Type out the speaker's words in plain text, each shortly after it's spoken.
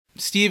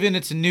Steven,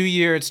 it's a new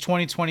year, it's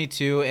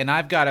 2022, and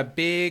I've got a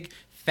big,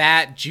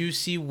 fat,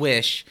 juicy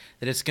wish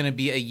that it's going to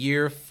be a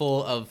year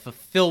full of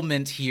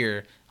fulfillment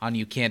here on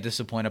You Can't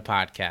Disappoint a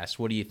Podcast.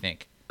 What do you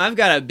think? I've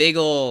got a big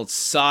old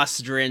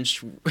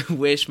sauce-drenched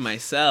wish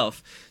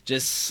myself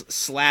just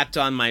slapped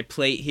on my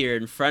plate here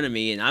in front of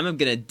me, and I'm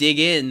going to dig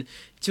in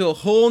to a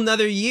whole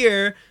nother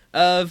year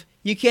of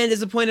You Can't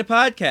Disappoint a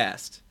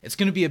Podcast. It's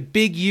going to be a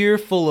big year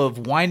full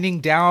of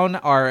winding down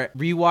our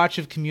rewatch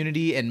of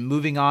Community and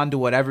moving on to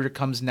whatever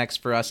comes next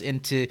for us,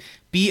 and to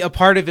be a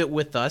part of it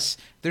with us.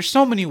 There's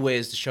so many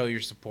ways to show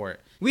your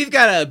support. We've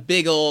got a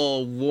big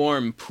old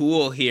warm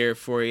pool here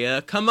for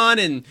you. Come on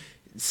and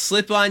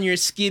slip on your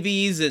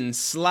skivvies and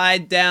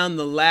slide down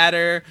the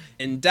ladder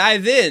and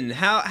dive in.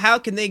 How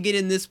can they get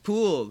in this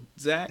pool,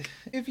 Zach?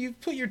 If you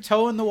put your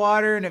toe in the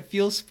water and it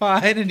feels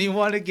fine and you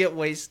want to get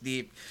waist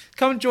deep,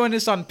 come join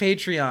us on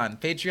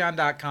Patreon,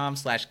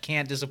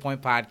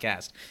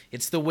 patreon.com/can'tdisappointpodcast.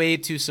 It's the way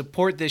to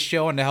support this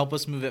show and to help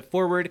us move it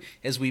forward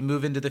as we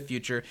move into the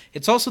future.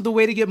 It's also the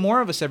way to get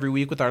more of us every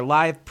week with our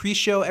live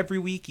pre-show every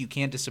week, You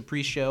Can't Dis a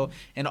Pre-Show,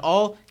 and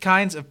all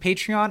kinds of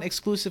Patreon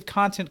exclusive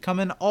content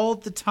coming all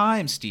the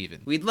time,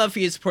 Steven. We'd love for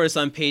you to support us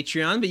on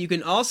Patreon, but you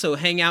can also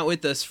hang out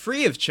with us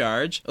free of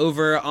charge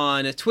over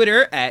on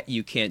Twitter at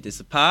You Can't Dis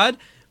a Pod.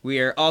 We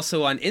are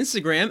also on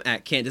Instagram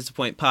at Can't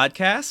Disappoint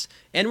Podcast,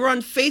 and we're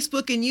on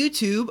Facebook and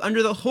YouTube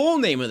under the whole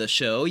name of the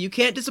show, You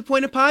Can't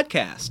Disappoint a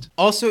Podcast.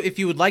 Also, if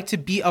you would like to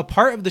be a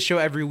part of the show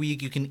every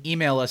week, you can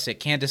email us at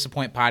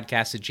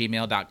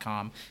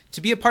can'tdisappointpodcast@gmail.com.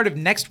 To be a part of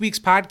next week's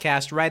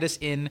podcast, write us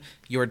in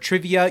your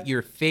trivia,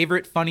 your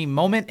favorite funny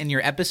moment, and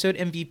your episode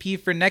MVP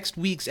for next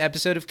week's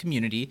episode of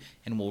Community,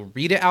 and we'll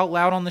read it out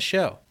loud on the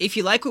show. If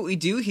you like what we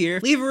do here,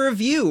 leave a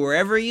review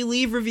wherever you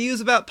leave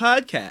reviews about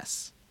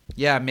podcasts.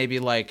 Yeah, maybe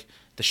like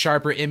the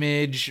Sharper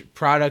Image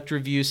product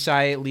review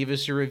site. Leave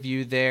us a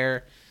review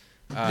there.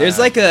 There's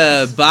like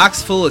a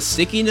box full of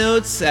sticky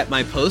notes at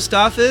my post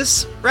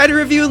office. Write a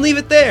review and leave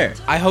it there.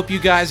 I hope you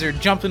guys are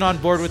jumping on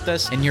board with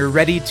us and you're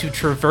ready to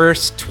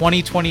traverse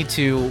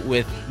 2022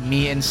 with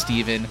me and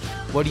Steven.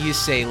 What do you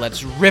say?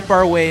 Let's rip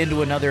our way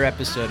into another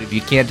episode of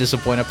You Can't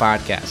Disappoint a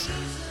Podcast.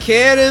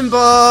 Cannonball!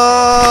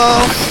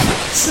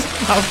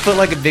 I'll put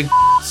like a big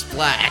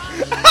splat.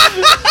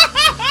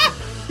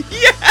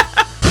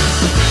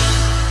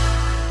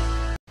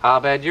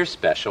 Abed, you're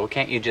special.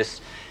 Can't you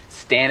just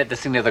stand at the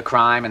scene of the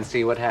crime and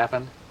see what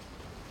happened?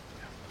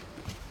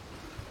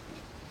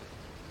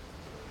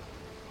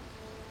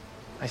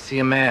 I see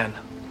a man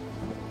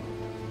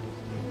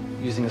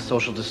using a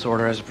social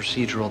disorder as a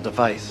procedural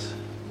device.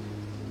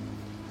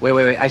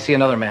 Wait. I see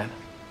another man.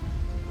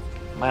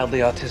 Mildly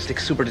autistic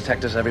super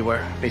detectives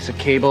everywhere. Basic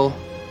cable,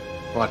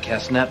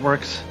 broadcast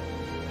networks.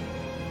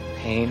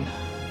 Pain.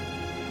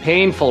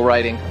 Painful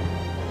writing.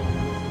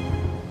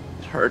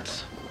 It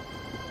hurts.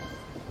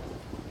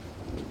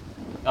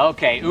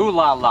 Okay, ooh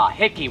la la.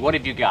 Hickey, what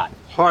have you got?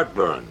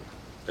 Heartburn.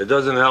 It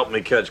doesn't help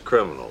me catch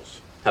criminals.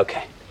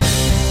 Okay.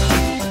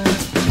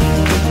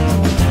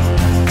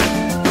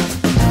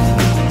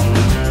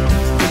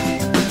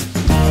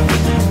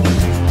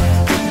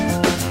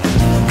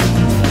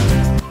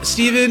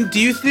 Steven, do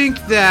you think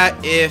that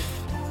if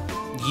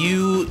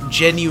you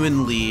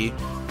genuinely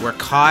were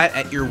caught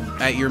at your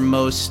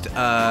most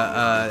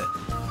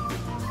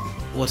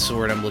what's the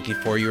word I'm looking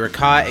for? You were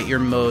caught at your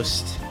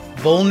most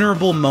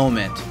vulnerable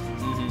moment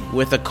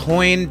with a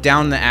coin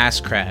down the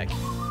ass crack,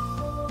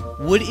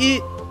 would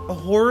it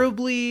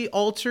horribly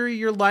alter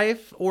your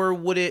life, or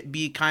would it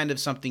be kind of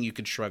something you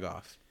could shrug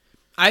off?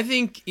 I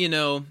think,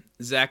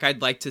 Zach,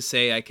 I'd like to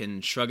say I can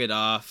shrug it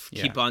off,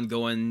 keep on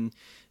going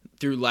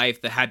through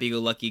life, the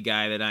happy-go-lucky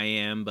guy that I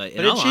am, but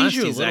in all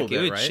honesty, Zach, it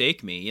would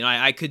shake me.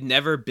 I could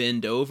never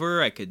bend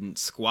over, I couldn't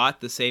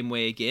squat the same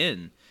way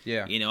again.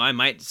 Yeah. I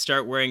might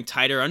start wearing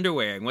tighter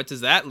underwear, and what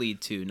does that lead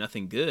to?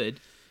 Nothing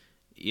good.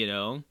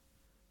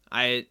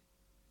 I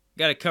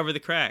gotta cover the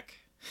crack.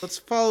 Let's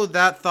follow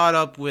that thought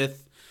up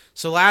with,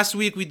 so last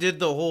week we did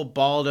the whole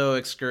Baldo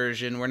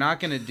excursion. We're not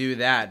going to do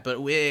that, but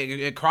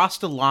it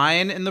crossed a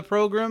line in the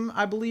program,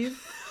 I believe.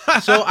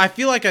 So I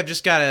feel like I've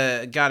just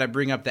gotta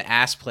bring up the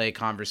ass play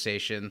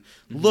conversation.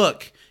 Mm-hmm.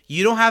 Look,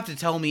 you don't have to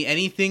tell me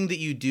anything that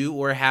you do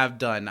or have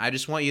done. I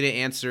just want you to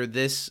answer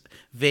this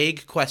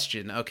vague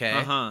question, okay?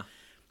 Uh-huh.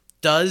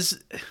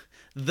 Does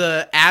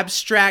the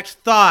abstract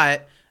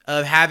thought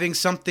of having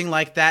something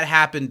like that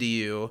happen to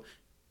you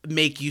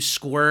make you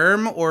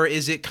squirm, or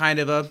is it kind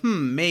of a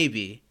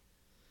maybe?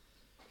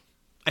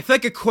 I feel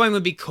like a coin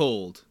would be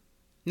cold.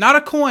 Not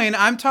a coin,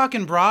 I'm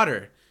talking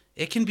broader.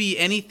 It can be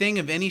anything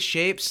of any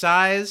shape,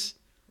 size.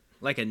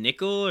 Like a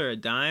nickel or a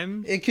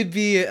dime? It could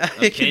be a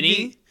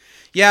penny?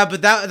 Yeah,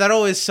 but that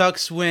always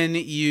sucks when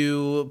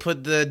you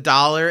put the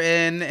dollar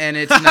in and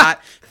it's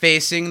not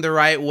facing the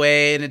right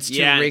way and it's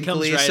too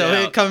wrinkly,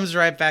 it comes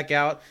right back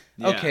out.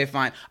 Yeah. Okay,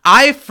 fine.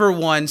 I, for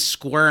one,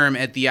 squirm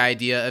at the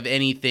idea of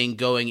anything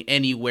going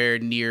anywhere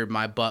near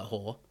my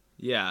butthole.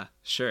 Yeah,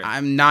 sure.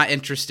 I'm not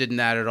interested in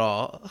that at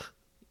all.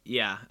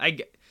 Yeah, I'm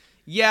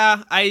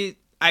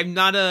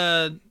not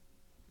a...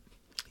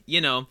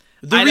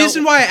 The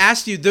reason why I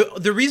asked you,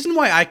 the reason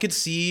why I could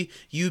see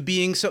you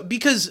being so,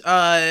 because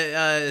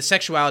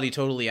sexuality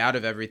totally out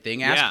of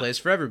everything. Ass plays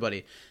for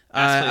everybody.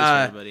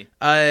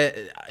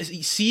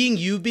 Seeing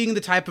you being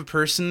the type of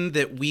person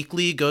that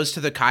weekly goes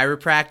to the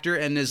chiropractor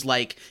and is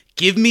like,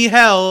 give me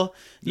hell,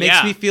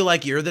 makes me feel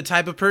like you're the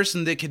type of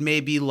person that could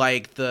maybe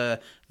like the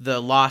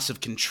loss of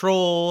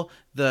control,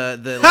 the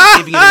like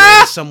giving it away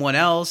to someone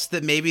else,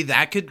 that maybe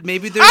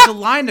there's a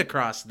line to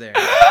cross there.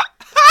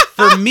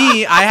 For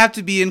me, I have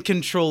to be in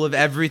control of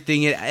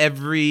everything at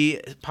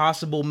every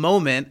possible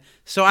moment,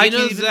 so I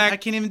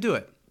can't even do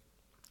it.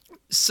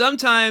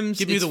 Sometimes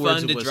it's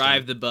fun to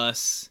drive the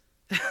bus,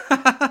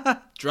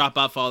 drop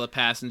off all the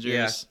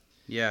passengers.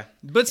 Yeah.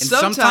 But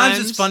sometimes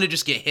it's fun to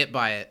just get hit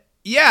by it.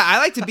 Yeah, I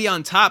like to be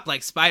on top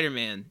like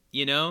Spider-Man,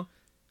 you know?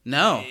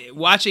 No.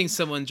 Watching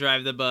someone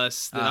drive the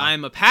bus that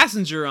I'm a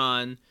passenger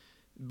on,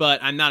 but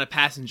I'm not a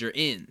passenger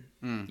in.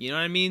 You know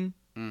what I mean?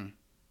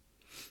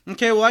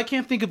 Okay, well, I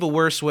can't think of a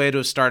worse way to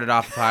have started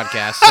off a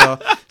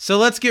podcast, so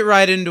let's get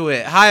right into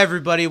it. Hi,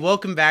 everybody.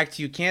 Welcome back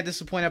to You Can't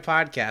Disappoint a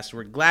Podcast.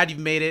 We're glad you've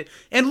made it.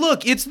 And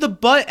look, it's the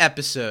butt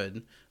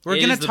episode. We're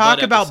going to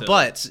talk about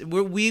butts.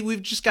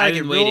 We've just got to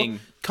get real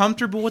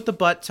comfortable with the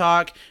butt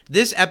talk.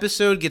 This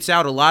episode gets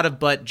out a lot of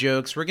butt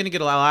jokes. We're going to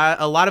get a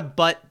lot of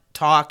butt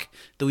talk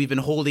that we've been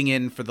holding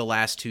in for the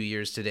last 2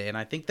 years today, and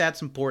I think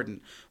that's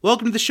important.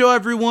 Welcome to the show,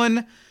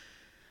 everyone.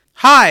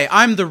 Hi,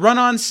 I'm the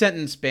Run-On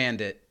Sentence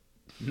Bandit.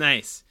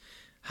 Nice.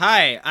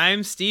 Hi,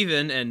 I'm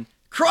Steven, and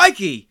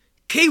crikey,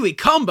 Kiwi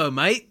combo,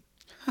 mate.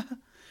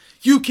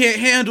 You can't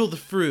handle the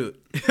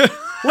fruit.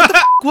 What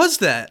the was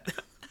that?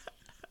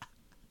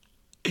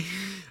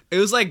 It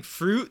was like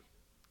Fruit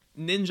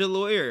Ninja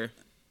Lawyer.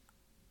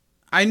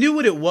 I knew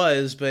what it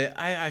was, but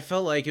I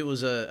felt like it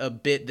was a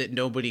bit that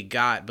nobody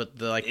got, but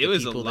the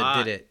people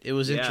that did it. It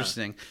was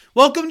interesting.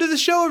 Welcome to the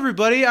show,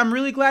 everybody. I'm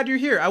really glad you're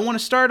here. I want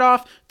to start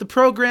off the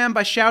program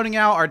by shouting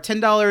out our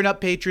 $10 and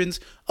up patrons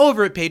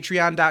over at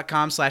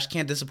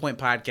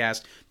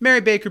patreon.com/can'tdisappointpodcast.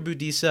 Mary Baker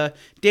Budisa,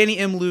 Danny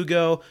M.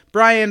 Lugo,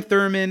 Brian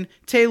Thurman,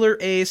 Taylor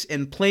Ace,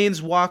 and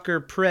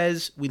Planeswalker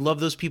Prez. We love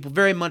those people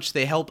very much.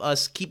 They help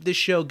us keep this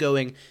show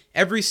going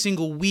every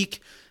single week.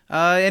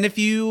 And if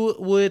you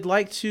would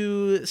like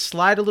to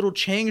slide a little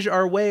change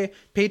our way,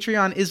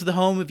 Patreon is the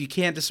home of You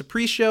Can't Diss a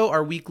Pre-Show,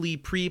 our weekly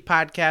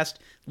pre-podcast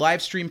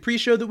live stream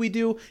pre-show that we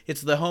do. It's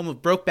the home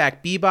of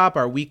Brokeback Bebop,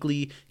 our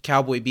weekly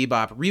Cowboy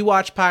Bebop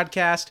rewatch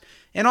podcast,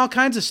 and all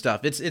kinds of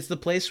stuff. It's the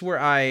place where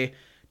I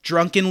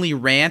drunkenly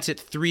rant at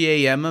 3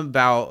 a.m.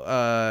 about,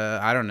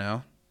 I don't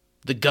know,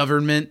 the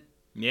government.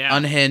 Yeah.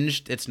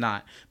 Unhinged. It's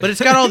not. But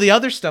it's got all the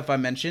other stuff I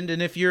mentioned. And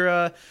if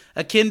you're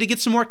akin to get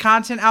some more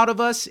content out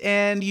of us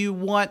and you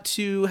want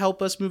to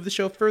help us move the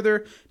show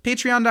further,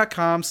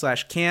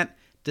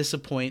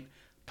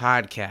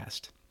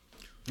 patreon.com/can'tdisappointpodcast.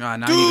 Now I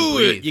need to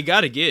breathe. You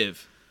gotta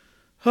give.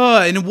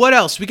 And what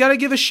else? We gotta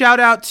give a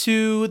shout out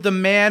to the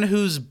man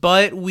whose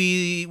butt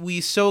we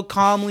so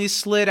calmly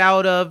slid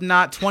out of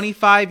not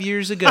 25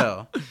 years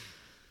ago.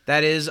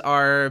 That is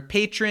our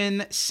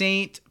patron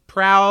saint,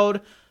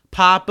 proud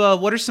Papa.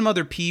 What are some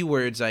other P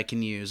words I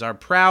can use? Our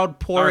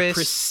proud, porous, our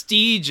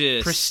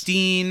prestigious,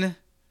 pristine,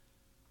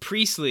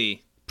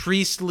 priestly,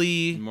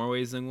 in more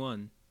ways than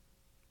one.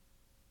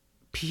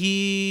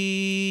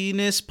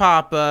 Penis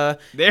Papa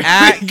there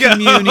at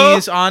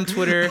Communities on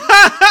Twitter.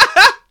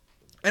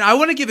 And I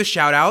want to give a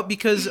shout out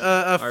because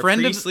a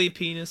friend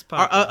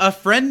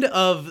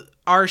of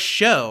our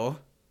show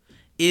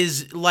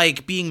is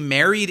like being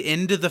married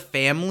into the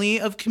family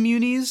of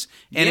Communities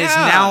and is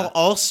now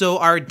also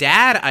our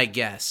dad, I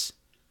guess.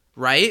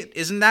 Right?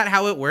 Isn't that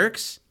how it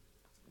works?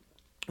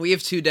 We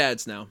have 2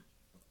 dads now.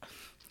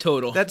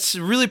 Total. That's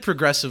really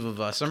progressive of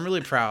us. I'm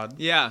really proud.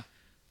 Yeah.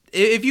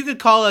 If you could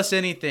call us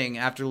anything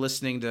after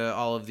listening to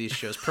all of these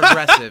shows,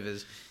 progressive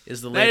is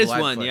the label. That is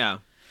I'd one, put. yeah.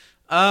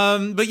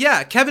 But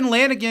yeah, Kevin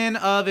Lanigan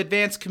of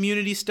Advanced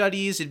Community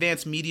Studies,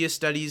 Advanced Media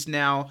Studies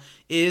now,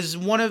 is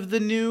one of the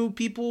new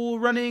people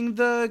running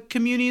the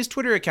Community's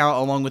Twitter account,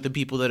 along with the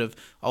people that have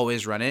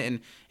always run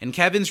it. And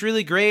Kevin's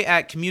really great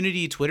at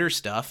community Twitter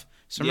stuff,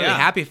 so I'm really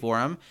happy for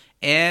him.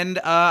 And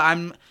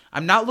I'm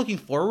not looking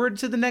forward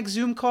to the next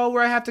Zoom call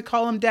where I have to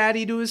call him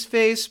daddy to his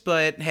face,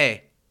 but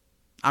hey,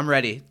 I'm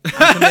ready.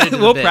 I'm committed to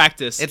the We'll bit.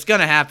 practice. It's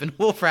gonna happen.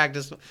 We'll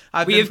practice.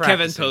 We have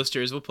Kevin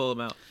posters. We'll pull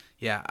them out.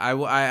 Yeah,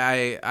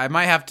 I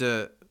might have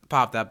to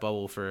pop that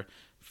bubble for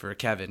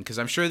Kevin, because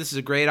I'm sure this is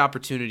a great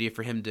opportunity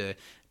for him to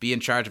be in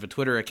charge of a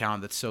Twitter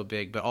account that's so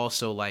big, but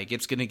also like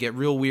it's gonna get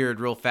real weird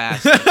real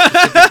fast, like,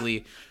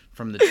 specifically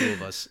from the two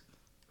of us.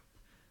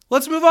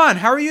 Let's move on.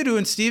 How are you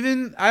doing,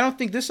 Steven? I don't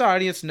think this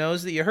audience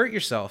knows that you hurt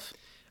yourself.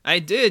 I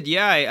did,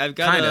 yeah. I've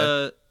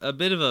got a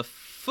bit of a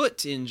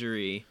foot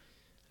injury.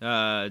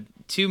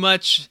 Too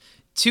much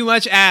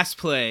ass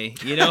play.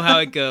 You know how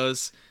it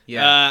goes.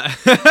 Yeah.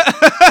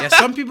 Yeah.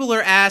 Some people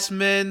are ass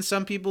men.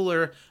 Some people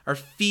are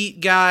feet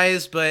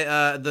guys.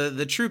 But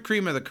the true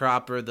cream of the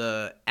crop are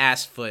the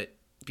ass foot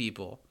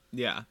people.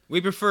 Yeah.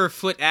 We prefer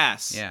foot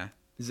ass. Yeah.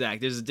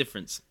 Zach, there's a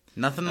difference.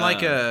 Nothing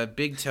like a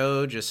big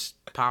toe just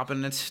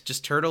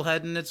just turtle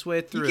heading its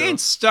way through. You can't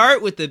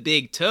start with the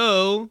big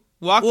toe.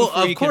 Walk Well,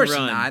 before you of course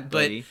can run, not,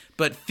 buddy.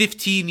 but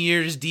 15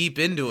 years deep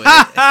into it.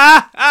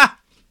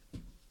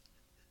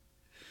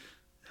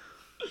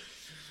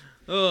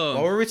 Oh.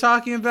 What were we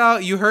talking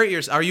about? You hurt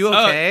yourself. Are you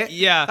okay?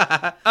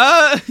 Yeah.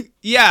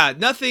 Yeah,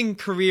 nothing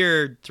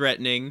career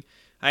threatening.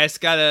 I just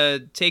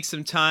gotta take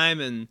some time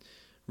and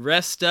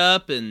rest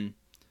up and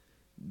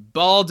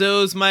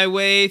Baldo's my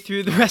way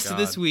through the rest of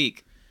this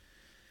week.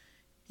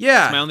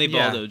 Yeah. It's my only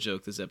Baldo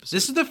joke this episode.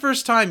 This is the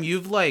first time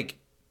you've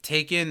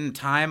taken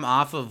time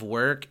off of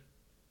work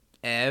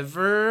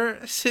ever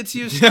since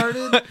you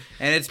started,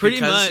 and it's Pretty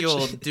because much.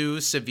 you'll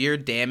do severe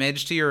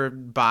damage to your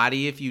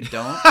body if you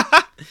don't.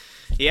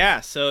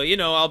 Yeah, so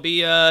I'll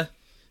be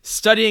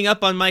studying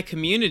up on my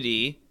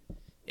community,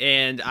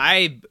 and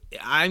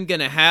I'm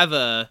gonna have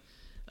a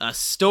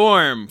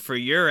storm for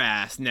your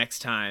ass next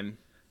time.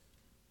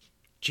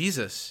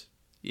 Jesus,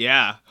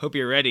 Yeah, hope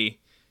you're ready.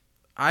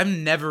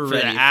 I'm never For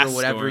the ready ass for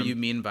whatever storm. you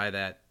mean by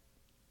that.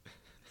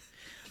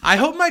 I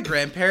hope my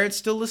grandparents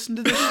still listen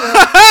to this show.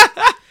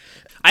 I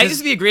think this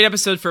would be a great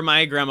episode for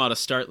my grandma to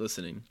start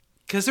listening.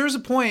 Because there was a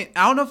point,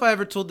 I don't know if I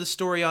ever told this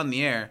story on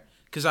the air,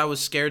 because I was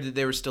scared that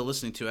they were still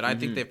listening to it. I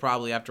think they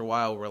probably, after a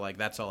while, were like,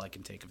 that's all I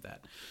can take of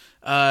that.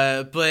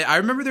 But I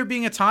remember there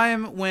being a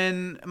time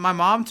when my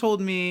mom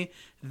told me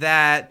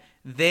that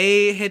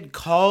they had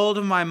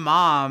called my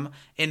mom,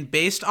 and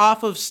based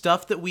off of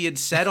stuff that we had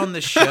said on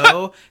the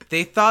show,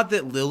 they thought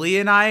that Lily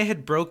and I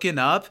had broken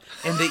up,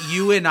 and that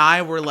you and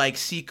I were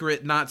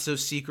secret, not so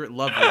secret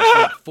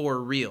lovers, for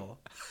real.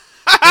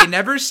 They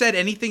never said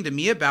anything to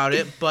me about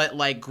it, but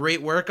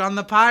great work on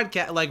the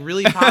podcast,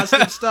 really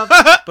positive stuff.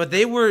 But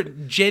they were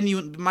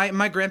genuine.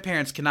 My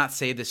grandparents cannot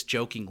say this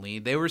jokingly.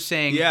 They were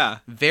saying, Yeah.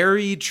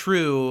 very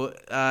true.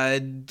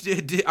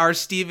 Are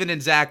Steven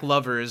and Zach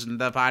lovers? And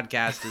the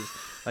podcast is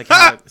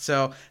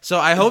so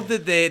I hope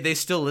that they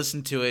still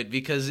listen to it,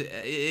 because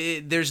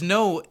there's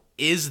no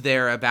is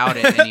there about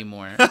it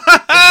anymore.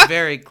 It's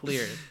very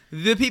clear.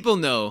 The people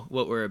know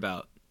what we're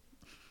about.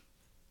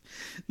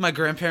 My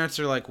grandparents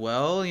are like,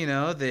 well,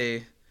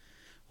 they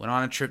went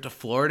on a trip to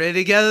Florida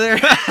together.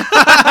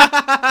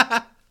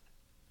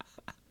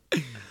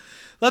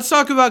 Let's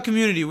talk about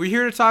Community. We're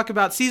here to talk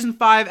about Season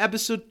 5,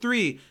 Episode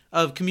 3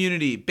 of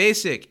Community,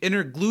 Basic,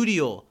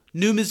 Intergluteal,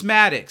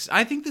 Numismatics.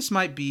 I think this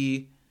might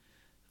be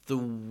the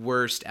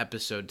worst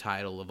episode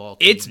title of all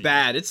Community. It's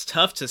bad. It's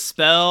tough to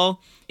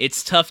spell.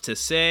 It's tough to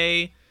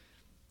say.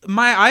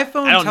 My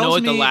iPhone I don't tells know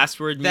what me the last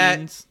word that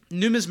means.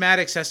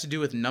 Numismatics has to do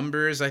with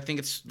numbers. I think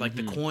it's the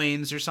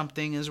coins or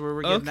something is where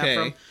we're getting that Okay.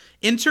 from.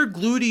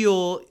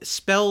 Intergluteal,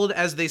 spelled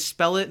as they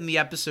spell it in the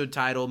episode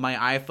title,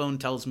 my iPhone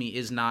tells me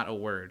is not a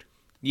word.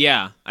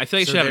 Yeah, I feel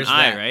like So it should have an there's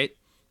I, that. right?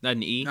 Not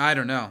an E. I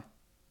don't know.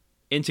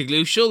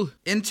 Intergluteal?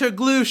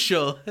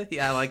 Intergluteal.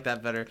 Yeah, I like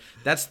that better.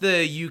 That's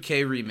the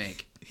UK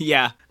remake.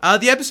 Yeah.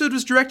 The episode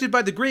was directed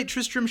by the great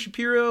Tristram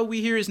Shapiro.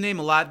 We hear his name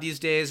a lot these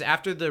days.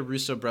 After the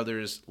Russo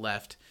brothers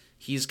left,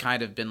 he's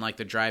kind of been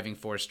the driving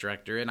force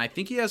director, and I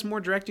think he has more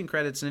directing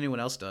credits than anyone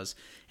else does.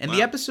 And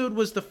the episode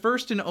was the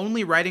first and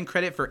only writing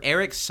credit for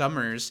Eric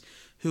Summers,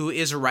 who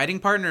is a writing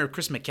partner of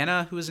Chris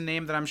McKenna, who is a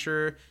name that I'm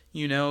sure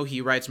you know.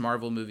 He writes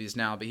Marvel movies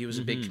now, but he was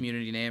a big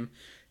Community name.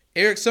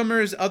 Eric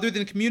Summers, other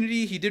than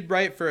Community, he did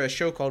write for a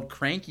show called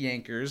Crank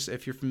Yankers,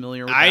 if you're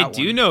familiar with that I one.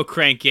 do know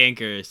Crank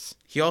Yankers.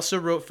 He also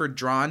wrote for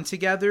Drawn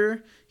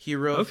Together. He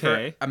wrote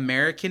Okay. for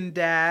American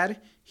Dad.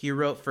 He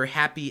wrote for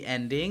Happy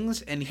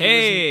Endings. And he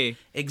Hey. was an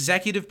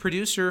executive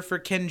producer for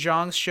Ken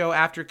Jeong's show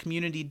after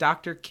Community,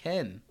 Dr.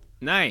 Ken.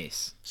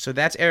 Nice. So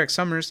that's Eric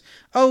Summers.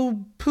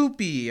 Oh,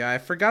 poopy. I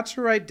forgot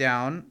to write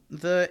down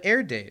the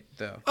air date,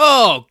 though.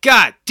 Oh,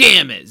 god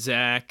damn it,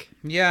 Zach.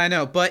 Yeah, I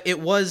know. But it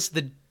was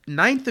the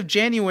 9th of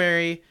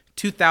January,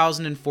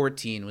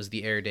 2014 was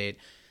the air date.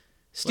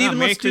 Steven,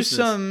 Merry let's do Christmas.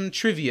 some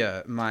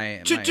trivia,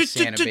 my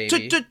Santa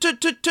baby.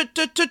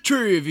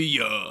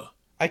 Trivia.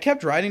 I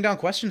kept writing down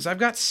questions. I've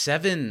got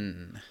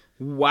 7.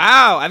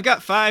 Wow, I've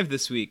got 5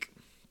 this week.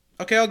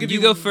 Okay, I'll give You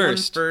you go one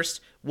first.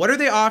 first. What are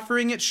they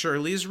offering at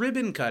Shirley's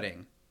Ribbon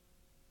Cutting?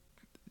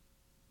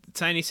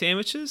 Tiny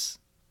sandwiches?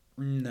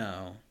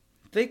 No.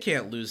 They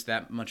can't lose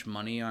that much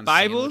money on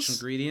Bibles? sandwich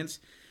ingredients.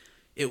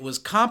 It was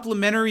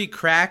complimentary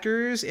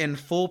crackers and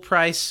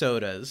full-price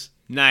sodas.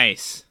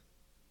 Nice.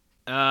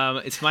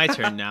 It's my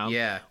turn now.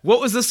 Yeah.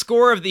 What was the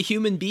score of the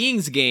Human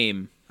Beings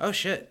game? Oh,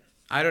 shit.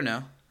 I don't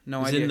know. No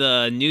It was idea. in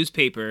the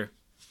newspaper.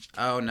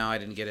 Oh, no, I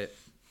didn't get it.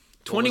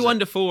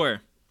 21-4.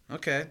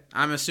 Okay.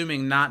 I'm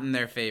assuming not in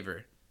their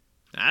favor.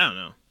 I don't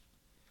know.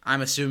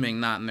 I'm assuming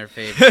not in their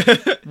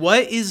favor.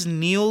 What is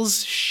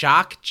Neil's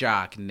shock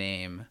jock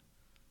name?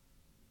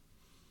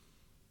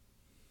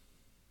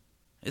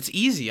 It's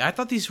easy. I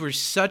thought these were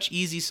such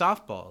easy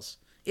softballs.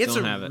 It's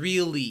Don't have a it.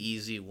 really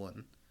easy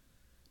one.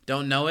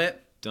 Don't know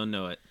it? Don't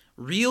know it.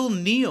 Real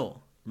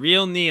Neil.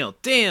 Real Neil.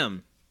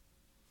 Damn.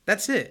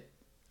 That's it.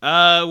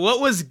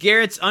 What was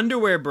Garrett's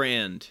underwear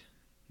brand?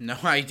 No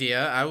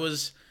idea. I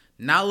was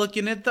not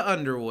looking at the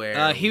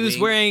underwear. He was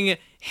Wink. wearing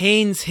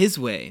Hanes His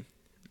Way.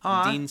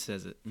 Aw. Dean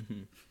says it.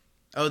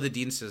 Oh, the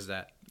dean says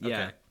that. Okay.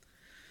 Yeah.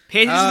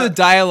 Pay attention to the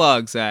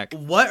dialogue, Zach.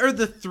 What are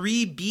the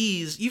 3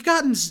 B's? You've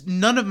gotten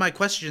none of my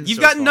questions. You've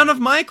so gotten far. none of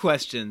my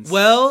questions.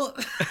 Well,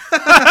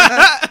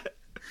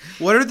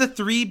 what are the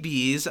 3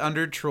 B's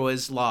under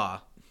Troy's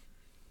law?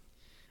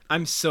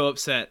 I'm so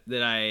upset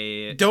that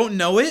I... Don't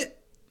know it?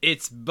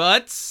 It's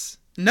butts,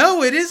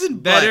 No, it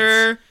isn't.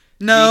 better, butts.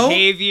 No.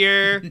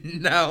 behavior,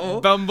 No.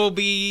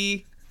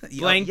 bumblebee,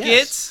 blankets,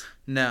 Yes.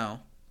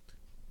 No.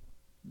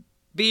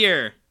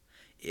 beer.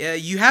 Yeah,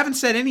 you haven't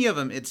said any of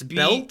them. It's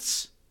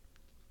belts,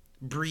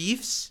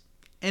 briefs,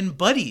 and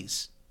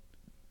buddies.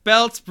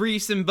 Belts,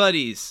 briefs, and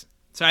buddies.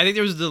 So I think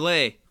there was a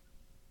delay.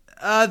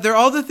 They're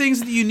all the things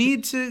that you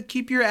need to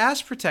keep your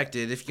ass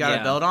protected. If you got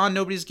Yeah. a belt on,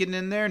 nobody's getting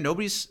in there.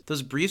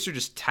 Those briefs are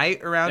just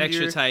tight around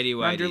Extra tighty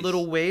around your whities.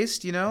 little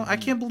waist. You know, I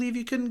can't believe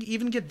you couldn't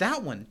even get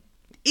that one.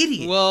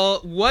 Idiot. Well,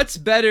 what's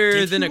better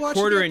Did than you a watch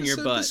quarter the in your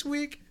episode butt? this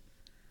week?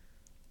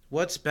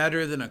 What's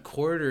better than a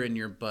quarter in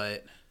your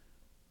butt?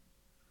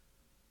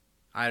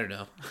 I don't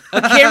know. A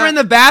camera in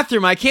the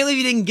bathroom. I can't believe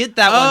you didn't get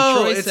that one.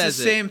 Oh, Troy it's the says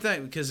it. same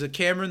thing because a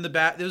camera in the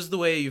bath. This is the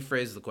way you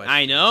phrase the question.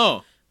 I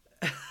know.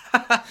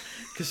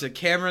 Because a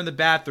camera in the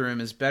bathroom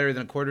is better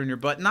than a quarter in your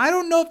butt, and I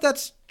don't know if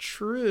that's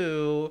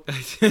true.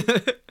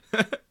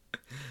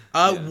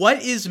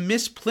 What is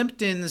Miss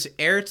Plimpton's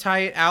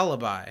airtight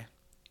alibi?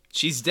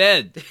 She's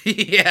dead.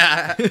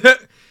 Yeah.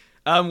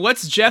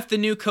 What's Jeff the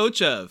new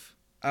coach of?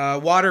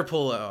 Water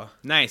polo.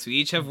 Nice. We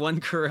each have one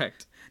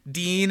correct.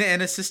 Dean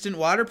and assistant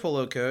water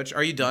polo coach.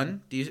 Are you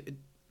done? Do you?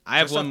 I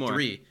have Just one off more.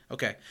 3.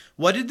 Okay.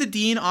 What did the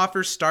dean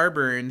offer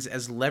Starburns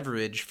as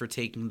leverage for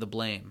taking the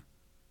blame?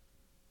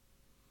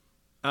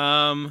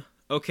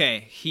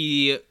 Okay.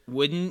 He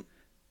wouldn't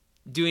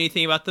do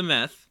anything about the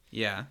meth.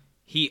 Yeah.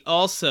 He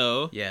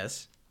also...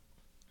 Yes.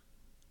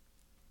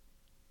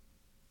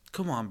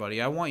 Come on,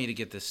 buddy. I want you to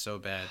get this so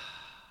bad.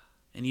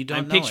 And you don't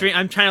I'm know picturing... it.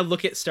 I'm trying to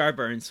look at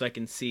Starburns so I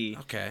can see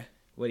Okay.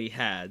 what he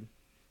had.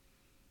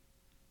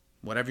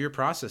 Whatever your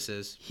process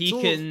is. He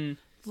It's can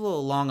a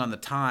little long on the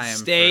time.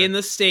 stay in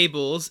the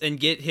stables and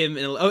get him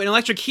an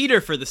electric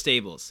heater for the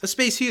stables. a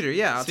space heater.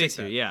 Yeah, I'll Space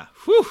take heater, that. yeah.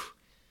 Whew.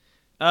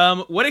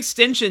 What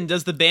extension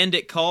does the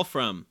bandit call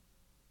from?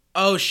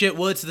 Oh shit!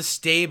 Well, it's the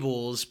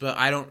stables, but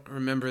I don't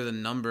remember the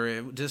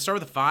number. Does it start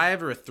with a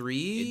 5 or a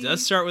 3? It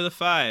does start with a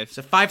 5. It's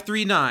a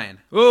 539.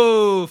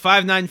 Oh,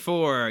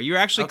 594. You're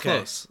actually Okay.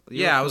 close.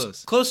 You Yeah, were I was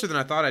close. closer than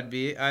I thought I'd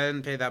be. I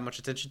didn't pay that much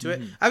attention to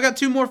it. I've got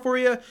 2 more for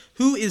you.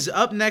 Who is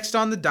up next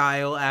on the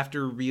dial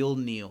after Real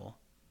Neil?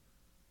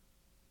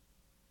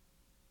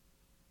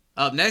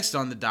 Up next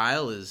on the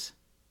dial is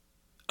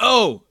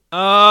Oh,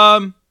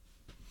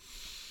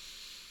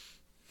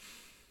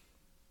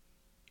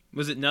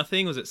 was it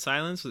nothing? Was it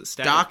silence? Was it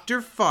static?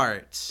 Dr.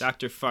 Farts.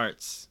 Dr.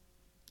 Farts.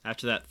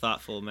 After that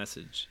thoughtful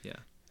message, yeah.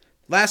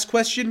 Last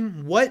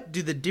question. What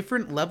do the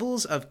different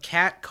levels of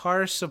cat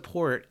car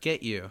support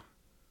get you?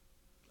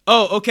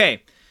 Oh,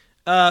 okay.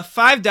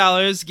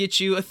 $5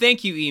 gets you a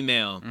thank you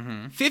email.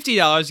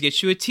 $50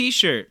 gets you a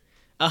t-shirt.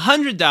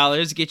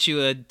 $100 gets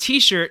you a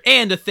t-shirt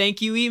and a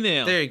thank you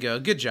email. There you go.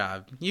 Good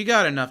job. You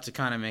got enough to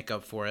kind of make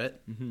up for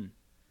it. Well,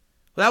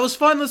 that was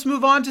fun. Let's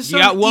move on to some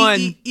got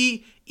one.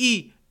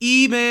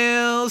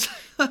 emails.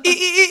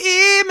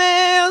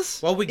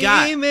 Emails. What we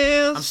got?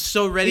 Emails. I'm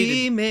so ready to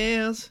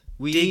emails.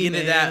 dig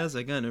into that Emails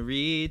are gonna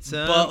read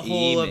some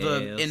butthole of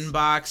emails. an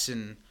inbox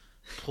and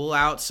pull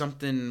out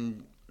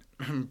something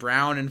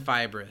brown and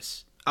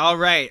fibrous. All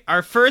right.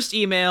 Our first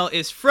email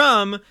is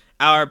from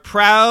our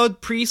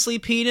proud Priestley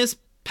penis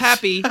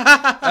pappy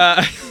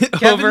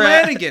Kevin over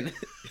at Lanigan.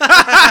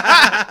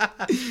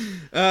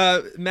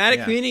 Matt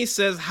Yeah. Queenie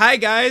says, "Hi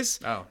guys.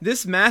 Oh.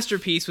 This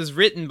masterpiece was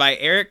written by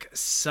Eric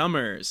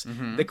Summers,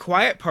 the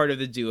quiet part of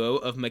the duo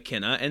of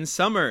McKenna and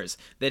Summers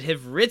that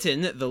have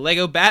written the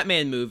Lego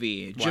Batman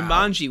movie, Wow.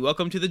 Jumanji: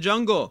 Welcome to the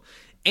Jungle,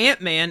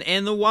 Ant-Man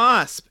and the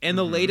Wasp, and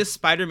the latest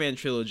Spider-Man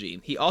trilogy.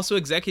 He also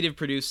executive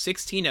produced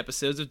 16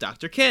 episodes of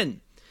Dr.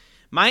 Ken.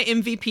 My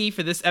MVP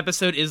for this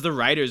episode is The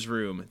Writer's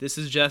Room. This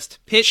is just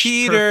pitch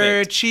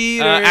perfect.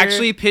 Cheater.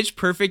 Actually, Pitch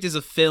Perfect is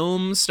a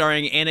film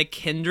starring Anna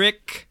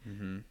Kendrick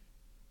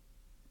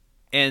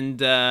and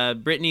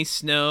Brittany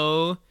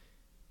Snow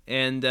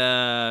and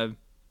I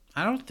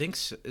don't think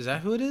so. Is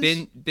that who it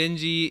is?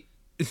 Benji.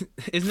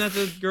 Isn't that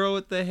the girl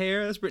with the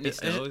hair? That's Brittany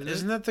Snow.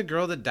 Isn't that the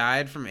girl that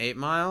died from 8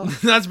 Mile?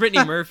 That's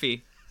Brittany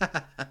Murphy.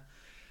 Yeah.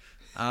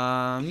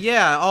 All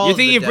You're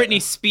thinking the of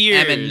Britney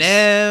Spears.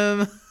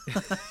 Eminem.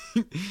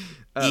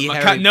 Harry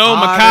Mackay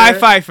Potter.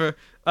 Pfeiffer.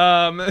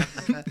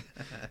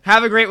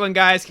 Have a great one,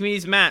 guys.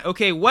 Comedians Matt.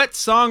 Okay, what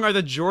song are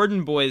the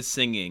Jordan Boys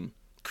singing?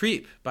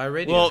 Creep by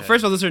Radiohead. Well,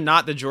 first of all, those are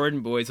not the Jordan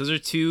Boys. Those are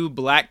 2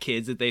 black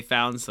kids that they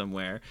found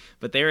somewhere.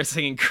 But they were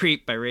singing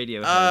Creep by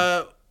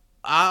Radiohead.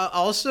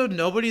 Also,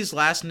 nobody's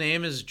last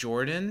name is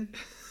Jordan.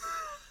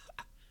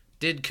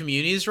 Did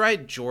Communities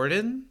write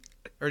Jordan?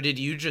 Or did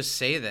you just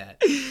say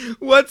that?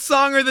 What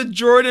song are the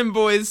Jordan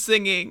Boys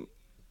singing?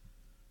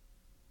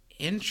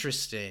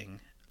 Interesting.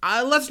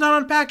 Let's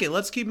not unpack it.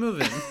 Let's keep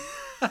moving.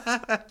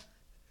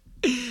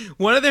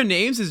 One of their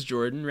names is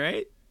Jordan,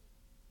 right?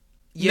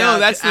 No,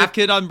 that's the af-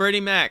 kid on Bernie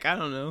Mac. I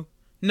don't know.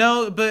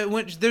 No, but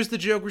when there's the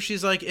joke where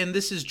she's like, and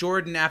this is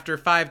Jordan after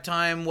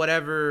 5-time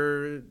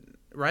whatever,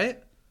 right?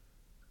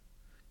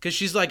 Because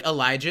she's like,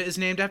 Elijah is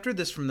named after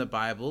this from the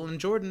Bible, and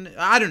Jordan,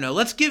 I don't know.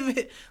 Let's give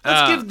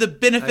the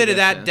benefit of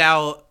that getcha.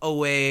 doubt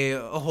away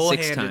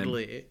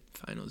wholehandedly.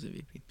 Finals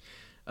MVP.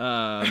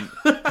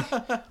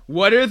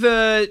 What are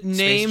the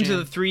names Jam. of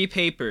the 3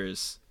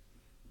 papers?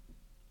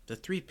 The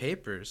 3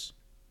 papers.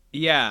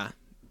 Yeah.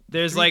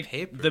 There's 3 like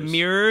papers. the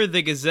Mirror,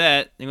 the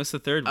Gazette, and what's the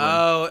third one?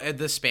 Oh,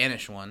 the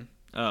Spanish one.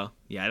 Oh,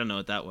 yeah, I don't know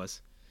what that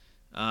was.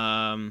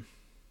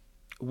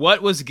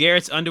 What was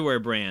Garrett's underwear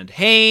brand?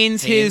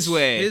 Hanes His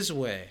Way. His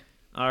Way.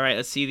 All right,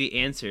 let's see the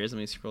answers. Let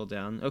me scroll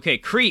down. Okay,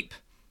 Creep.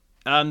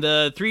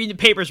 The 3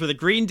 papers were the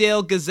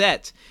Greendale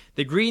Gazette,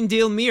 the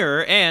Greendale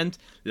Mirror, and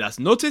Las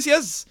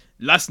Noticias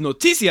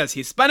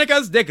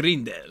Hispánicas de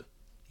Greendale.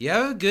 You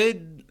have a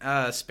good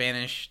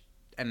Spanish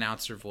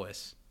announcer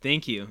voice.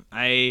 Thank you.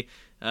 I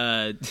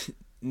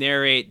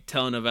narrate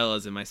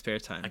telenovelas in my spare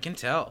time. I can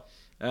tell.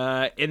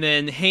 And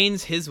then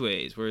Hanes His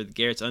Ways were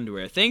Garrett's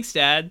underwear. Thanks,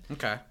 Dad.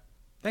 Okay.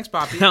 Thanks, I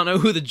Poppy. don't know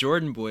who the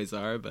Jordan boys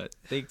are, but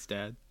thanks,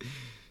 Dad.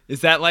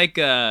 Is that like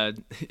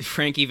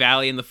Frankie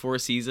Valli in the Four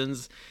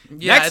Seasons?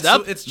 Yeah, Next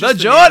up, it's the just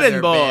the name of Jordan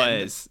their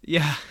band. boys.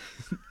 Yeah.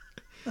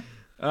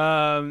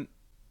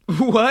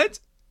 What?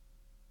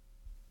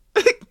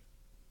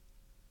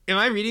 Am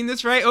I reading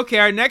this right? Okay,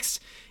 our next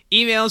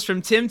email is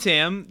from Tim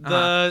Tam.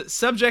 The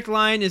subject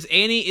line is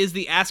Annie is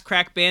the ass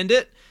crack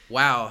bandit.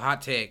 Wow,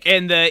 hot take.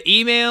 And the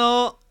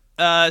email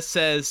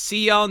says,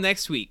 see y'all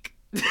next week.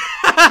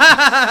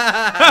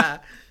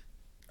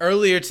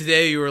 Earlier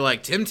today, you were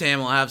like, Tim Tam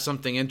will have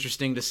something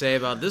interesting to say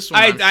about this one.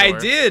 I I'm sure.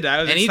 did.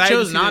 I was And he excited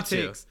chose see not what it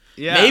to. takes.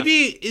 Yeah. Maybe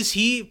is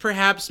he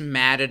perhaps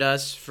mad at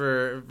us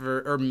for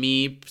or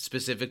me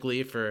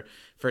specifically for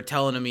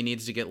telling him he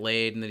needs to get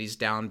laid and that he's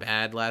down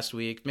bad last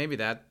week? Maybe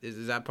that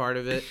is that part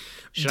of it.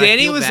 Should I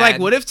Danny feel was bad? like,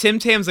 what if Tim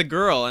Tam's a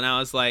girl? And I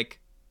was like,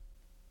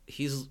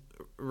 He's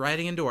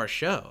writing into our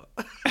show.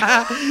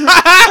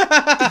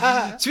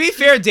 to be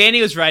fair,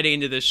 Danny was writing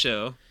into this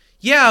show.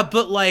 Yeah,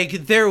 but like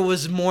there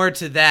was more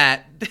to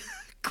that.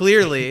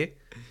 Clearly.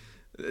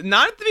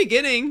 Not at the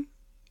beginning.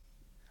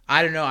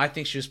 I don't know. I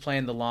think she was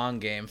playing the long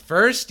game.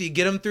 First, you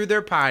get them through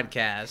their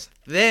podcast.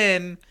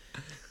 Then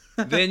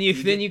Then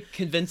you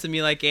convince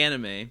me like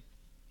anime.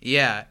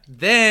 yeah.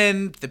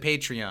 Then the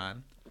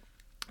Patreon.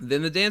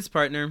 Then the dance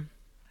partner.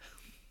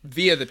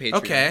 Via the Patreon.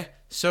 Okay.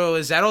 So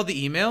is that all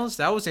the emails?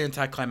 That was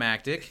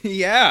anticlimactic.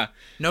 Yeah.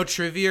 No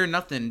trivia or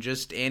nothing.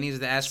 Just Annie's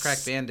the ass crack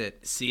bandit.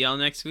 See y'all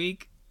next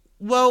week.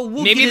 Well,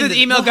 we'll Maybe get the into-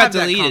 email we'll got have that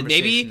deleted.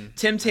 Maybe conversation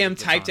Tim Tam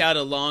as it typed goes on. out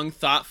a long,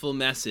 thoughtful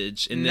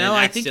message and then No,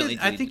 I think accidentally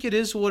I deleted. think it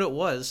is what it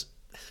was.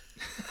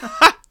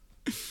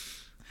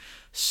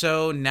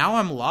 So now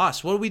I'm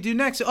lost. What do we do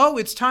next? Oh,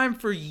 it's time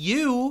for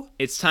you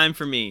It's time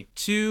for me.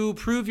 to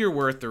prove your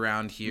worth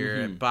around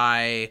here Mm-hmm.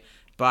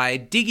 by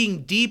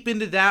digging deep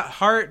into that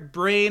heart,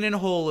 brain, and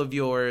hole of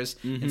yours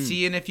Mm-hmm. and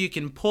seeing if you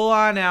can pull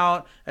on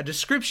out a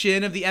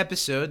description of the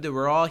episode that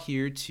we're all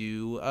here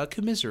to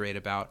commiserate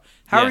about.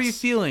 How are you Yes.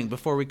 feeling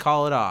before we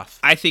call it off?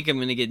 I think I'm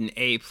gonna get an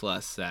A+,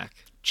 Zach.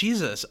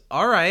 Jesus.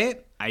 All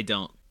right. I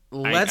don't.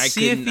 Let's I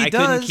see if couldn't- he I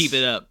does. couldn't keep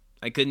it up.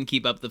 I couldn't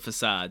keep up the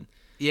facade.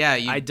 Yeah,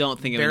 you I don't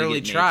think I'm gonna barely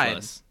get an A+.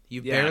 tried.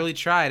 You Yeah. barely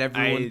tried,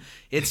 everyone. I-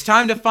 It's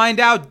time to find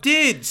out.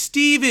 Did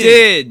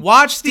Did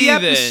watch the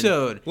Steven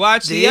episode?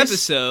 Watch the this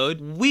episode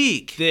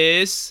week.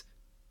 this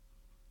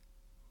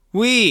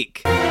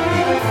week. Do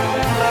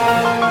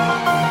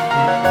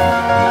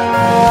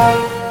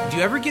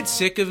you ever get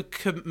sick of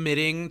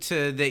committing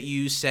to that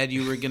you said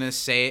you were gonna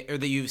say it, or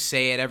that you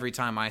say it every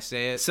time I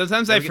say it?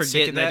 Sometimes You I ever get sick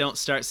forget of and I that? don't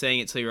start saying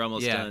it till you're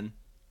almost Yeah. done.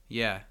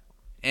 Yeah,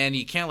 and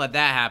you can't let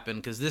that happen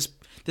because this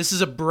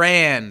is a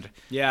brand.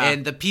 Yeah.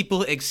 and the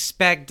people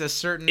expect a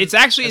certain. It's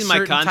actually a in my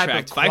certain type of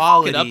contract. If I fuck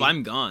quality. it up,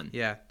 I'm gone.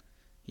 Yeah,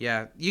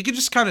 yeah. You could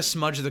just kind of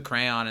smudge the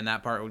crayon, and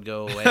that part would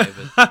go away.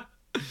 But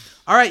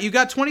all right, you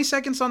got 20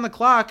 seconds on the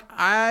clock.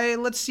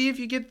 Let's see if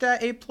you get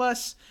that A+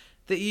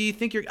 that you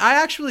think you're.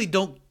 I actually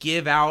don't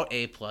give out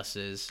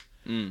A+s.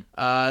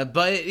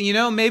 But you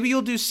know, maybe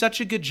you'll do such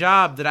a good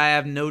job that I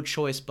have no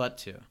choice but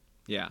to.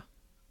 Yeah.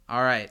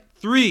 All right,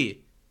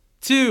 3,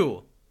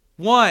 2,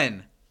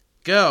 1,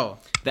 go.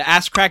 The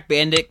Ass Crack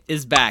Bandit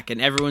is back, and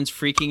everyone's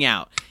freaking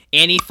out.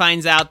 Annie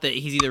finds out that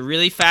he's either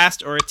really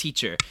fast or a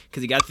teacher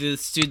because he got through the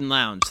student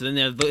lounge. So then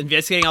they're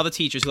investigating all the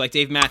teachers, who like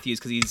Dave Matthews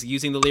because he's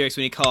using the lyrics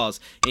when he calls.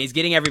 And he's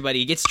getting everybody.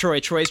 He gets Troy.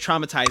 Troy's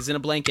traumatized. He's in a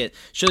blanket.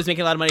 Shirley's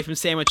making a lot of money from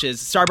sandwiches.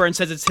 Starburn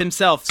says it's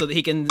himself so that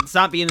he can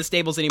not be in the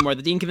stables anymore.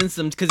 The dean convinces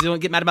him because he don't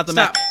get mad about the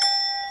Stop. map.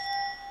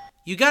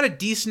 You got a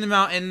decent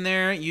amount in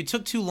there. You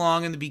took too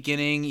long in the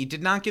beginning. You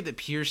did not get that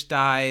Pierce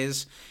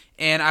dies.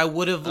 And I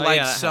would have liked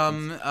yeah, that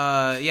some,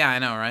 yeah, I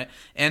know, right?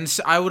 And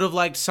so I would have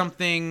liked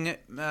something,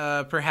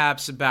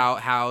 perhaps about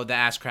how the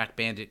Ass Crack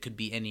Bandit could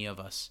be any of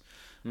us.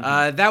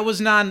 That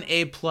was not an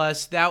A+.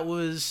 That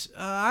was,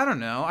 I don't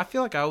know. I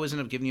feel like I always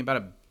end up giving you about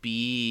a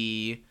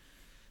B.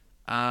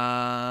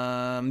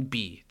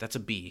 B. That's a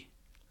B.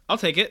 I'll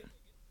take it.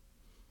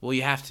 Well,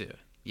 you have to.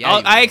 Yeah,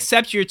 you I will.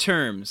 accept your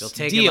terms. They'll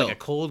take Deal. it like a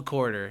cold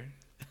quarter.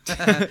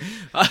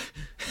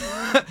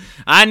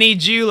 I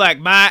need you like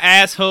my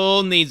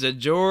asshole needs a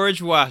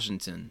George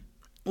Washington.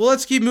 Well,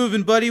 let's keep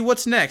moving, buddy.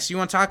 What's next? You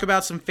want to talk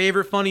about some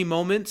favorite funny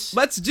moments?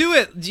 Let's do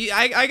it.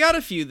 I got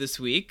a few this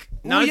week.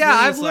 Not as many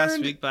as last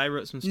week, but I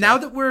wrote some stuff. Now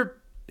that we're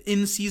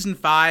in season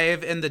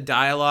 5 and the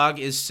dialogue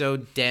is so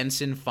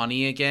dense and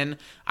funny again,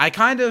 I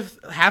kind of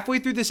halfway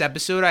through this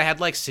episode I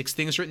had like 6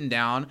 things written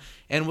down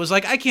and was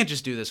like, I can't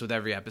just do this with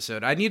every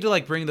episode. I need to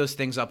like bring those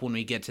things up when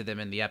we get to them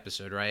in the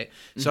episode, right?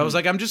 So I was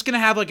like, I'm just gonna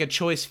have like a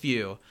choice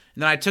few,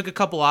 and then I took a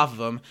couple off of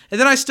them,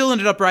 and then I still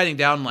ended up writing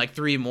down like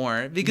 3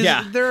 more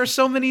because there are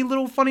so many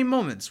little funny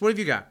moments. What have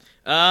you got?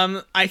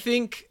 I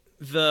think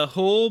the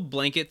whole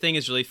blanket thing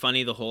is really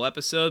funny the whole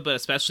episode, but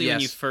especially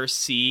when you first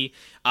see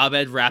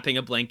Abed wrapping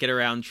a blanket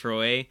around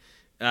Troy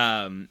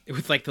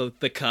with like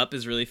the cup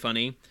is really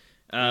funny.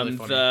 Really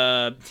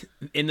funny.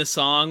 In the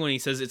song when he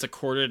says it's a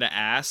quarter to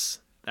ass,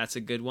 that's a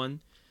good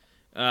one.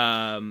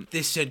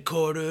 They said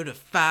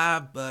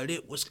 4:45, but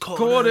it was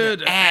quarter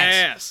to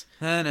ass.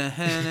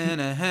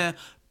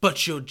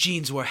 But your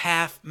jeans were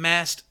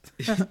half-mast.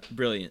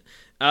 Brilliant.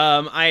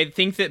 I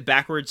think that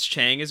Backwards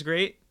Chang is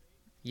great.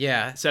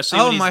 Yeah. Especially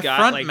when he's my got,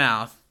 front like-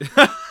 mouth.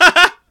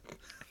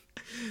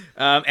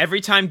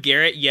 Every time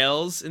Garrett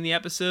yells in the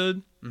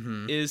episode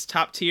is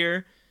top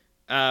tier.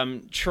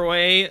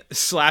 Troy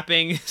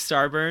slapping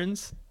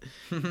Starburns.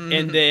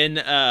 And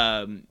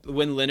then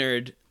when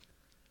Leonard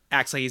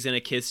acts like he's going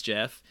to kiss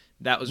Jeff,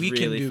 that was We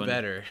really can do funny.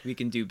 better. We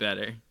can do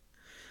better.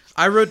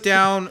 I wrote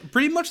down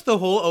pretty much the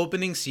whole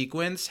opening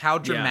sequence, how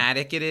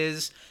dramatic it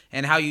is,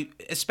 and how you,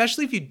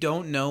 especially if you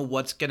don't know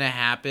what's going to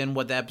happen,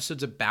 what the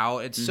episode's about,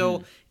 it's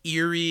so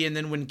eerie. And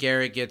then when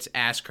Garrett gets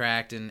ass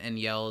cracked and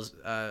yells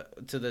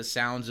to the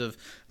sounds of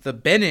the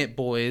Bennett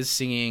boys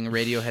singing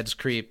Radiohead's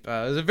Creep,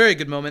 it was a very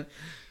good moment.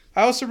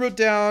 I also wrote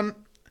down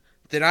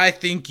that I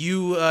think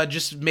you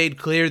just made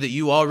clear that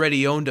you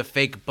already owned a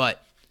fake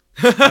butt.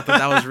 I thought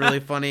that was really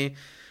funny.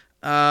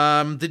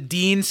 The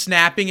Dean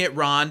snapping at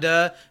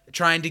Rhonda,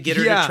 trying to get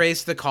her to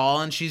trace the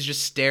call, and she's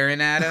just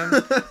staring at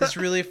him. It's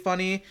really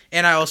funny.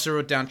 And I also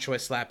wrote down Troy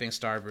slapping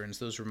Starburns.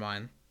 Those were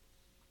mine.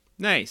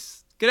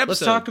 Nice. Good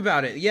episode. Let's talk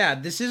about it. Yeah,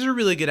 this is a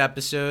really good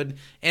episode,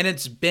 and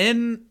it's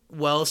been,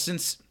 well,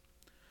 since,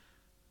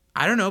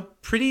 I don't know,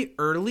 pretty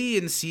early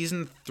in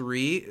season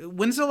 3.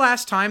 When's the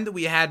last time that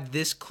we had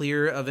this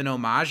clear of an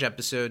homage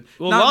episode?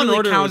 Well, Law &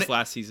 Order was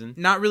last season.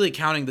 Not really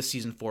counting the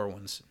season 4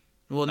 ones.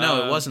 Well,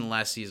 no, it wasn't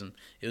last season.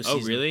 It was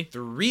season really?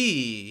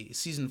 3.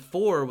 Season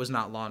 4 was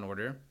not Law &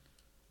 Order.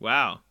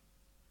 Wow.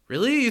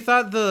 Really? You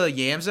thought the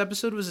Yams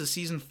episode was a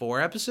season 4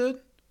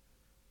 episode?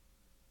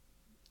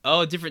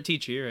 Oh, a different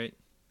teacher, you're right.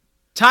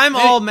 Time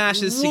all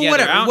mashes well,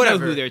 together. I don't whatever.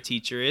 know who their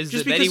teacher is.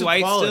 Just Is it Betty because of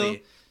White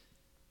quality.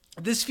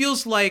 still? This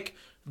feels like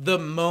the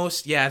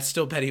most... Yeah, it's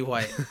still Betty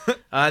White.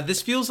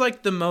 This feels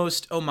like the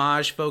most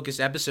homage-focused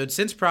episode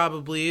since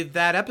probably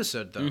that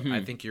episode, though.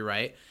 I think you're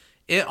right.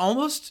 It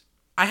almost...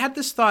 I had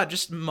this thought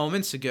just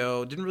moments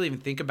ago, didn't really even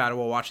think about it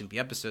while watching the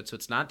episode, so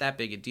it's not that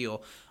big a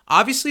deal.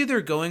 Obviously,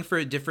 they're going for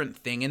a different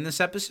thing in this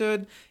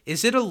episode.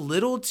 Is it a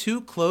little too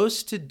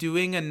close to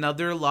doing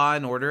another Law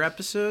 & Order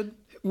episode?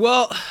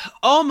 Well,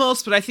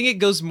 almost, but I think it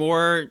goes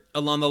more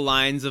along the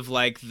lines of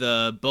like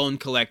the Bone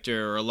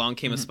Collector or Along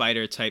Came a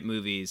Spider type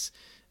movies.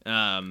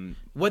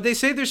 What they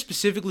say they're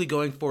specifically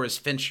going for is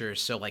Fincher,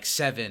 so like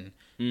Seven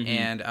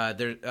and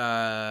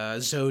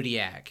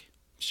Zodiac.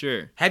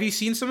 Sure. Have you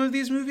seen some of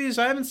these movies?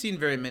 I haven't seen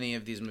very many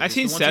of these movies. I've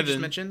seen the ones you just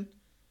Seven. mentioned?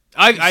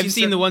 I've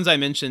seen the Seven? ones I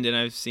mentioned, and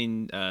I've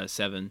seen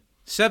Seven.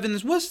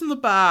 Seven's What's in the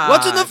Box?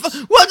 What's in the box?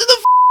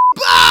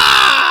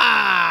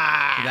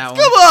 That one?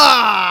 Come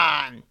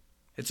on!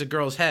 It's a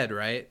girl's head,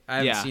 right? I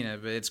haven't Yeah. seen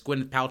it, but it's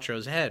Gwyneth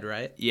Paltrow's head,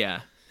 right?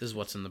 Yeah. This is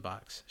What's in the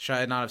Box. Should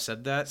I not have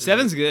said that?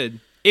 Seven's good.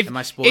 If Am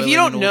I if spoiling you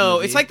an don't old know,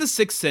 movie? it's like the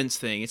Sixth Sense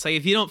thing. It's like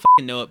if you don't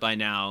fucking know it by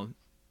now,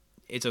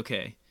 it's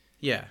okay.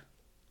 Yeah.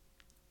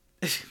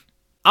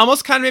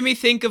 Almost kind of made me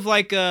think of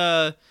like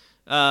Silence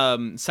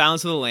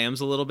of the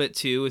Lambs a little bit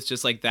too. It's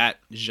just like that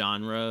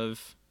genre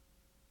of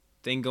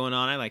thing going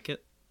on. I like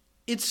it.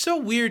 It's so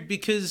weird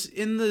because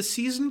in the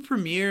season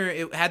premiere,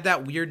 it had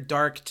that weird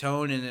dark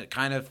tone and it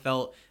kind of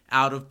felt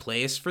out of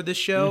place for the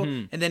show.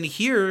 And then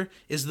here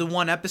is the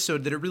one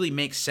episode that it really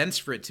makes sense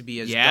for it to be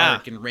as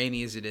dark and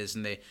rainy as it is.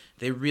 And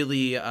they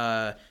really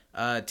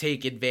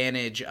take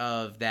advantage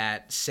of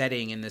that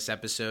setting in this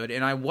episode.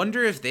 And I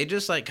wonder if they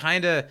just like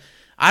kind of,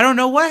 I don't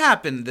know what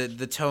happened.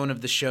 The tone of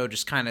the show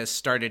just kind of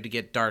started to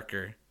get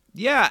darker.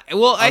 Yeah.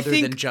 Well, I Other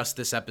think than just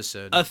this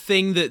episode. a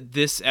thing that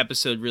this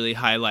episode really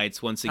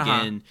highlights once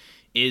again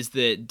is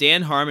that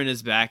Dan Harmon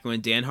is back. And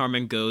when Dan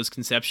Harmon goes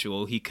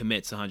conceptual, he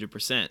commits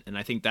 100%. And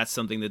I think that's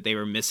something that they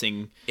were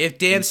missing. If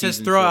Dan in says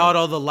season throw 4. out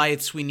all the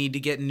lights, we need to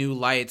get new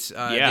lights.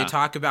 Yeah. They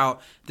talk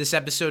about this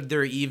episode.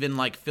 They're even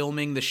like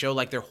filming the show,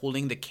 like they're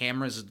holding the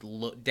cameras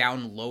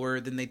down lower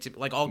than they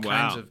like all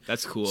kinds of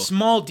that's cool.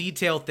 small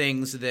detail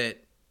things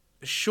that,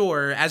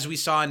 sure, as we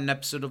saw in an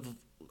episode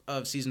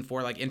of season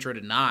 4, like Intro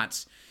to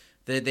Knots,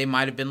 that they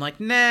might have been like,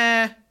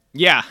 nah.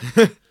 Yeah.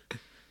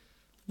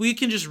 We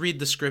can just read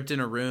the script in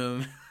a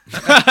room.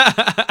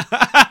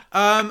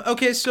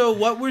 Okay, so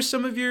what were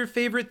some of your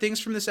favorite things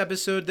from this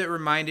episode that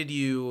reminded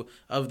you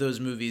of those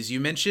movies? You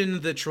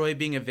mentioned the Troy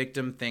being a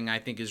victim thing, I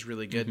think is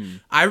really good. Mm-hmm.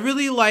 I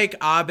really like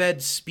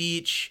Abed's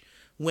speech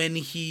when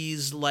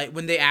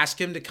when they ask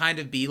him to kind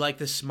of be like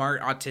the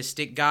smart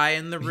autistic guy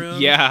in the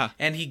room. Yeah.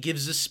 And he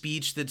gives a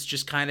speech that's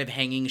just kind of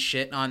hanging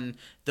shit on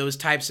those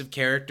types of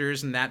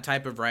characters and that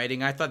type of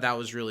writing. I thought that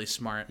was really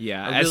smart.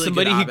 Yeah, A as really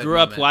somebody good who Abed grew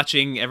up moment.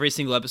 watching every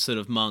single episode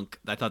of Monk,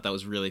 I thought that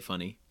was really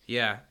funny.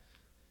 Yeah.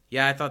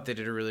 Yeah, I thought they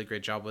did a really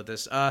great job with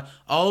this.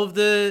 All of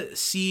the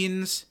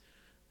scenes,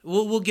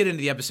 we'll get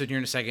into the episode here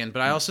in a second,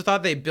 but I also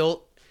thought they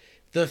built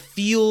the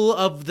feel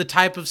of the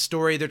type of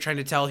story they're trying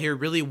to tell here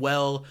really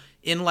well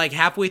in like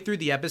halfway through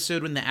the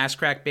episode when the Ass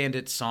Crack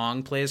Bandit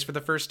song plays for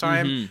the first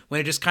time, when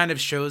it just kind of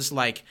shows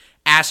like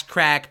Ass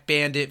Crack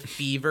Bandit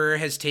fever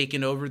has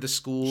taken over the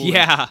school.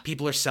 Yeah.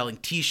 People are selling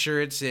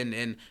t-shirts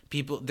and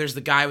people, there's the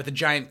guy with a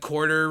giant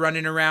quarter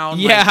running around.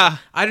 Yeah. Like,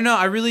 I don't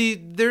know.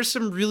 There's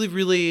some really,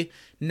 really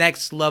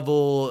next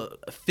level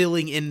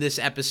filling in this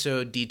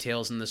episode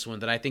details in this one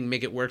that I think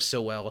make it work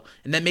so well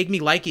and that make me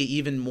like it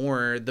even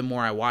more the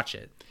more I watch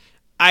it.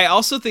 I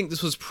also think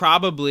this was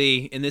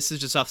probably, and this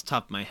is just off the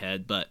top of my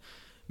head, but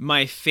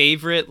my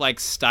favorite like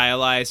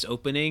stylized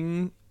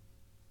opening,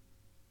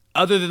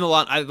 other than the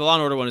Law and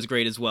Order one is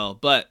great as well,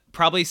 but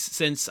probably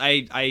since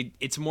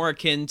it's more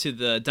akin to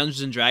the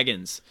Dungeons and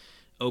Dragons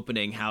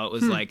opening, how it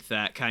was like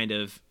that kind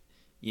of,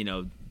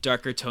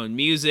 darker tone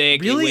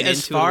music. Really, it went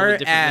as into it a far little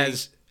differently.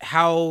 as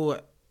how,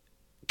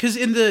 because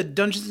in the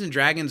Dungeons and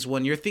Dragons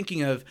one, you're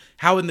thinking of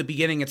how in the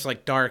beginning it's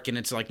like dark and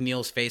it's like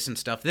Neil's face and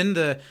stuff. Then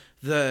the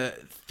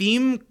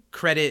theme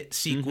credit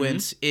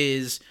sequence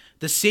is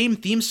the same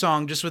theme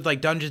song, just with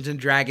like Dungeons and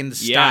Dragons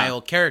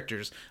style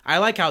characters. I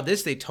like how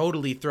they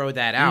totally throw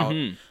that out.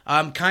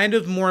 Kind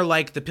of more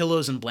like the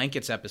Pillows and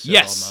Blankets episode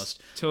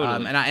almost.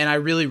 Totally. And I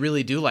really,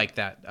 really do like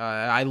that.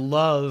 I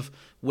love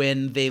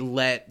when they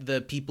let the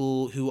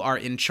people who are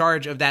in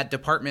charge of that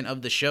department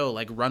of the show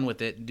like run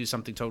with it and do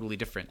something totally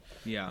different.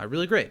 Yeah.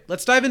 Really great.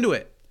 Let's dive into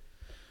it.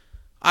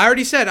 I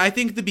already said, I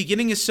think the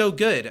beginning is so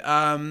good.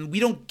 We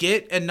don't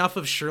get enough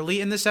of Shirley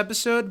in this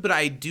episode, but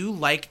I do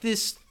like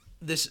this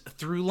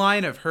through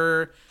line of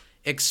her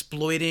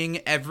exploiting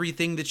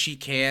everything that she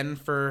can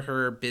for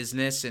her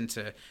business and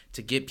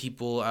to get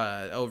people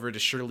over to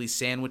Shirley's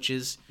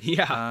sandwiches.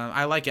 Yeah.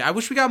 I like it. I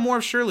wish we got more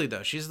of Shirley,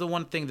 though. She's the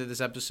one thing that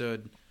this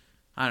episode,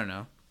 I don't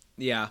know.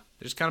 Yeah.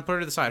 They just kind of put her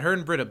to the side. Her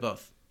and Britta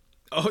both.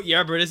 Oh,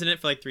 yeah, Britta's in it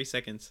for like 3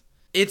 seconds.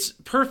 It's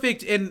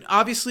perfect, and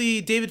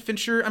obviously David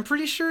Fincher, I'm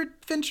pretty sure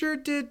Fincher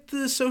did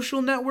The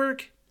Social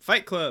Network.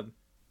 Feint Club.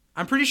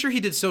 I'm pretty sure he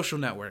did Social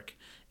Network.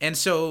 And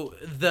so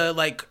the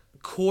like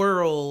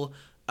choral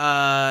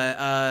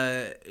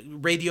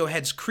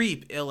Radiohead's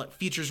Creep, it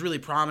features really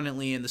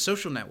prominently in The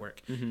Social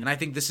Network. And I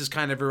think this is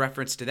kind of a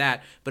reference to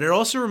that. But it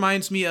also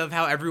reminds me of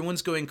how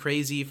everyone's going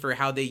crazy for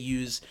how they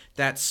use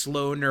that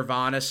slow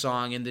Nirvana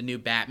song in the new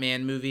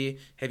Batman movie.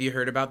 Have you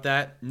heard about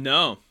that?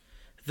 No.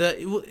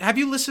 Have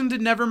you listened to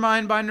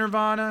Nevermind by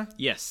Nirvana?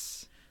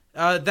 Yes.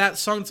 That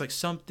song's like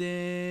something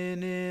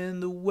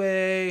in the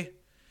way.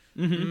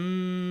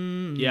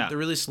 Yeah. The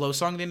really slow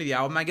song at the end of the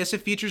album. I guess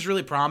it features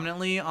really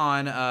prominently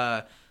on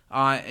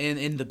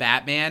in the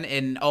Batman,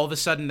 and all of a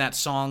sudden that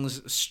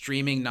song's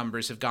streaming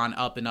numbers have gone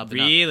up and up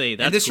and up. Really?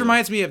 That's and this cool.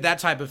 reminds me of that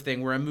type of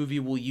thing where a movie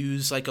will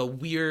use like a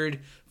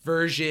weird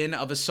version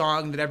of a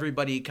song that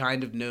everybody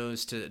kind of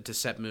knows to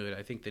set mood.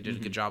 I think they did a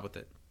good job with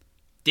it.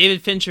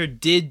 David Fincher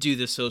did do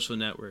The Social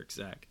Network,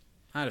 Zach.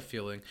 I had a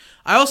feeling.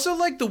 I also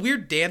like the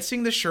weird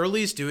dancing that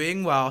Shirley's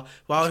doing while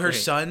her great.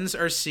 sons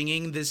are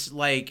singing this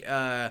like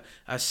a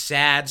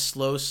sad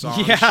slow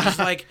song. Yeah. She's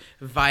like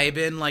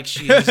vibing like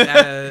she's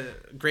at a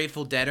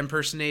Grateful Dead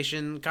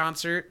impersonation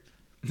concert.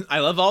 I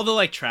love all the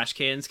like trash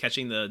cans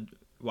catching the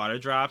water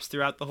drops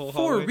throughout the whole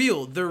For hallway.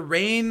 real, the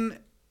rain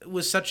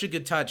was such a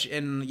good touch,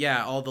 and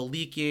yeah, all the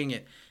leaking.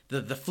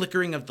 The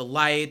flickering of the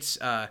lights,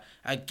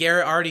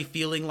 Garrett already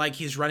feeling like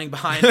he's running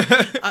behind.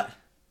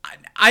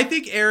 I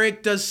think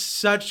Eric does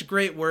such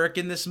great work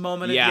in this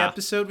moment of the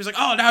episode. He's like,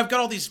 oh, now I've got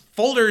all these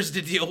folders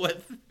to deal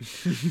with.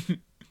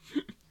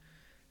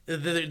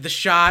 the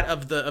shot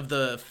of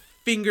the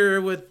finger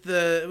with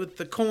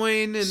the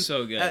coin, and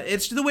so good.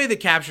 It's the way the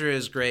capture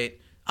is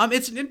great.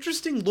 It's an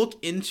interesting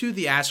look into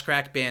the Ass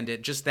Crack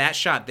Bandit. Just that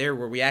shot there,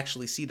 where we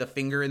actually see the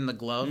finger in the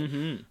glove,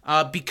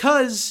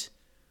 because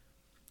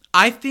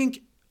I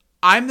think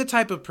I'm the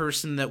type of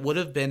person that would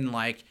have been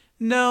like,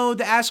 no,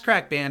 the Ass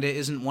Crack Bandit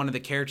isn't one of the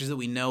characters that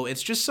we know.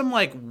 It's just some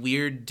like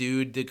weird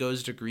dude that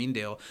goes to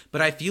Greendale. But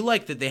I feel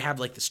like that they have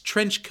like this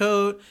trench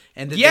coat,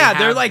 and that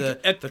they're like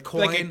the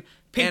coin, like a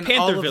Pink and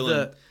Panther all of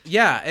villain.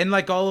 and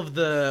like all of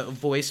the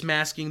voice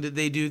masking that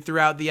they do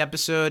throughout the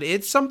episode.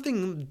 It's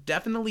something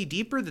definitely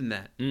deeper than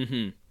that.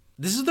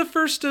 This is the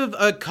first of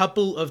a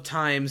couple of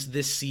times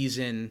this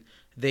season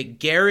that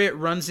Garrett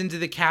runs into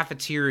the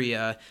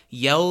cafeteria,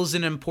 yells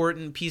an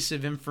important piece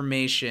of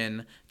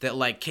information that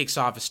like kicks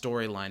off a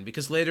storyline.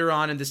 Because later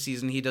on in the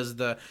season, he does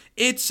the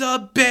 "It's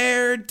a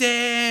bear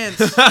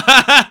dance."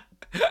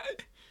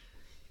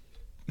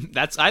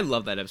 I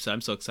love that episode.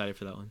 I'm so excited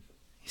for that one.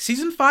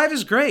 Season 5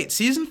 is great.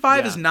 Season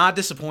 5 is not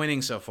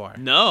disappointing so far.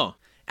 No.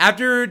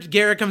 After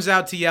Garrett comes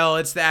out to yell,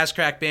 "It's the Ass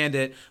Crack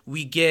Bandit,"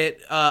 we get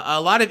a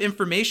lot of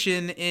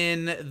information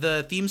in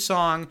the theme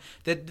song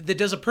that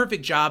does a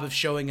perfect job of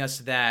showing us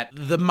that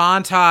the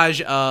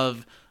montage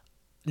of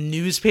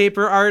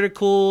newspaper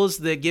articles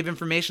that give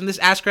information. This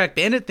Ass Crack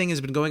Bandit thing has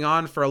been going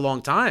on for a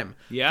long time.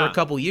 Yeah. For a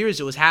couple years.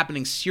 It was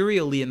happening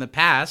serially in the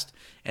past,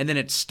 and then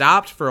it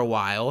stopped for a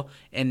while,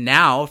 and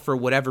now, for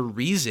whatever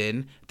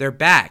reason, they're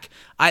back.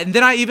 And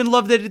then I even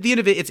love that at the end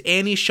of it, it's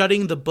Annie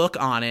shutting the book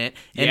on it,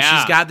 and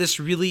she's got this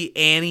really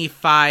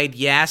Annie-fied,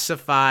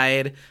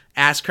 yassified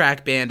Ass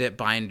Crack Bandit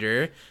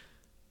binder.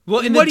 Well,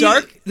 in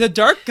the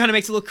dark kind of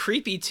makes it look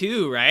creepy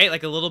too, right?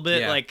 Like a little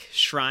bit like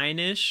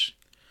shrine-ish.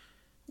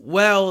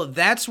 Well,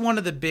 that's one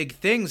of the big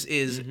things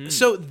is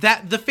so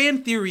that the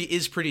fan theory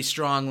is pretty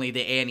strongly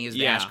that Annie is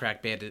the Ass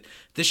Crack Bandit.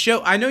 The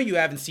show, I know you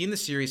haven't seen the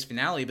series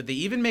finale, but they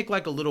even make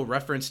like a little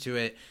reference to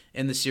it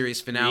in the series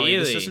finale.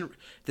 Really?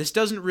 This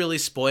doesn't really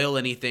spoil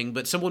anything,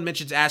 but someone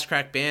mentions Ass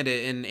Crack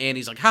Bandit and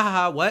Annie's like, "Ha ha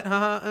ha, what?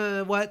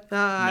 What?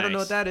 I don't know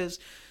what that is."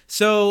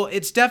 So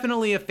it's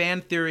definitely a fan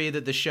theory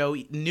that the show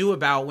knew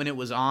about when it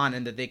was on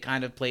and that they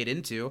kind of played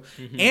into.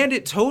 And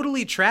it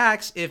totally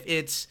tracks if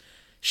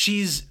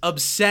she's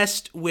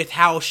obsessed with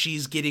how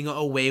she's getting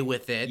away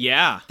with it.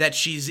 Yeah. That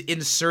she's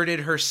inserted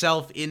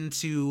herself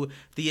into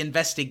the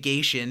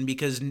investigation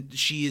because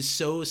she is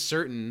so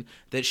certain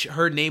that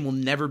her name will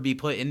never be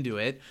put into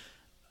it.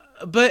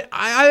 But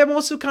I am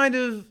also kind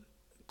of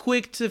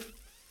quick to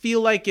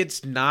feel like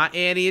it's not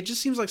Annie. It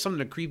just seems like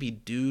something a creepy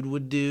dude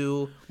would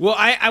do. Well,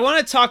 I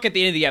want to talk at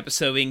the end of the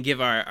episode. We can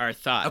give our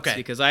thoughts. Okay,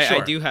 because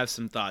I do have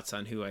some thoughts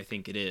on who I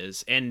think it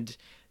is. And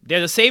they're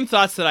the same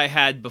thoughts that I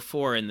had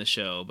before in the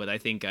show, but I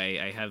think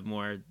I have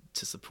more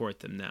to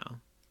support them now.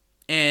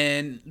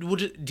 And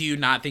do you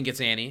not think it's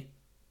Annie?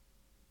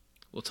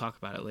 We'll talk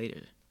about it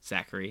later,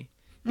 Zachary.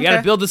 We got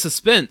to build the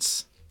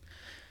suspense.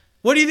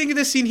 What do you think of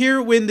this scene here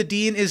when the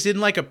dean is in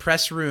like a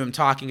press room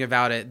talking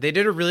about it? They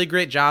did a really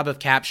great job of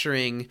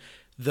capturing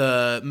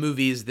the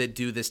movies that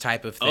do this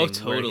type of thing. Oh,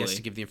 totally. Where he has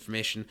to give the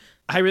information.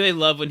 I really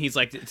love when he's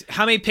like,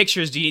 "How many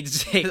pictures do you need to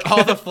take?"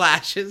 All the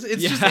flashes.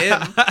 It's just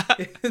him.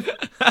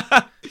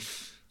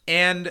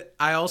 And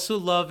I also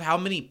love how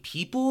many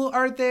people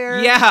are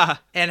there. Yeah.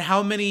 And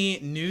how many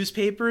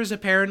newspapers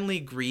apparently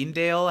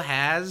Greendale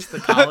has, the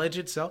college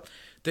itself.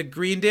 The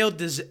Greendale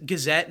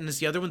Gazette, and it's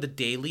the other one, the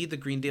Daily, the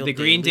Greendale The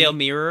Daily. Greendale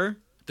Mirror.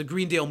 The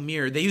Greendale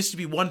Mirror. They used to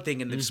be one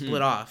thing and they've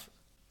split off.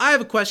 I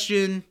have a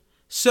question.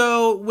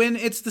 So when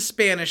it's the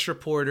Spanish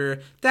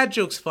reporter, that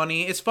joke's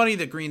funny. It's funny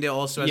that Greendale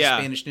also has a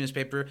Spanish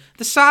newspaper.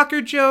 The soccer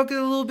joke is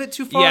a little bit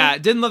too far. Yeah,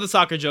 didn't love the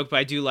soccer joke, but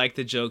I do like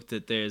the joke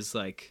that there's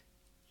like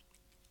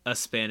a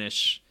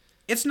Spanish.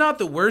 It's not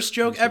the worst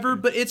joke ever,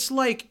 but it's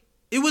like,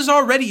 it was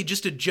already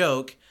just a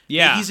joke.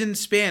 Yeah. That he's in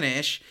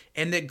Spanish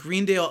and that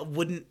Greendale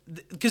wouldn't,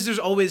 because there's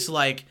always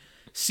like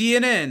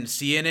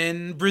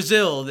CNN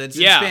Brazil that's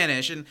in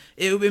Spanish, and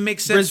it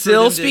makes sense.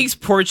 Brazil speaks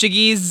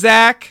Portuguese,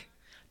 Zach.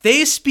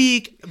 They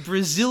speak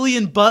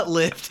Brazilian butt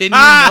lift, and you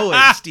know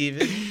it,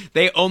 Steven.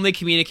 They only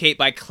communicate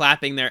by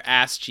clapping their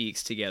ass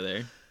cheeks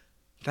together.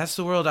 That's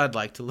the world I'd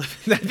like to live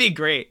in. That'd be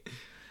great.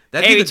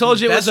 Hey, we told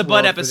you it was a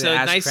butt episode.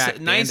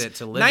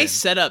 Nice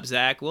setup,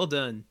 Zach. Well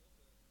done.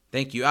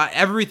 Thank you.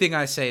 Everything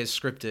I say is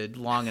scripted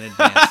long in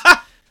advance.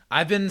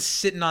 I've been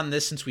sitting on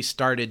this since we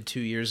started 2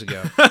 years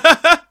ago.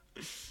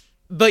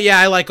 But yeah,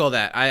 I like all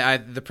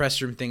that. The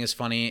press room thing is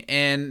funny,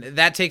 and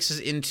that takes us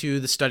into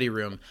the study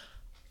room.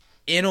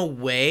 In a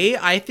way,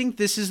 I think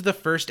this is the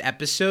first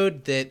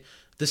episode that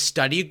the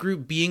study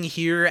group being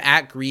here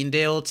at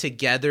Greendale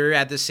together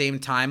at the same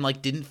time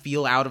like didn't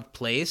feel out of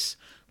place.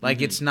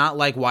 Like it's not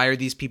like, why are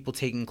these people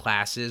taking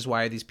classes?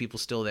 Why are these people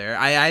still there?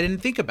 I didn't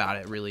think about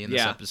it really in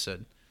this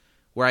episode,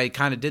 where I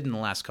kind of did in the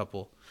last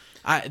couple.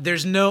 I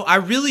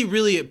really,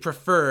 really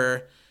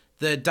prefer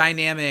the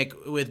dynamic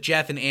with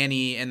Jeff and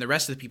Annie and the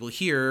rest of the people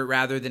here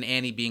rather than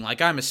Annie being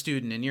like, "I'm a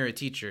student and you're a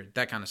teacher,"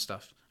 that kind of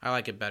stuff. I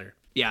like it better.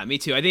 Yeah, me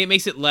too. I think it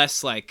makes it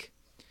less like,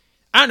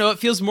 I don't know, it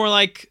feels more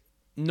like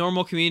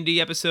normal Community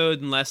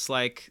episode and less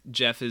like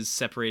Jeff is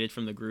separated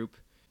from the group.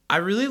 I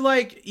really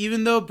like,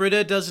 even though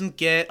Britta doesn't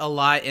get a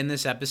lot in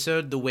this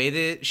episode, the way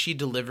that she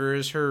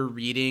delivers her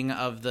reading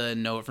of the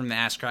note from the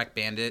Ass Crack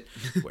Bandit.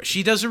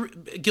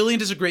 Gillian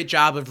does a great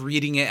job of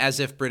reading it as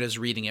if Britta's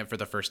reading it for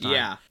the first time.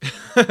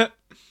 Yeah.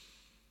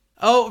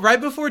 Oh, right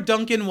before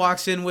Duncan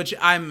walks in, which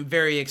I'm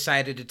very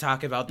excited to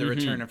talk about the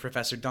return of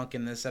Professor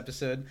Duncan this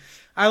episode.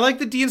 I like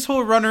the Dean's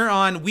whole runner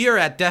on, "We are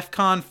at DEF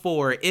CON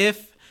 4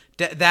 if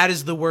that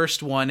is the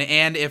worst one,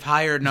 and if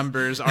higher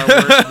numbers are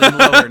worse than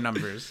lower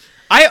numbers."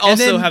 I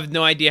also have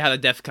no idea how the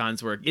DEF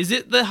CONs work. Is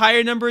it the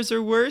higher numbers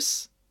are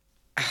worse?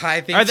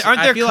 I think aren't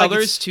there I feel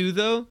colors like too,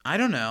 though? I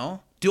don't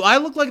know. Do I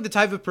look like the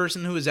type of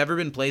person who has ever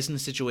been placed in a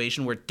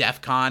situation where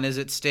DEF CON is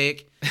at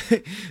stake?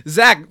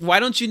 Zach, why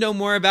don't you know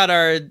more about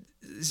our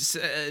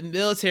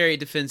military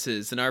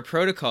defenses and our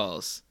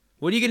protocols?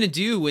 What are you going to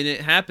do when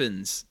it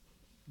happens?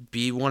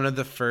 Be one of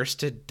the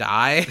first to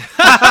die?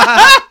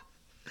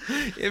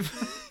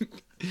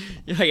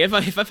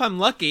 If I'm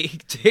lucky,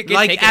 get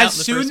like taken out as in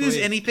the soon first as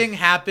wave. anything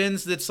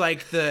happens that's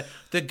like the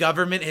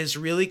government has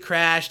really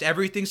crashed,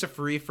 everything's a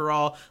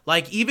free-for-all,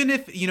 like even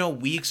if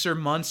weeks or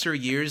months or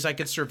years I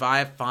could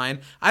survive fine,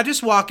 I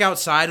just walk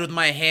outside with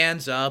my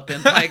hands up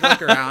and like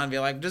look around and be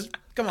like, just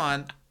come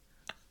on,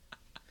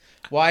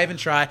 why even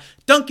try?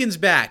 Duncan's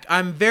back.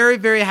 I'm very,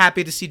 very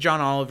happy to see John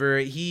Oliver.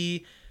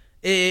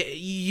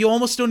 You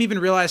almost don't even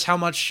realize how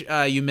much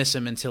you miss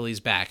him until he's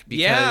back,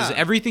 because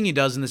everything he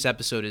does in this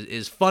episode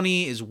is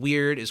funny, is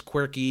weird, is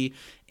quirky,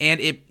 and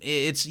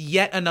it's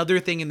yet another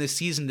thing in this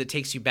season that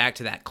takes you back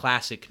to that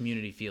classic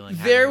Community feeling.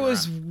 There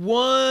was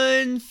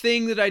one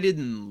thing that I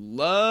didn't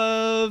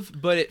love,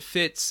 but it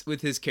fits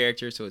with his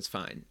character, so it's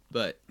fine.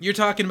 But you're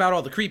talking about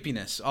all the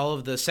creepiness, all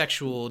of the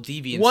sexual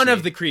deviancy. One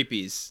of the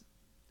creepies.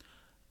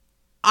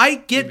 I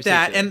get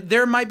that, and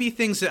there might be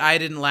things that I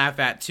didn't laugh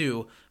at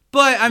too.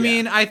 But, I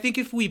mean, I think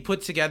if we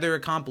put together a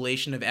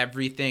compilation of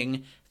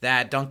everything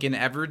that Duncan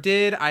ever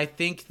did, I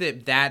think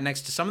that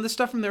next to some of the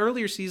stuff from the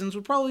earlier seasons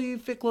would probably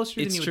fit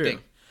closer than you would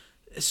think.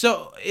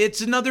 So,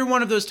 it's another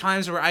one of those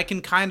times where I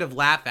can kind of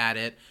laugh at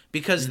it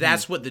because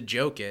that's what the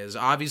joke is.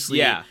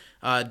 Obviously,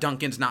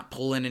 Duncan's not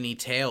pulling any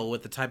tail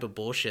with the type of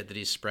bullshit that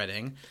he's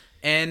spreading.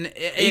 And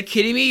Are you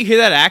kidding me? You hear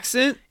that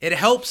accent? It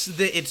helps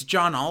that it's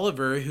John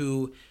Oliver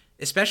who...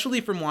 Especially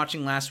from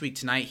watching Last Week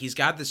Tonight, he's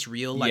got this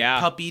real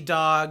puppy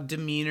dog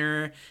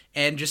demeanor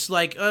and just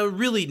like a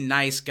really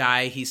nice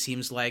guy he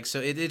seems like. So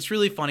it's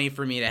really funny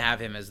for me to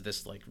have him as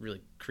this like really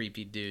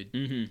creepy dude.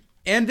 Mm-hmm.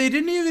 And they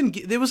didn't even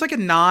there was like a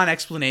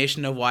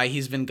non-explanation of why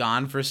he's been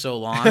gone for so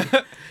long.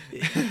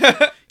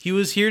 He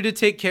was here to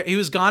take care. He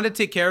was gone to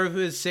take care of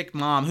his sick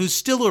mom, who's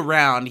still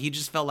around. He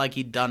just felt like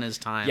he'd done his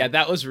time. Yeah,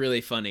 that was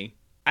really funny.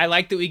 I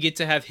like that we get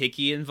to have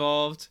Hickey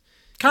involved.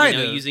 Kind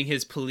of using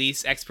his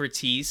police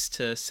expertise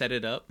to set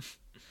it up.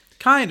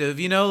 Kind of,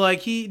 like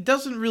he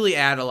doesn't really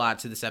add a lot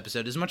to this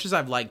episode as much as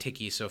I've liked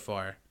Hickey so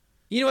far.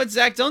 You know what,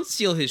 Zach? Don't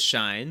steal his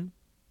shine.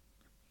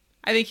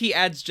 I think he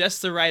adds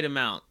just the right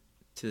amount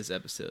to this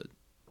episode.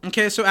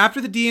 Okay, so after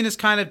the Dean has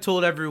kind of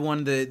told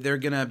everyone that they're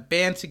going to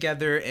band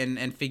together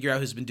and figure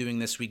out who's been doing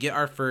this, we get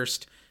our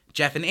first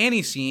Jeff and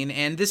Annie scene.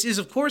 And this is,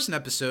 of course, an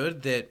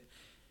episode that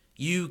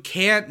you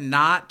can't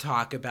not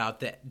talk about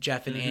the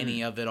Jeff and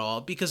Annie of it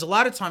all, because a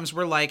lot of times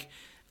we're like,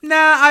 nah,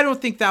 I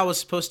don't think that was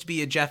supposed to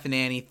be a Jeff and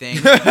Annie thing.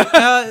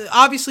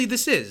 Obviously,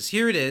 this is.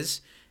 Here it is.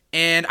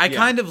 And I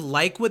kind of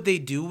like what they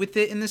do with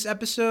it in this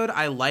episode.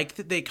 I like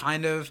that they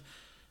kind of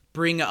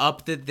bring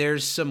up that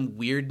there's some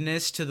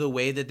weirdness to the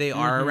way that they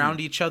are around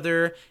each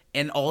other,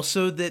 and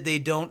also that they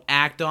don't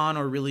act on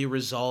or really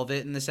resolve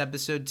it in this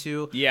episode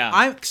too.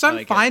 Yeah, because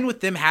I'm fine with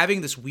them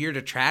having this weird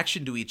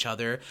attraction to each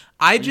other.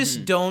 I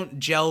just don't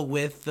gel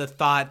with the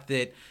thought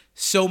that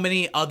so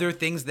many other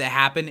things that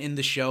happen in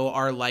the show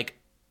are like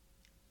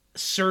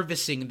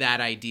servicing that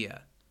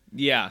idea.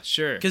 Yeah,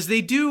 sure. Because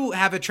they do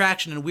have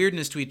attraction and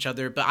weirdness to each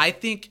other, but I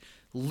think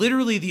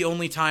literally the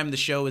only time the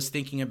show is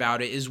thinking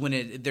about it is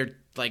when they're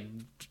like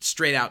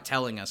straight out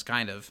telling us,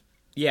 kind of.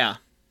 Yeah.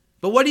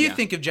 But what do you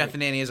think of Jeff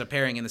and Annie as a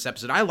pairing in this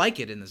episode? I like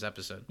it in this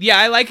episode. Yeah,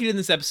 I like it in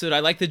this episode. I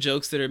like the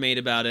jokes that are made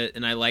about it,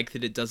 and I like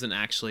that it doesn't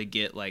actually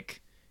get,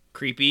 like,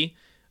 creepy.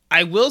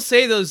 I will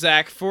say, though,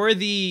 Zach, for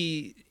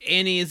the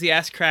Annie is the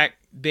ass crack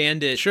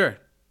bandit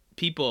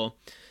people,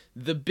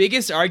 the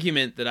biggest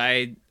argument that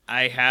I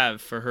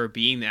have for her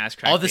being the ass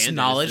crack bandit... All this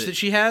knowledge that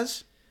she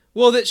has?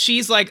 Well, that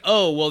she's like,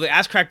 oh, well, the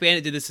ass crack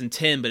bandit did this in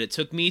 10, but it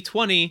took me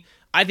 20.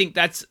 I think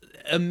that's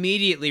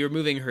immediately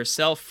removing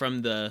herself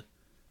from the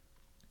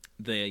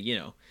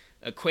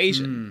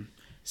equation.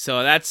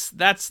 So that's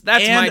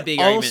my big argument. And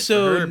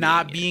also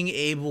not being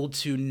able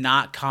to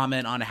not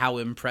comment on how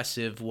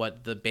impressive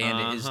what the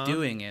bandit is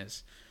doing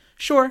is.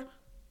 Sure.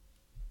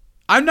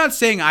 I'm not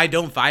saying I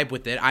don't vibe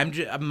with it.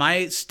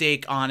 My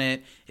stake on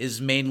it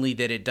is mainly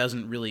that it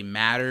doesn't really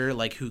matter.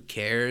 Like, who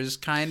cares,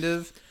 kind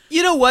of.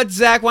 You know what,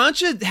 Zach? Why don't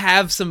you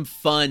have some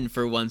fun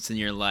for once in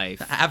your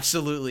life?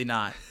 Absolutely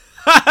not.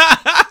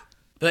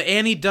 But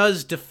Annie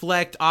does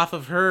deflect off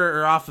of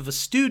her or off of a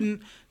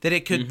student that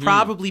it could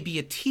probably be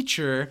a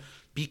teacher,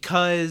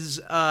 because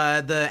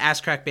the ass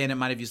crack bandit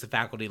might have used the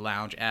faculty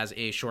lounge as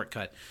a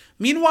shortcut.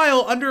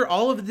 Meanwhile, under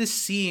all of this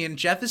scene,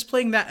 Jeff is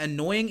playing that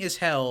annoying as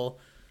hell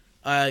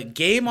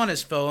game on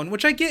his phone,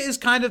 which I get is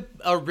kind of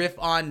a riff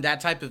on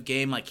that type of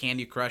game, like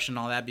Candy Crush and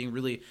all that, being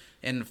really,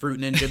 and Fruit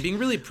Ninja being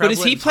really prevalent.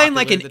 But is he playing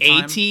like an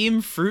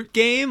A-Team fruit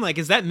game? Like,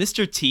 is that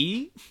Mr.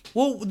 T?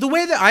 Well, the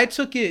way that I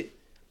took it,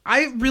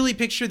 I really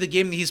picture the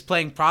game that he's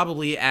playing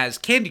probably as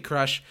Candy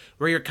Crush,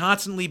 where you're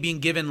constantly being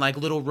given like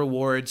little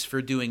rewards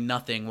for doing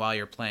nothing while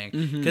you're playing.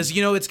 Because,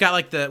 it's got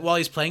like while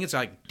he's playing, it's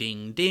like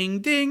ding, ding,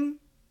 ding,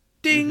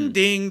 ding,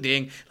 ding,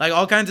 ding. Like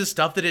all kinds of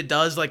stuff that it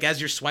does, like as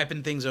you're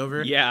swiping things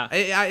over. Yeah.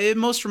 It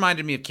most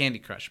reminded me of Candy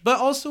Crush. But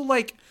also,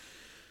 like,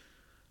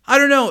 I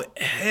don't know.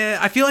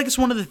 I feel like it's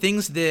one of the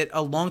things that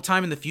a long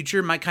time in the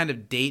future might kind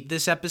of date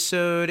this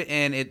episode,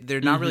 and they're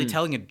not really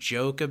telling a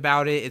joke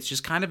about it. It's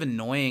just kind of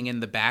annoying in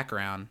the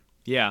background.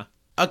 Yeah.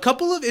 A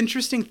couple of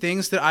interesting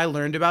things that I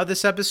learned about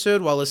this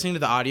episode while listening to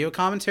the audio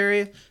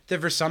commentary, that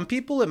for some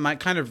people it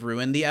might kind of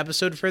ruin the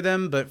episode for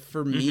them, but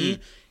for me,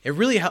 I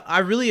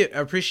really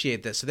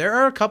appreciate this. There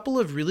are a couple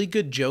of really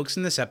good jokes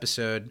in this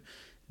episode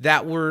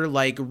that were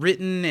like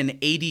written and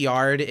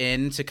ADR'd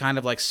in to kind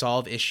of like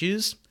solve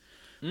issues.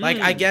 Like,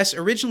 I guess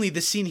originally the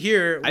scene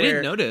here where, I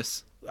didn't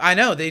notice. I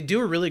know, they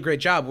do a really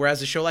great job,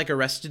 whereas a show like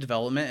Arrested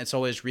Development, it's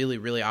always really,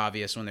 really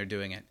obvious when they're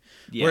doing it.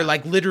 Yeah. Where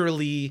like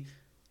literally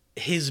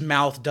his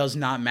mouth does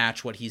not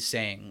match what he's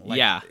saying.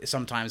 Like,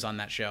 sometimes on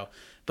that show.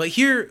 But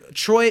here,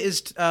 Troy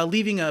is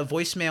leaving a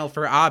voicemail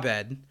for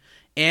Abed,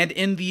 and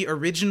in the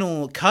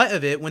original cut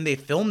of it, when they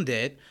filmed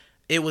it,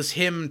 it was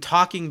him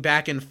talking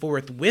back and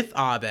forth with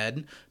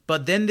Abed,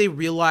 but then they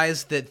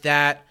realized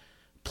that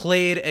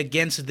played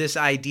against this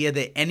idea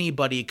that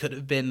anybody could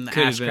have been the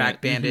Ass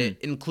Crack Bandit,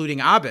 including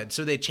Abed.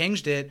 So they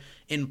changed it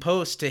in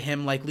post to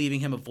him like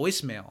leaving him a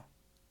voicemail.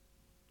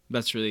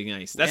 That's really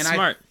nice. That's and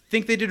smart. I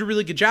think they did a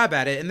really good job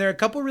at it. And there are a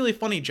couple really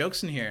funny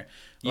jokes in here.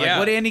 Like,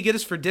 what did Andy get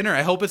us for dinner?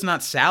 I hope it's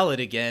not salad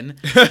again.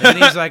 And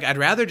he's like, I'd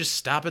rather just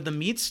stop at the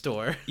meat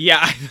store. Yeah,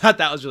 I thought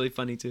that was really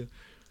funny too.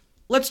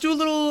 Let's do a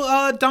little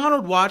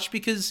Donald watch,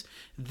 because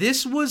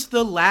this was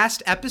the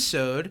last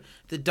episode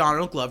that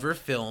Donald Glover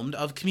filmed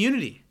of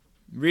Community.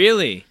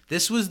 Really?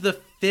 This was the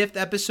 5th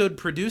episode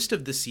produced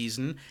of the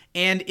season,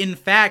 and in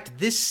fact,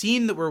 this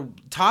scene that we're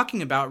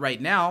talking about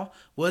right now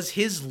was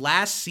his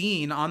last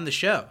scene on the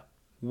show.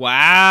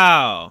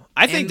 Wow.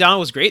 I think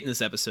Donald was great in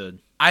this episode.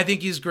 I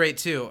think he's great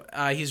too.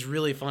 He's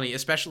really funny,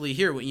 especially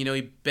here when,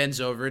 he bends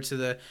over to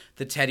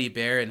the teddy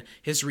bear and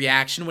his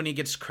reaction when he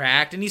gets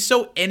cracked, and he's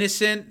so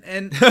innocent,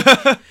 and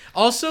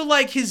also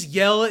like his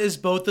yell is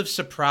both of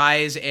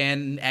surprise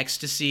and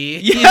ecstasy.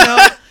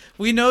 Yeah.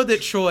 We know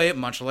that Troy,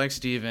 much like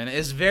Steven,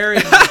 is very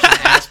much an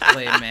ass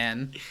play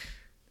man.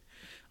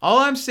 All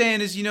I'm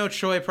saying is,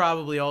 Troy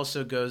probably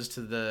also goes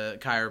to the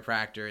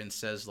chiropractor and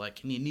says, like,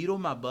 can you needle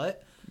my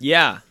butt?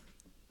 Yeah.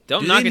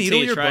 Don't knock it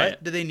till you try butt?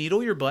 it. Do they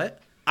needle your butt?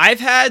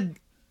 I've had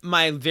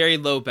my very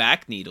low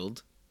back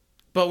needled.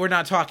 But we're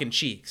not talking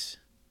cheeks.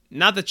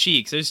 Not the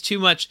cheeks. There's a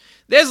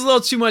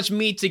little too much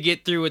meat to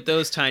get through with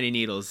those tiny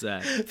needles,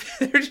 Zach.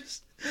 They're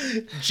just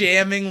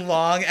jamming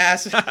long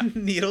ass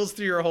needles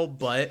through your whole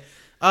butt.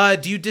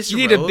 Do you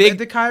disrobe at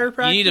the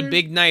chiropractor? You need a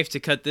big knife to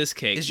cut this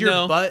cake. Is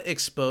your butt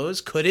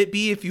exposed? Could it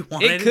be if you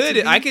wanted it could.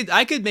 to be?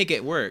 I could make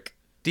it work.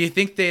 Do you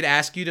think they'd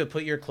ask you to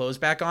put your clothes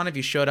back on if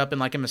you showed up in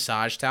like a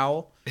massage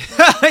towel?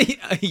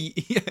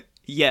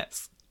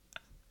 Yes.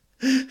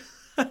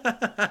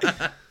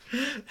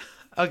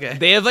 Okay.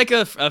 They have like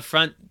a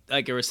front,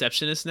 like a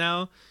receptionist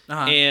now.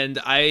 Uh-huh. And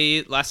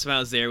last time I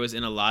was there was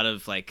in a lot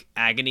of like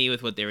agony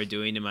with what they were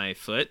doing to my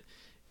foot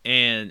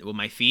and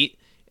my feet.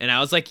 And I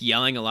was like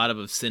yelling a lot of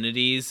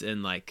obscenities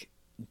and like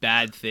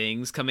bad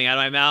things coming out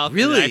of my mouth.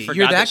 Really?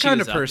 You're that she kind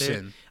was of out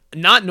person?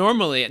 there. Not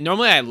normally.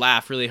 Normally I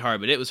laugh really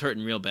hard, but it was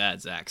hurting real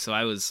bad, Zach. So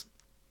I was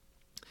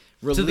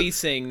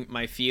releasing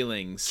my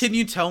feelings. Can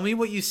you tell me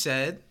what you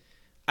said?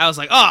 I was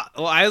like, I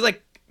was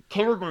like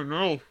covered my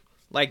mouth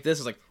like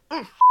this. I was like,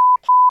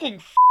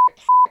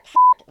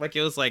 like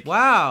it was like,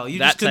 wow, you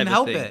just couldn't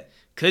help it.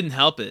 Couldn't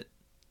help it.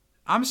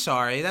 I'm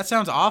sorry. That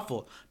sounds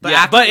awful. But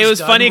yeah, but it was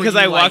done, funny were because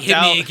you I like, walked hit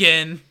out me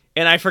again.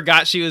 And I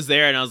forgot she was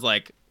there, and I was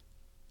like,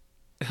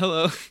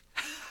 hello.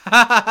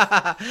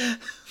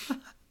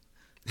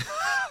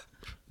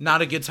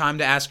 Not a good time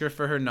to ask her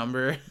for her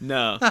number.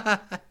 No.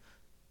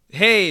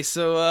 Hey,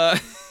 so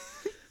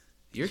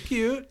you're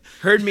cute.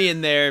 Heard me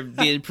in there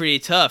being pretty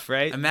tough,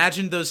 right?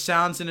 Imagine those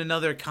sounds in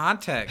another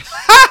context.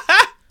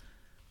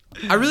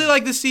 I really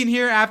like this scene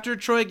here after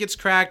Troy gets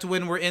cracked,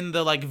 when we're in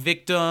the like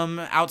victim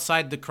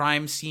outside the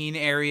crime scene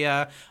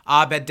area.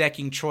 Abed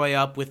decking Troy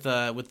up with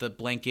a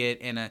blanket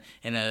and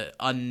a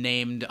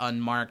unnamed,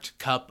 unmarked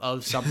cup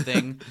of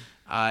something,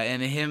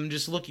 and him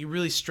just looking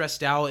really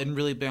stressed out and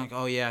really being like,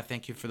 "Oh yeah,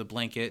 thank you for the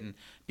blanket," and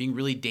being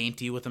really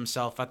dainty with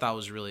himself. I thought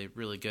was really,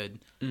 really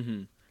good.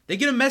 Mm-hmm. They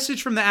get a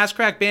message from the Ass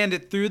Crack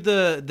Bandit through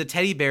the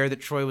teddy bear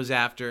that Troy was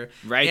after,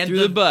 right, and through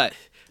the butt.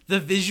 The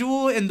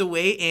visual and the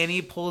way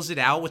Annie pulls it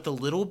out with a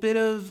little bit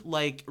of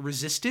like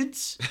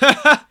resistance,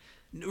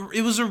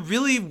 it was a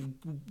really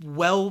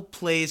well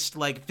placed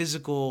like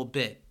physical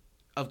bit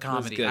of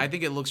comedy. I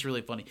think it looks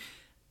really funny.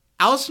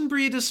 Alison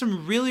Brie does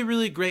some really,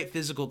 really great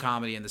physical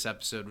comedy in this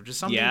episode, which is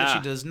something that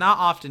she does not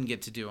often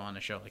get to do on a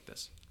show like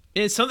this.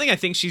 It's something I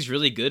think she's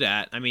really good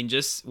at. I mean,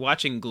 just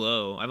watching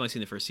Glow, I've only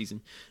seen the first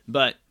season,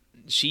 but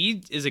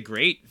she is a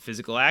great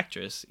physical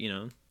actress,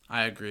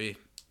 I agree.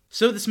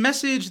 So this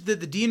message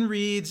that the Dean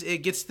reads, it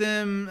gets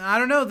them, I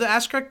don't know, the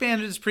Ass Crack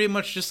Bandit is pretty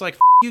much just like, F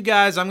you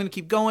guys, I'm going to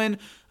keep going.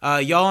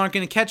 Y'all aren't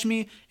going to catch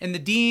me. And the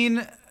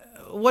Dean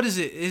what is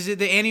it? Is it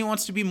that Annie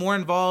wants to be more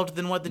involved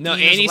than what the No,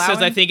 dean is Annie says,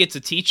 allowing? I think it's a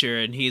teacher,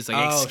 and he's like,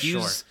 Oh,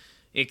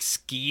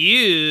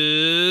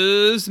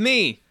 excuse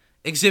me.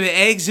 Exhibit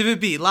A, Exhibit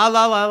B, la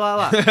la la la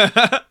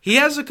la. He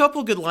has a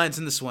couple good lines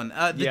in this one.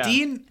 The Yeah.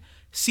 dean,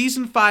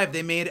 season 5,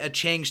 they made a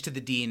change to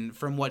the dean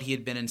from what he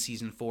had been in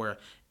season 4,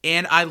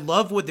 and I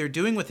love what they're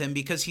doing with him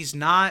because he's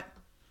not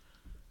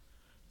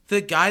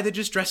the guy that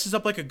just dresses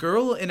up like a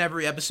girl in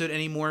every episode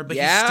anymore, but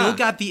Yeah. he's still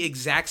got the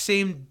exact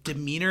same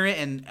demeanor,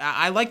 and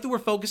I like that we're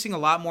focusing a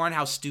lot more on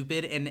how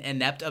stupid and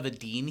inept of a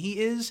dean he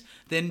is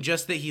than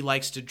just that he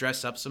likes to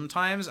dress up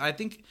sometimes. I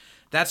think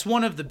that's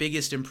one of the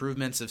biggest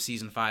improvements of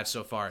season 5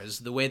 so far, is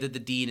the way that the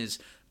dean is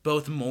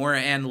both more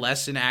and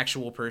less an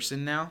actual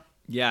person now.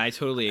 Yeah, I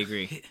totally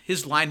agree.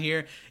 His line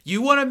here,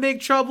 "You want to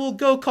make trouble?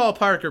 Go call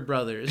Parker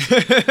Brothers."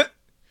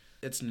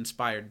 It's an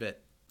inspired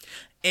bit.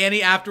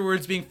 Annie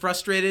afterwards being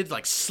frustrated,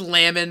 like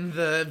slamming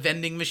the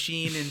vending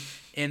machine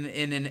in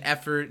an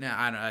effort. Now,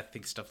 I don't know, I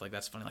think stuff like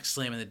that's funny, like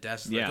slamming the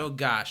desk. Like, Yeah. oh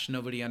gosh,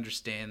 nobody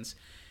understands.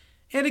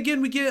 And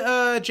again, we get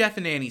a Jeff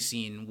and Annie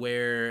scene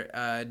where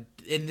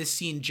in this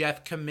scene,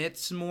 Jeff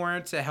commits more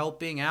to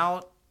helping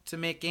out to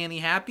make Annie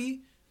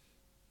happy.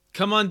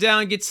 Come on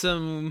down and get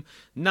some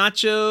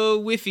nacho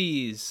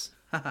whiffies.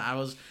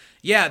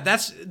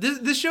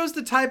 This shows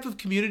the type of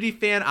community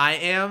fan I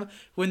am.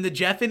 When the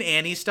Jeff and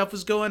Annie stuff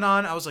was going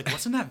on, I was like,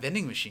 what's in that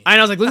vending machine? I know,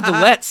 I was like, look at the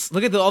Let's.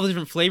 Look at all the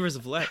different flavors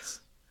of Let's.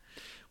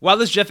 While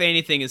this Jeff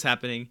Annie thing is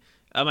happening,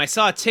 I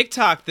saw a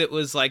TikTok that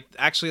was like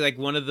actually like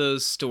one of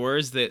those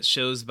stores that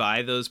shows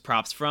buy those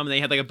props from. They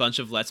had like a bunch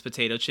of Let's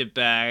potato chip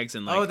bags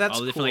and like Oh, that's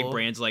all the different cool. like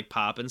brands like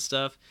Pop and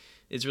stuff.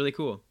 It's really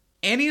cool.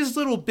 Annie's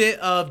little bit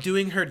of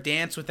doing her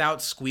dance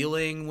without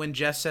squealing when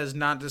Jeff says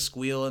not to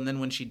squeal, and then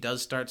when she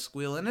does start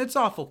squealing, it's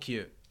awful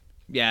cute.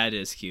 Yeah, it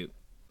is cute.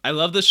 I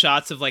love the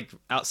shots of like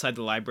outside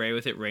the library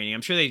with it raining.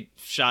 I'm sure they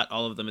shot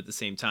all of them at the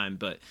same time,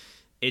 but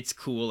it's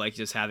cool like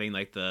just having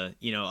like the,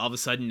 all of a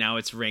sudden now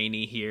it's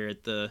rainy here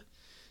at the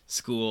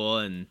school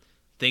and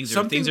things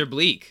are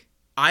bleak.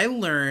 I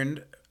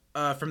learned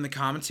from the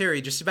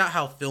commentary just about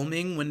how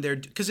filming when they're,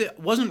 because it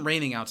wasn't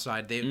raining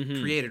outside, they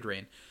created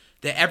rain.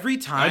 That every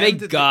time Are they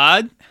that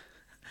God?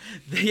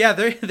 Yeah,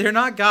 they're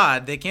not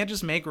God. They can't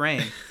just make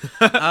rain.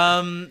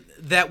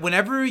 That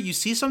whenever you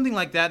see something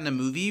like that in a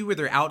movie where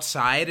they're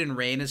outside and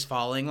rain is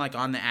falling like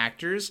on the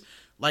actors,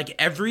 like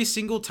every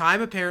single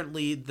time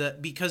apparently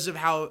because of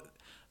how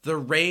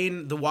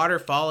the water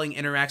falling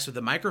interacts with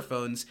the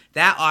microphones,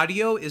 that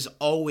audio is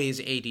always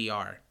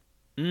ADR.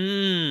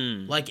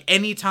 Like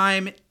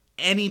anytime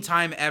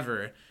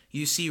ever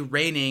you see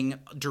raining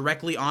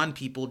directly on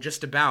people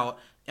just about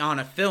on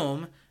a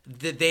film,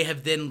 that they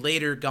have then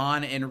later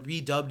gone and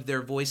redubbed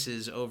their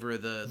voices over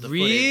the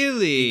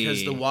Really? footage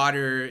because the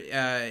water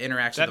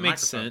interacts That with the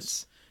makes microphones.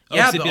 sense.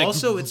 Yeah, so it'd but be like,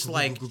 also "Goo, it's goo,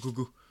 like goo, goo,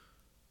 goo, goo."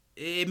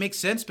 it makes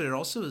sense, but it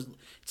also is,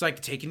 it's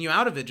like taking you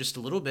out of it just a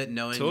little bit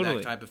knowing Totally.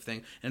 that type of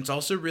thing. And it's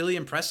also really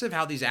impressive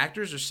how these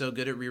actors are so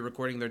good at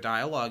re-recording their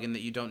dialogue and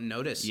that you don't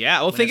notice. Yeah,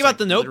 well, when think it's, about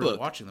like, The literally Notebook.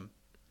 Watching them.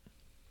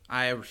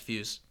 I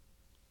refuse.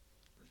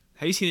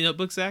 Have you seen The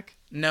Notebook, Zach?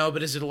 No,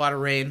 but is it a lot of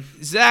rain?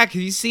 Zach,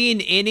 have you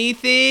seen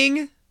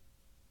anything?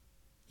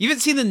 You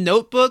haven't seen The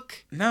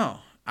Notebook? No,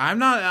 I'm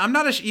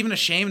not even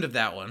ashamed of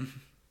that one.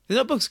 The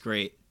Notebook's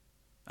great.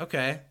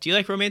 Okay. Do you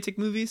like romantic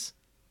movies?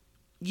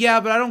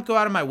 Yeah, but I don't go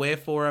out of my way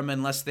for them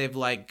unless they've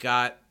like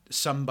got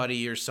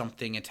somebody or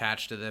something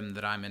attached to them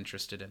that I'm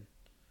interested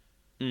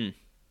in.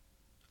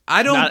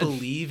 I don't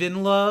believe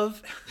in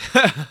love.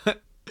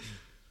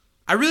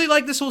 I really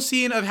like this whole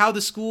scene of how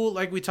the school,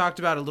 like we talked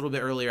about a little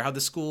bit earlier, how the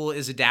school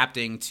is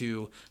adapting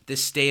to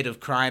this state of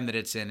crime that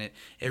it's in. It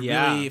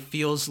really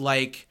feels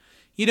like,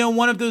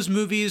 one of those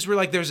movies where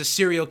like there's a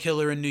serial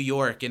killer in New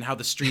York and how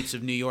the streets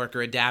of New York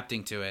are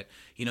adapting to it.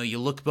 You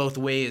look both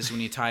ways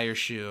when you tie your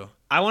shoe.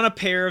 I want a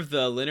pair of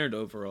the Leonard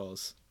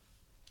overalls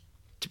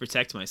to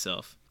protect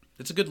myself.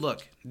 It's a good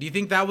look. Do you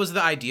think that was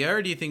the idea,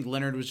 or do you think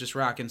Leonard was just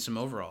rocking some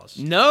overalls?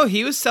 No,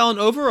 he was selling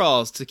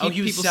overalls to keep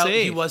people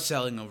safe. He was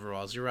selling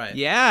overalls. You're right.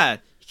 Yeah,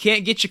 you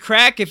can't get your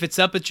crack if it's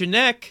up at your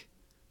neck.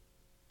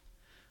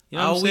 You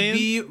know what I'm saying? We'd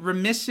be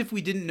remiss if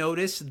we didn't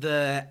notice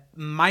the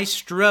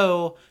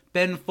maestro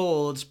Ben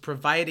Folds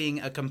providing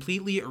a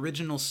completely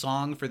original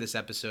song for this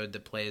episode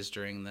that plays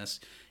during this.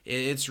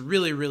 It's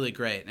really, really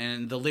great,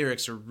 and the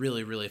lyrics are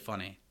really, really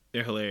funny.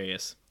 They're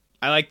hilarious.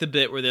 I like the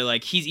bit where they're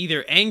like, he's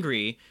either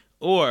angry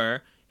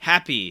or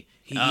happy.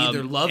 He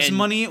either loves and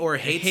money or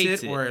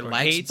hates it, or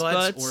likes hates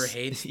butts or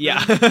hates them.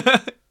 Yeah.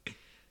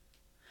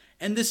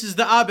 And this is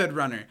the Abed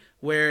runner,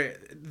 where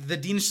the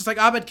dean is just like,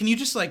 Abed, can you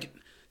just like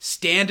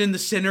stand in the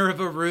center of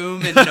a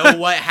room and know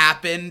what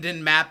happened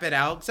and map it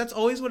out? Because that's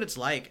always what it's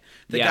like.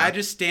 The guy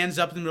just stands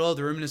up in the middle of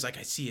the room and is like,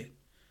 I see it.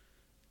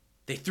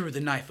 They threw the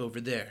knife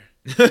over there.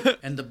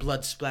 And the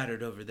blood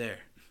splattered over there.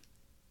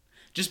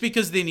 Just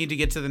because they need to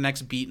get to the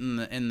next beat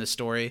in the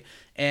story.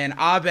 And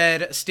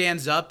Abed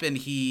stands up and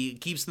he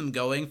keeps them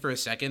going for a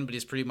second, but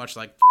he's pretty much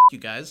like, F you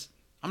guys.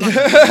 I'm not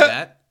going to do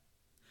that.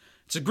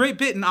 It's a great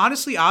bit. And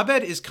honestly,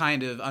 Abed is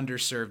kind of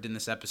underserved in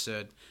this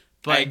episode.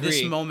 But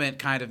this moment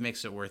kind of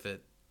makes it worth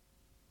it.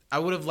 I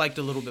would have liked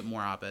a little bit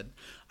more Abed.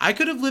 I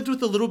could have lived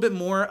with a little bit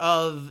more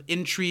of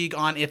intrigue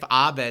on if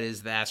Abed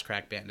is the ass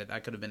crack bandit.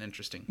 That could have been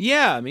interesting.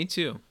 Yeah, me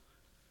too.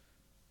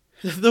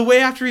 The way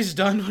after he's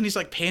done, when he's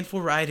like,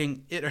 painful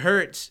riding, it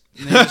hurts.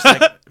 And then just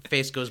like,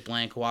 face goes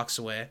blank, walks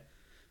away.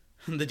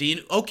 The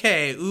dean,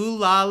 okay, ooh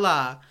la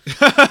la.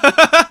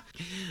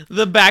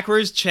 The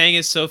backwards Chang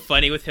is so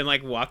funny with him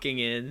like walking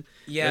in.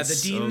 Yeah,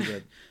 It's the dean, so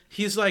good.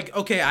 he's like,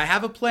 okay, I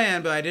have a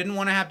plan, but I didn't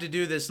want to have to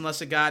do this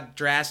unless it got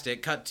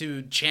drastic. Cut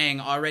to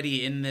Chang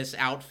already in this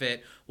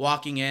outfit,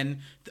 walking in.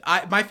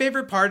 My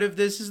favorite part of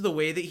this is the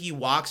way that he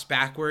walks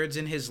backwards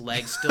and his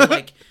legs still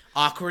like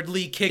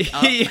awkwardly kick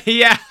up.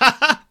 Yeah.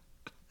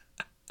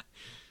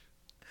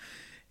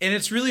 And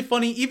it's really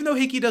funny, even though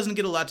Hickey doesn't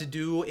get a lot to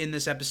do in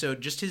this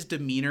episode, just his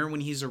demeanor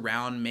when he's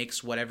around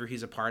makes whatever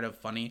he's a part of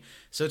funny.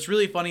 So it's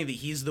really funny that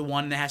he's the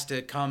one that has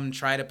to come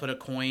try to put a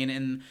coin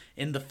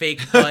in the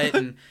fake butt,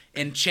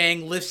 and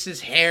Chang lifts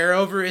his hair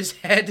over his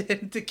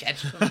head to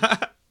catch him.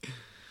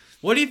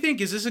 What do you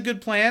think? Is this a good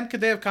plan?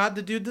 Could they have caught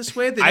the dude this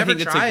way? They never I think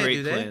it's try a great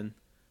it, do they? plan.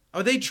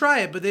 Oh, they try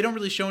it, but they don't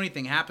really show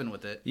anything happen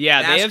with it.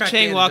 Yeah, The they ass have crack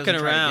Chang bandit walking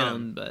doesn't try to get him.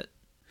 around, but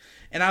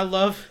And I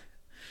love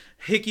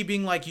Hickey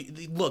being like,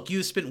 look,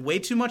 you spent way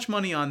too much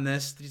money on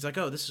this. He's like,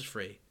 oh, this is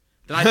free.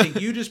 Then I think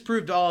you just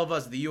proved to all of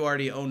us that you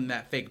already own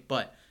that fake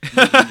butt.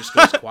 And he just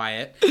goes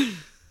quiet.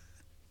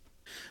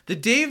 The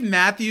Dave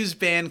Matthews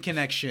Band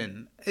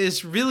connection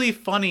is really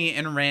funny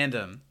and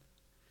random.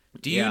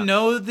 Do you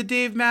know the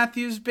Dave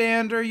Matthews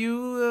Band? Are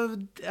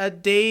you a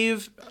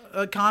Dave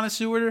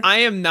connoisseur? I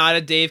am not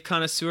a Dave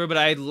connoisseur, but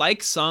I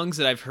like songs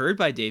that I've heard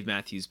by Dave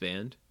Matthews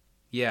Band.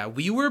 Yeah,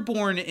 we were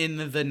born in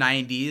the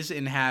 90s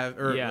and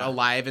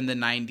alive in the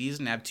 90s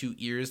and have two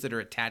ears that are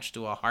attached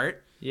to a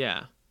heart.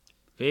 Yeah.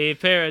 Hey,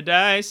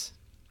 Paradise.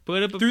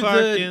 Put up a Through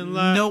parking the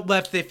lot. note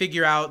left, they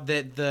figure out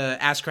that the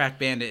Ass Crack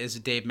Bandit is a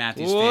Dave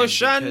Matthews Oh, fan.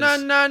 sha na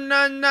because- na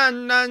na na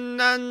na na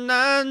na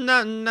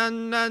na na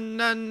na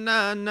na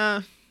na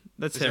na.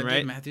 That's Is him, that right?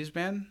 Dave Matthews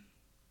Band?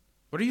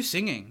 What are you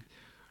singing?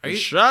 Are you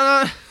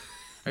Sha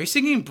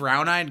singing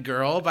Brown Eyed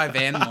Girl by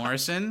Van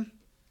Morrison?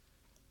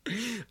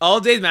 All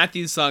Dave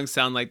Matthews songs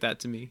sound like that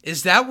to me.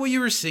 Is that what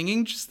you were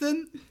singing just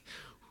then?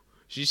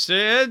 She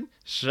said,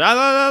 sha la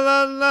la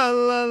la la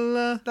la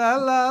la. La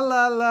la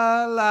la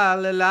la la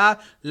la la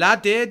la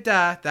did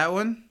da. That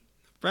one?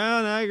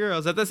 Brown Eyed Girl.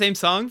 Is that the same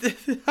song?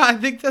 I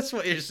think that's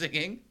what you're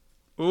singing.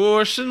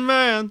 Ocean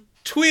Man.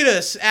 Tweet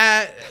us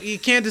at You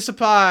Can't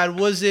Disapod.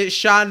 Was it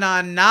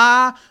Shana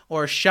Na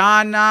or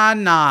Shana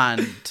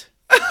Nand?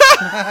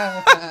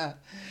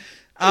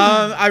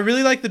 I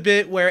really like the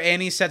bit where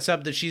Annie sets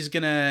up that she's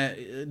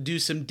gonna do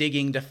some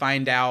digging to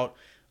find out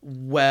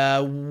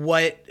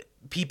what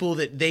people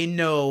that they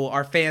know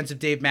are fans of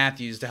Dave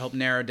Matthews to help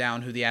narrow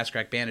down who the Ass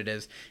Crack Bandit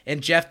is.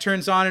 And Jeff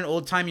turns on an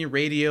old-timey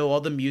radio. All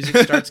the music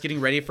starts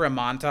getting ready for a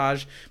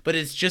montage. But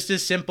it's just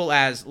as simple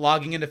as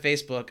logging into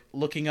Facebook,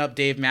 looking up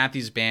Dave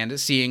Matthews Band,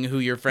 seeing who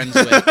you're friends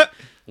with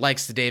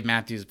likes the Dave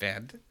Matthews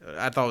Band.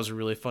 I thought it was a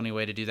really funny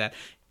way to do that.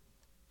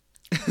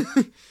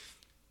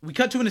 We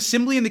cut to an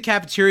assembly in the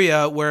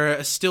cafeteria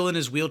where, still in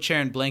his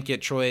wheelchair and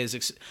blanket, Troy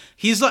is.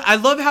 He's like, I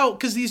love how,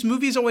 because these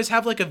movies always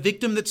have like a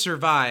victim that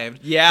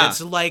survived. Yeah.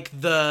 That's like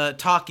the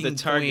talking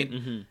target.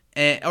 point.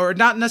 Mm-hmm. Or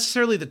not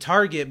necessarily the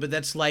target, but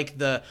that's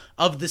like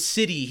of the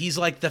city. He's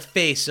like the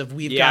face of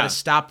we've got to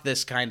stop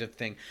this kind of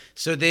thing.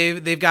 So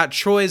they've got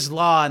Troy's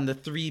Law and the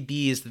 3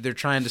 Bs that they're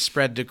trying to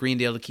spread to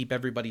Greendale to keep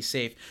everybody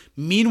safe.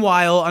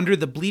 Meanwhile, under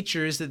the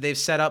bleachers that they've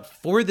set up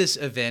for this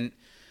event,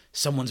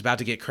 someone's about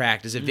to get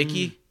cracked. Is it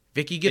Vicky?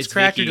 Vicky gets It's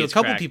cracked, Vicky or do a gets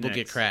couple cracked people next.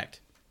 get cracked?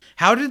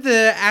 How did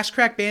the Ass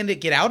Crack Bandit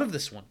get out of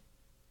this one?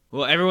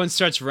 Well, everyone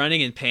starts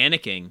running and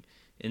panicking,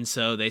 and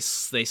so they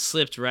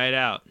slipped right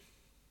out.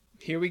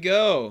 Here we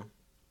go.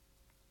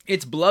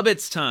 It's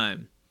Blubbits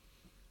time.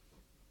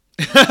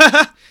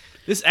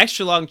 This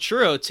extra long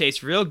churro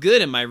tastes real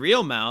good in my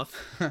real mouth.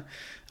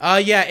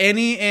 Yeah,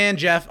 Annie and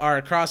Jeff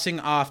are crossing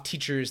off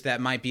teachers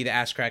that might be the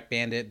Ass Crack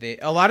Bandit.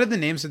 A lot of the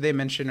names that they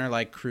mention are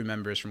like crew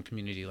members from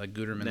Community, like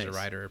Guterman's a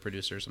writer or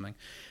producer or something.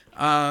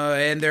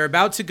 And they're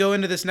about to go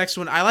into this next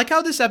one. I like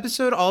how this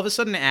episode all of a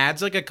sudden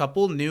adds like a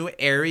couple new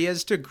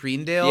areas to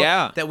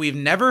Greendale that we've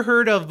never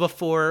heard of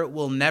before,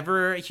 we'll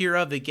never hear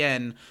of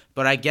again,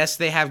 but I guess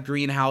they have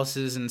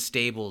greenhouses and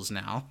stables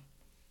now.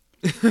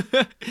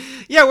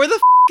 Yeah, where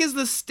the is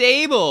the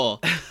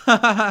stable?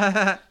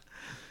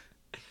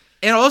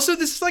 And also,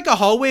 this is like a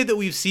hallway that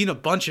we've seen a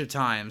bunch of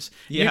times.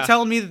 Yeah. You're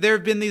telling me that there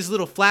have been these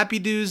little flappy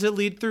doos that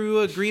lead through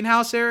a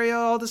greenhouse area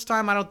all this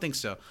time? I don't think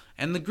so.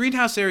 And the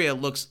greenhouse area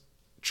looks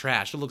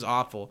trash. It looks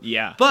awful.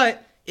 Yeah.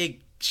 But it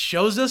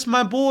shows us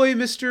my boy,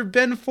 Mr.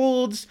 Ben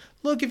Folds.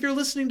 Look, if you're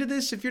listening to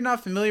this, if you're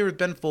not familiar with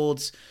Ben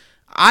Folds,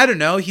 I don't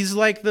know. He's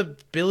like the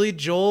Billy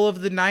Joel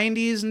of the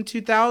 90s and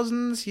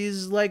 2000s.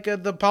 He's like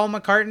the Paul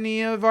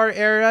McCartney of our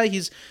era.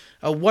 He's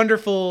a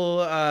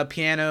wonderful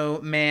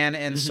piano man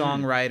and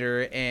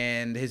songwriter,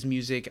 and his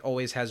music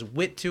always has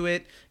wit to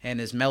it, and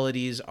his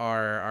melodies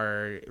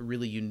are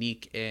really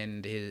unique,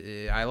 and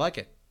I like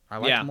it. I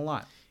like him a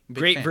lot. Big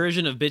Great fan.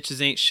 version of Bitches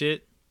Ain't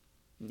Shit.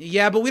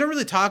 Yeah, but we don't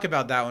really talk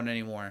about that one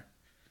anymore.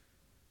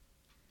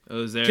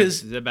 Oh, is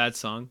that a bad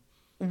song?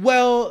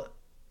 Well,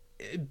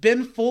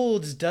 Ben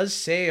Folds does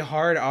say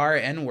hard R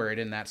N-word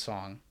in that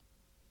song.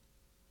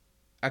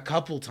 A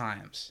couple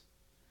times.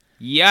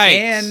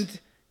 Yikes.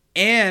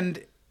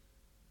 And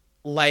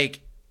like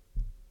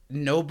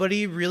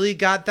nobody really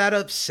got that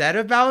upset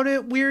about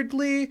it,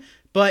 weirdly,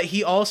 but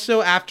he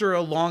also after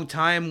a long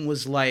time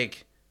was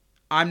like,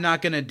 I'm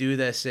not going to do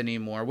this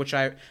anymore, which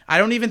I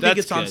don't even think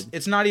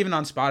it's not even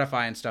on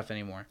Spotify and stuff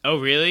anymore. Oh,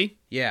 really?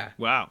 Yeah.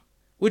 Wow.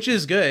 Which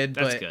is good,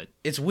 That's but good.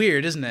 It's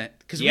weird, isn't it?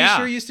 Because we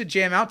sure used to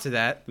jam out to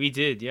that. We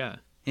did, yeah.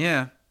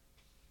 Yeah.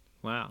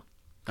 Wow.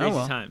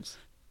 Crazy times.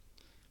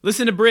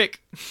 Listen to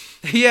Brick.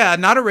 Yeah,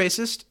 not a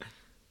racist.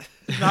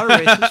 Not a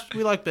racist.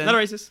 We like Ben. Not a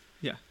racist.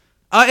 Yeah.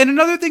 And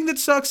another thing that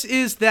sucks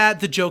is that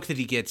the joke that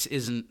he gets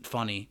isn't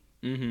funny.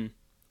 Mm-hmm.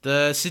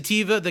 The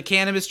sativa, the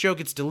cannabis joke,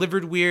 it's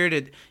delivered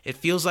weird. It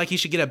feels like he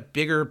should get a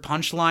bigger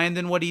punchline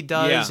than what he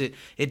does. Yeah.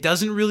 It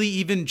doesn't really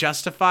even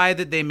justify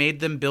that they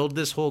made them build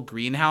this whole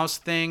greenhouse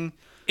thing.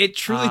 It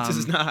truly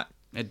does not.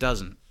 It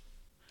doesn't.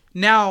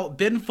 Now,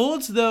 Ben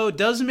Folds, though,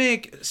 does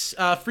make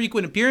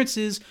frequent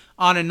appearances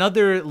on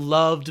another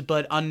loved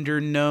but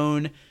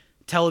underknown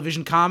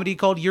television comedy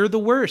called You're the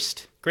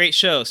Worst. Great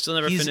show. Still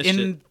never finished it. He's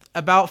in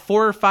about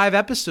 4 or 5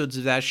 episodes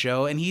of that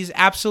show, and he's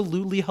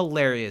absolutely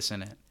hilarious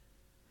in it.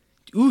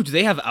 Ooh, do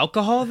they have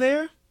alcohol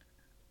there?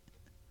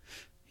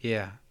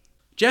 Yeah.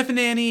 Jeff and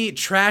Annie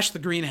trash the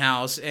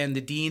greenhouse, and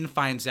the dean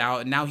finds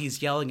out, and now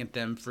he's yelling at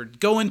them for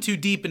going too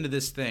deep into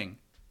this thing.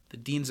 The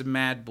dean's a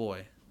mad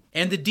boy.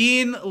 And the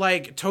dean,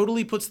 like,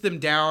 totally puts them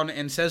down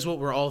and says what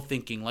we're all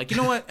thinking. Like, you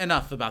know what?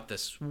 Enough about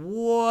this.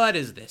 What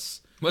is this?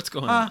 What's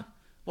going on?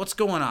 What's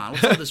going on?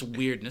 What's all this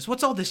weirdness?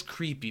 What's all this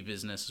creepy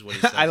business is what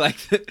he says. I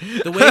like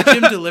it. The way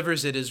Jim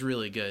delivers it is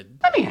really good.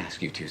 Let me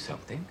ask you two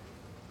something.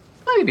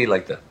 Let me be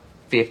like the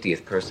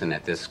 50th person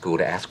at this school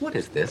to ask, what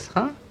is this,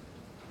 huh?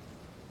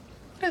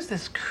 What is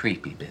this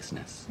creepy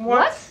business?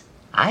 What?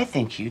 I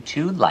think you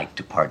two like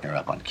to partner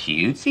up on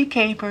cutesy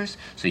capers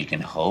so you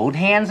can hold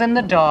hands in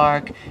the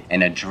dark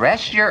and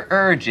address your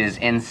urges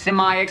in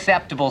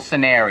semi-acceptable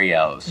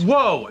scenarios.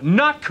 Whoa,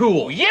 not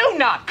cool. You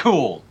not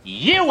cool.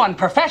 You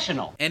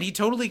unprofessional. And he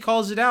totally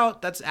calls it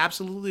out. That's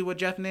absolutely what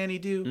Jeff and Annie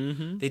do.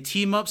 Mm-hmm. They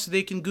team up so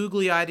they can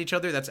googly-eye at each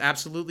other. That's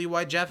absolutely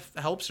why Jeff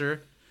helps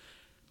her.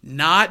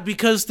 Not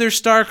because they're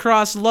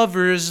star-crossed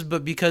lovers,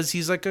 but because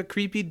he's like a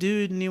creepy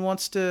dude and he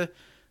wants to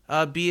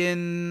be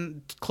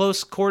in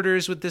close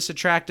quarters with this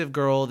attractive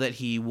girl that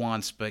he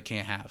wants but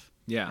can't have.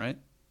 Yeah. Right?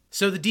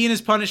 So the dean as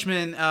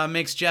punishment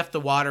makes Jeff the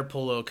water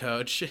polo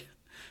coach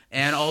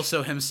and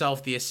also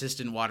himself the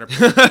assistant water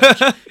polo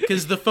coach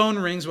because the phone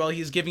rings while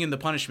he's giving him the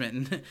punishment.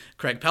 And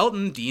Craig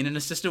Pelton, dean and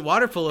assistant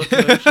water polo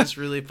coach, is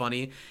really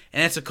funny.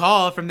 And it's a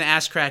call from the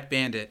Ass Crack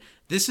Bandit.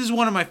 This is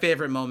one of my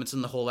favorite moments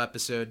in the whole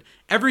episode.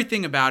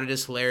 Everything about it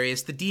is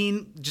hilarious. The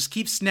dean just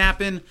keeps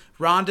snapping.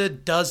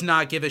 Rhonda does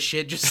not give a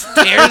shit, just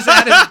stares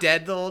at him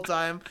dead the whole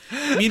time.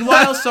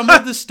 Meanwhile, some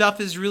of the stuff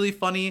is really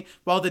funny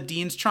while the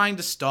dean's trying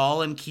to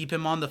stall and keep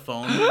him on the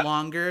phone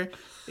longer.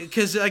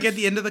 Because like at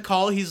the end of the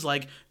call, he's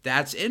like,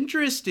 that's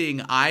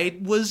interesting. I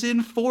was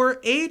in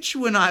 4-H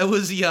when I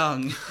was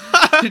young.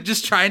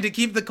 Just trying to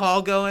keep the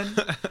call going.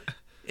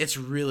 It's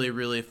really,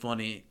 really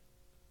funny.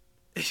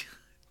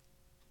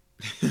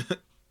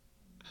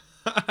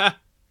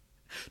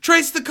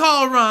 Trace the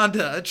call,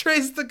 Rhonda.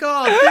 Trace the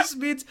call. This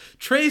means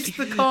trace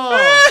the call.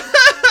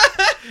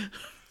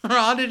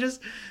 Rhonda's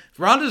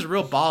a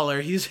real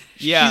baller. She's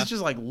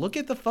just like, look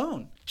at the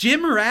phone.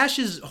 Jim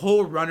Marash's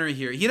whole runner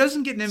here. He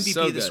doesn't get an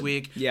MVP this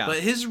week. Yeah. But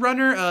his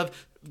runner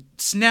of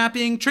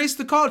snapping, trace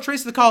the call.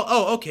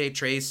 Oh, okay.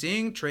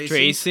 Tracing.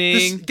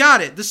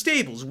 Got it. The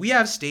stables. We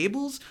have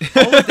stables.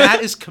 All of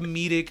that is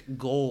comedic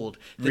gold.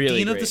 The really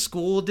dean of the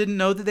school didn't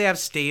know that they have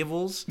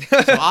stables.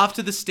 So off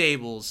to the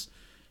stables.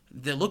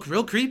 They look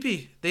real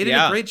creepy. They did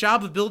a great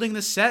job of building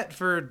the set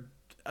for,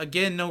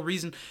 again, no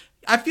reason.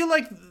 I feel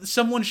like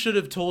someone should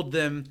have told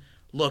them,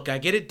 look, I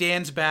get it,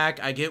 Dan's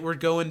back. I get we're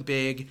going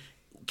big.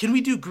 Can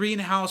we do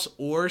greenhouse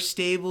or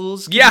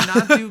stables? Can we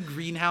not do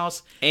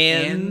greenhouse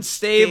and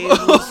stables?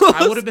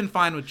 I would have been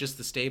fine with just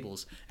the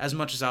stables, as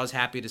much as I was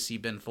happy to see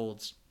Ben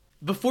Folds.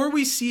 Before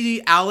we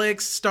see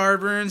Alex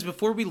Starburns,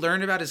 before we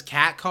learn about his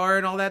cat car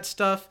and all that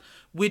stuff,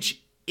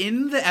 which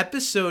in the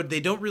episode they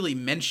don't really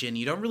mention,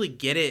 you don't really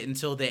get it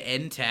until the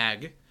end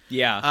tag.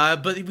 Yeah.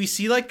 But we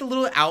see like the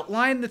little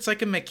outline that's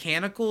like a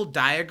mechanical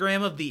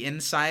diagram of the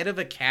inside of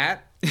a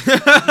cat. Did you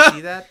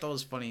see that? That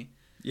was funny.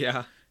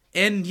 Yeah.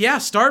 And yeah,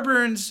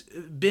 Starburns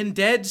been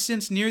dead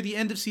since near the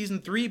end of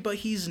season 3, but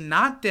he's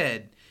not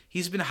dead.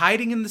 He's been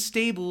hiding in the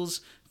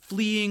stables,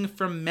 fleeing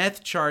from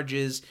meth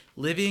charges,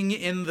 living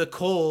in the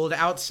cold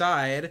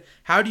outside.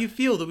 How do you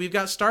feel that we've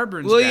got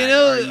Starburns well, back? You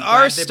know,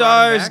 our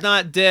star's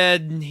not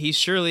dead. He's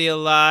surely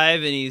alive,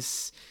 and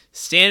he's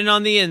standing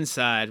on the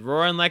inside,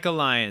 roaring like a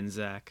lion,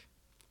 Zach.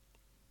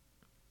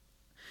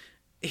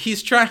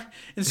 He's trying,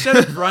 instead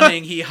of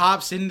running, he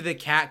hops into the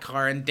cat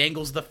car and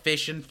dangles the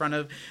fish in front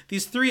of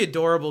these 3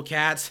 adorable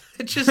cats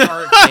that just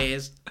aren't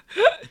phased.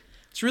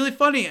 It's It's really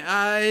funny.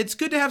 It's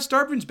good to have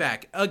Starburns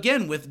back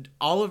again with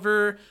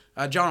Oliver,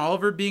 John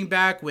Oliver being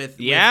back with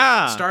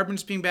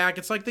Starburns being back.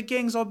 It's like the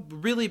gang's all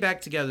really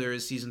back together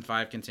as season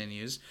 5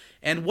 continues.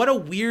 And what a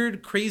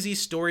weird, crazy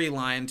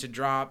storyline to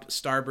drop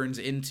Starburns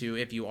into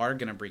if you are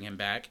gonna bring him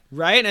back.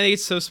 Right? I think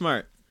it's so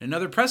smart.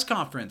 Another press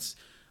conference.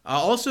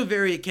 Also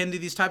very akin to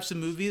these types of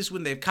movies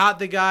when they've caught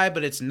the guy,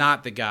 but it's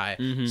not the guy.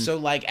 Mm-hmm. So,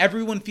 like,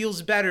 everyone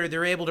feels better.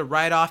 They're able to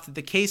write off that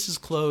the case is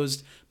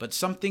closed, but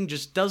something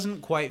just doesn't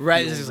quite feel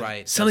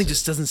right. Something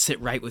just doesn't sit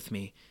right with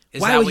me.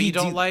 Is that what you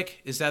don't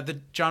like? Is that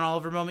the John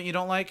Oliver moment you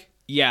don't like?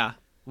 Yeah.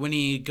 When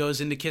he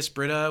goes in to kiss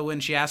Britta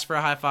when she asks for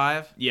a high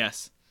five?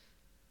 Yes.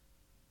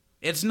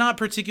 It's not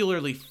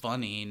particularly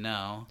funny,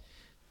 no.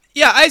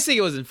 Yeah, I think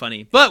it wasn't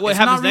funny. But what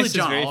happens really next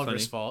John is very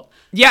Oliver's funny. fault.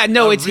 Yeah,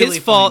 no, A it's really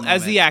his fault funny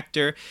as the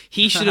actor.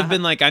 He should have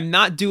been like, I'm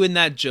not doing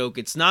that joke.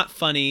 It's not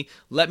funny.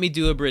 Let me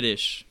do a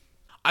British.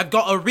 I've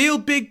got a real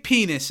big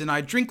penis and I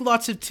drink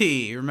lots of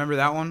tea. Remember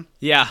that one?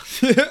 Yeah.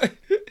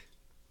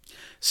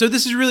 So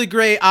this is really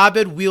great.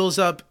 Abed wheels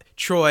up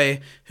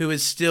Troy, who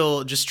is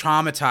still just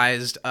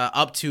traumatized,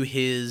 up to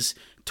his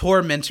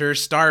tormentor,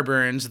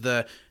 Starburns,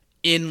 the,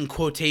 in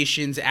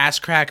quotations, ass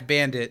crack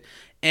bandit.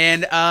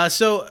 And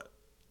so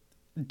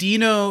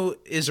Dino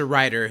is a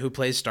writer who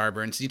plays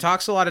Starburns. He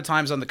talks a lot of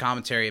times on the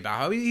commentary about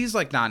how he's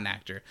like not an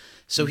actor.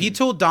 So he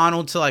told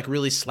Donald to like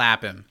really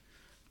slap him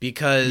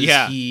because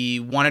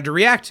he wanted to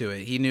react to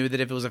it. He knew that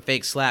if it was a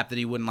fake slap that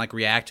he wouldn't like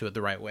react to it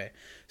the right way.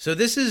 So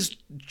this is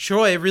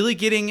Troy really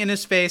getting in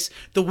his face.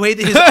 The way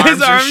that his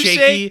arms are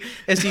shaky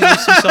as he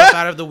lifts himself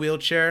out of the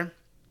wheelchair.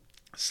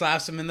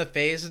 Slaps him in the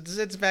face and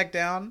sits back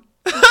down.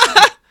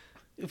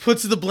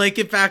 Puts the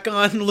blanket back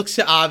on, looks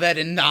at Abed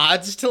and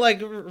nods to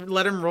like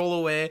let him roll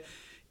away.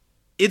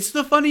 It's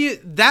the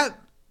that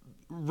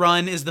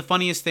run is the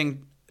funniest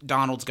thing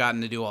Donald's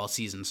gotten to do all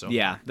season so far.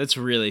 Yeah, that's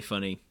really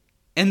funny.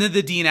 And then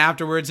the Dean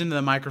afterwards into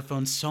the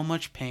microphone, so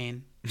much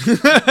pain.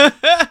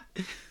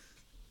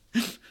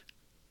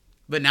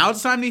 But now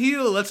it's time to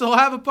heal. Let's all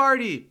have a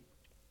party.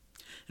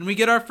 And we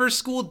get our first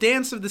school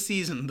dance of the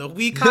season. The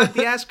We Caught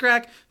the Ass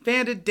Crack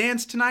Bandit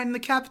dance tonight in the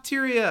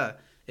cafeteria.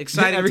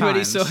 Exciting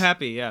Everybody's times. so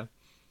happy, yeah.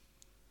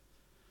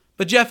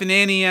 But Jeff and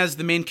Annie, as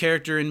the main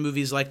character in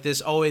movies like this,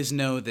 always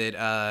know that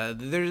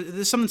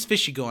there's something's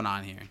fishy going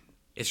on here.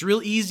 It's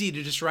real easy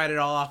to just write it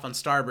all off on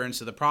Starburns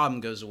so the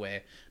problem goes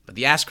away. But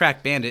the Ass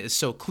Crack Bandit is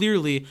so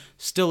clearly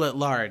still at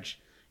large.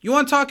 You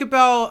want to talk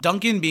about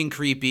Duncan being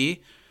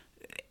creepy?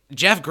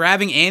 Jeff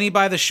grabbing Annie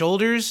by the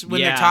shoulders when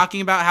they're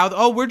talking about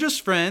how, we're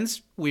just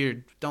friends.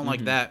 Weird. Don't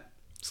like that.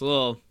 It's a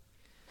little,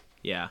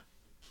 yeah.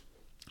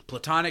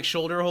 Platonic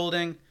shoulder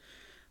holding.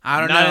 I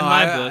don't know. Not in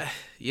my book.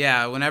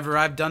 Yeah, whenever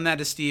I've done that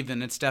to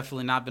Steven, it's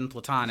definitely not been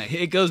platonic.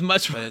 It goes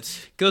much more like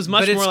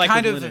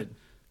kind with of Leonard.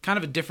 Kind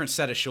of a different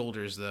set of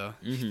shoulders, though.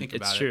 If you think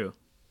about It's it. true.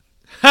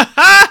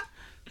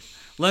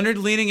 Leonard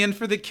leaning in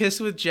for the kiss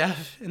with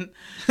Jeff, and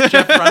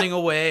Jeff running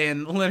away,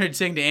 and Leonard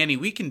saying to Annie,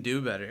 "We can do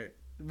better."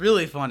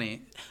 Really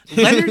funny.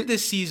 Leonard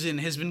this season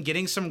has been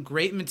getting some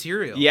great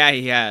material. Yeah,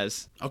 he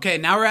has. Okay,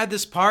 now we're at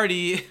this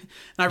party, and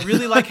I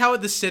really like how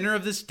at the center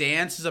of this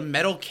dance is a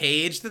metal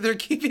cage that they're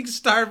keeping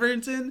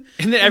Starburns in.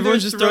 And then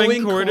everyone's just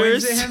throwing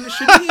quarters at him.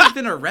 Shouldn't he have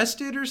been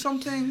arrested or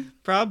something?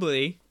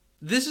 Probably.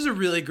 This is a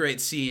really great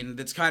scene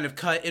that's kind of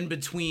cut in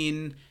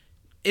between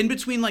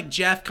like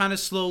Jeff kind of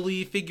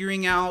slowly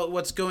figuring out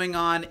what's going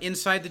on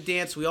inside the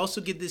dance. We also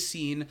get this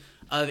scene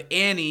of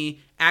Annie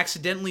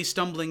accidentally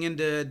stumbling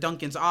into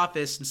Duncan's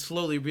office and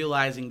slowly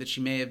realizing that she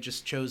may have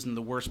just chosen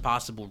the worst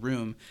possible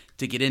room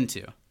to get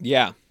into.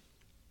 Yeah.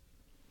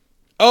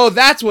 Oh,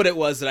 that's what it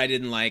was that I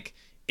didn't like.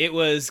 It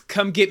was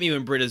Come Get Me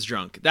When Britta's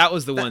Drunk. That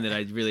was the one that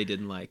I really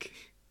didn't like.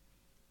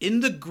 In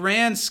the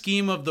grand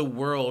scheme of the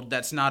world,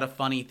 that's not a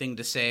funny thing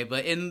to say,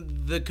 but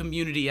in the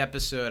Community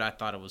episode, I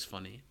thought it was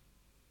funny.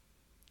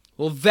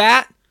 Well,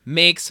 that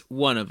makes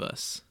one of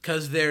us.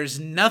 Because there's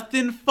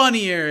nothing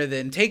funnier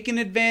than taking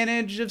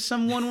advantage of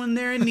someone when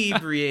they're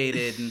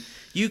inebriated. And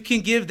you can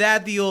give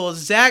that the old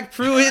Zach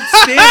Pruitt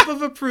stamp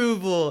of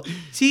approval.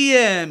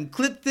 TM,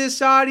 clip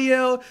this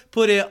audio,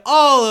 put it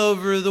all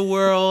over the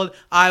world.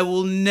 I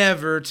will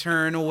never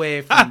turn away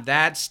from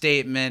that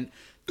statement.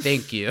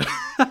 Thank you.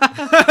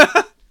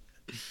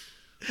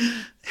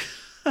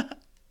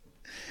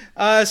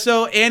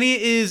 So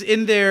Annie is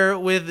in there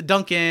with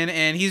Duncan,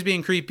 and he's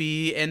being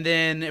creepy. And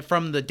then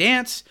from the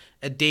dance,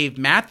 a Dave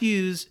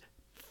Matthews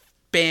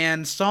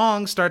band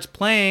song starts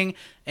playing,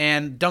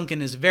 and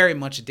Duncan is very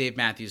much a Dave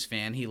Matthews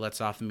fan. He lets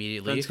off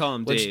immediately. Let's call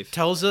him which Dave.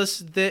 Tells us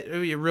that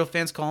real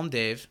fans call him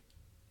Dave.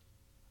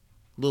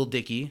 Lil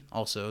Dicky,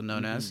 also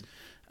known as.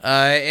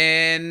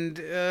 And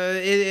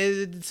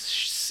it's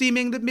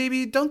seeming that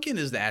maybe Duncan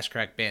is the Ass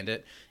Crack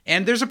Bandit.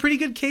 And there's a pretty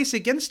good case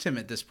against him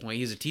at this point.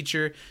 He's a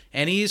teacher,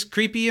 and he's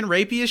creepy and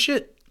rapey as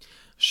shit.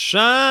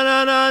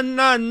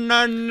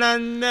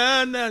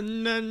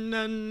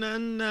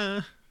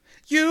 Sha-na-na-na-na-na-na-na-na-na.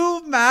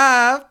 You,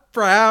 my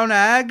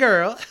brown-eyed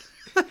girl.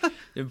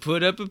 And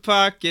put up a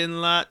parking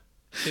lot.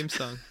 Same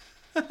song.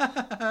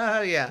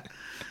 Yeah.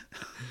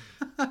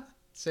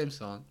 Same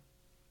song.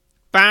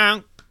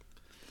 Bang.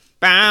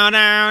 Bow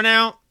now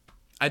now.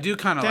 I do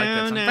kind of like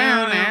that song.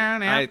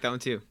 I like that one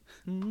too.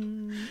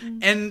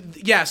 And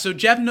yeah, so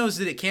Jeff knows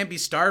that it can't be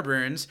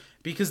Starburns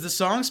because the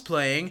song's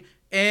playing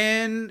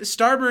and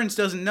Starburns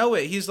doesn't know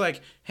it. He's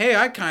like, hey,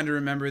 I kind of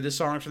remember this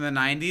song from the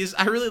 90s.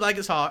 I really like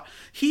his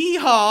hee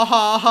haw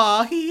ha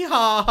ha hee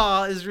haw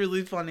ha is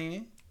really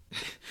funny.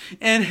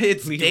 And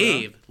it's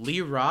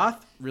Lee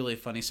Roth, really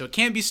funny. So it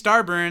can't be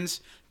Starburns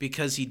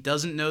because he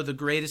doesn't know the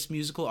greatest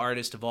musical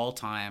artist of all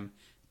time,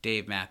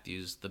 Dave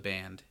Matthews, the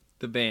band.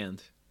 The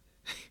band.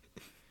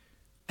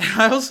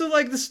 I also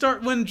like the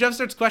start when Jeff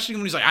starts questioning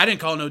him. He's like, I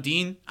didn't call no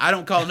Dean. I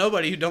don't call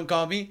nobody who don't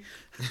call me.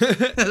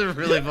 That's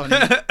really funny.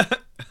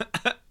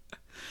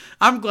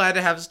 I'm glad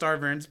to have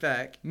Starburns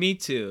back. Me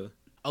too.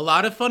 A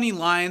lot of funny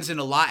lines and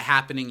a lot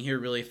happening here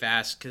really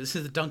fast because this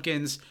is the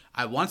Duncans.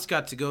 I once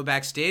got to go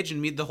backstage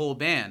and meet the whole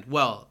band.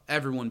 Well,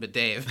 everyone but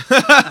Dave.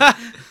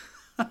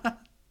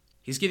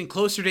 He's getting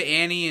closer to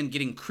Annie and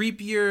getting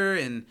creepier,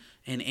 and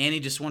Annie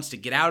just wants to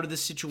get out of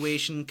this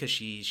situation because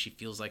she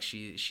feels like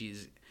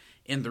she's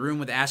in the room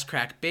with Ass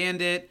Crack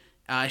Bandit.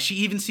 She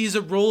even sees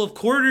a roll of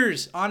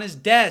quarters on his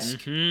desk.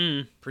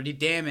 Mm-hmm. Pretty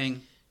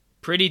damning.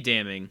 Pretty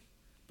damning.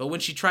 But when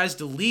she tries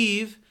to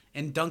leave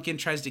and Duncan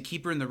tries to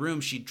keep her in the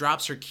room, she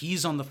drops her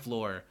keys on the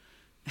floor.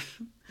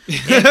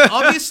 And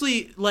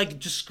obviously, like,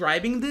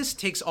 describing this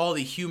takes all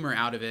the humor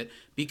out of it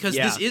because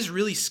this is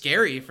really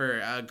scary for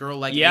a girl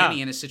like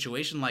Annie in a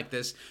situation like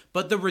this.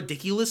 But the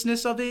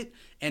ridiculousness of it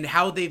and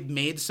how they've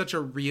made such a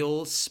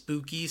real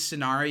spooky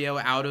scenario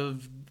out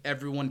of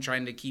everyone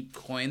trying to keep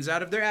coins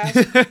out of their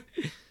ass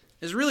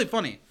is really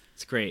funny.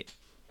 It's great.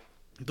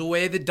 The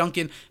way that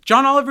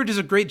John Oliver does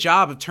a great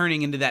job of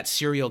turning into that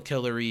serial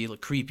killery,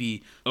 like,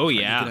 creepy. Oh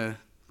yeah. Are you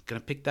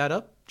gonna pick that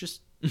up?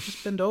 Just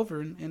bend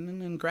over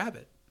and grab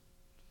it.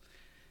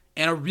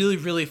 And a really,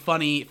 really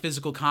funny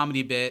physical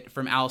comedy bit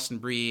from Alison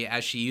Brie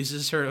as she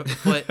uses her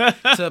foot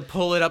to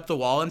pull it up the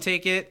wall and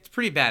take it. It's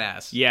pretty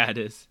badass. Yeah, it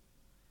is.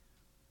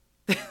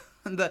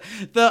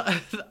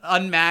 the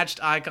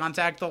unmatched eye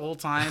contact the whole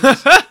time.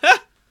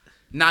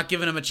 Not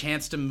giving him a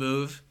chance to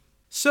move.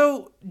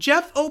 So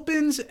Jeff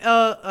opens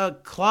a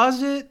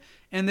closet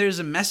and there's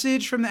a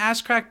message from the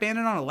Ass Crack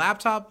Bandit on a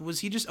laptop.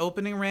 Was he just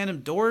opening random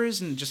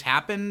doors and just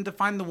happened to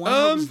find the one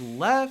that was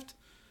left?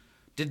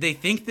 Did they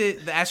think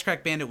that the Ass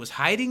Crack Bandit was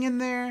hiding in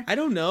there? I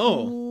don't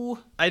know. Ooh.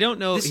 I don't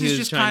know. This is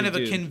just kind of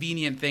a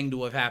convenient thing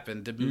to have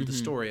happened to move the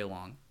story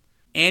along.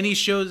 Annie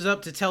shows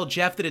up to tell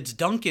Jeff that it's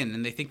Duncan,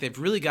 and they think they've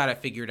really got it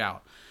figured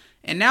out.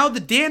 And now the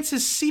dance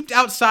has seeped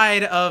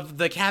outside of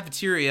the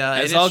cafeteria.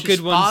 As and all it's good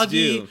just ones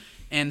foggy do.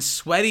 And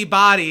sweaty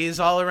bodies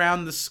all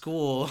around the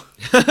school.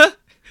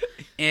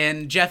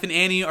 And Jeff and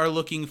Annie are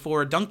looking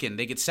for Duncan.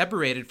 They get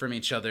separated from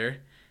each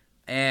other.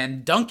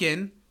 And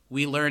Duncan,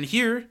 we learn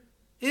here,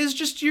 is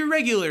just your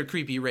regular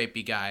creepy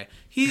rapey guy.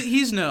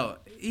 He's no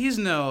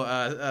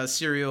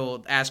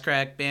serial ass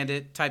crack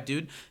bandit type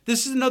dude.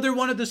 This is another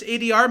one of those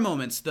ADR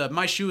moments. The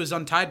my shoe is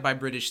untied by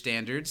British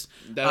standards.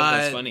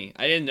 That's funny.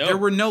 I didn't know. There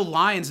were no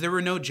lines. There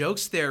were no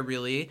jokes there,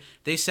 really.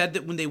 They said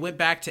that when they went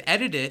back to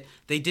edit it,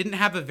 they didn't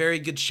have a very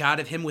good shot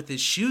of him with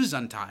his shoes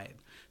untied.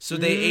 So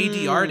they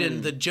ADR'd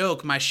in the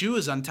joke, my shoe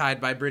is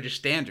untied by British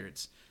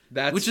standards.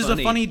 Which is a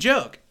funny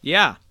joke.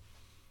 Yeah.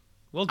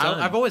 Well done.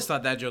 I've always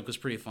thought that joke was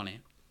pretty funny.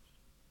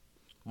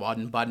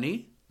 One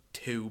bunny,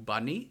 two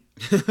bunny.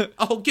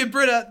 Oh, get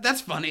Britta. That's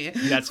funny.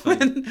 That's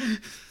funny.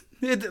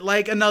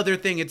 Like another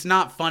thing, it's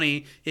not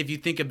funny if you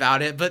think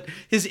about it, but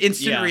his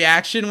instant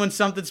reaction when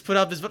something's put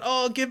up is,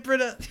 oh, get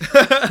Britta.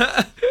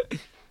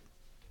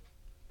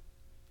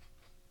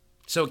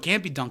 So it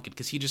can't be Duncan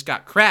because he just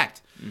got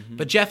cracked. Mm-hmm.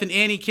 But Jeff and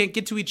Annie can't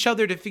get to each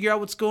other to figure out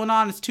what's going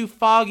on. It's too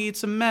foggy.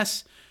 It's a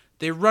mess.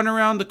 They run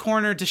around the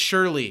corner to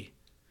Shirley.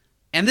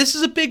 And this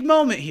is a big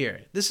moment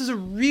here. This is a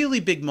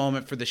really big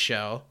moment for the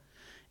show.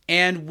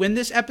 And when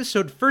this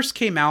episode first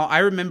came out, I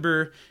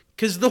remember,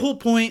 because the whole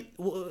point,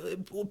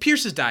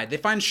 Pierce has died. They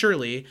find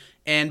Shirley,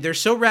 and they're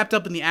so wrapped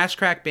up in the Ass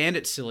Crack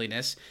Bandit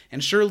silliness,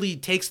 and Shirley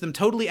takes them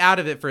totally out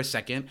of it for a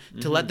second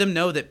to let them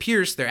know that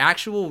Pierce, their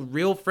actual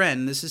real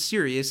friend, this is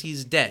serious,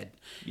 he's dead.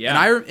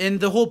 Yeah. And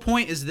the whole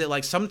point is that,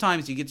 like,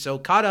 sometimes you get so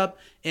caught up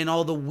in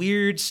all the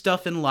weird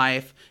stuff in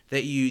life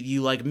that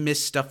you like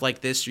miss stuff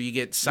like this, or you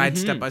get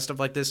sidestepped by stuff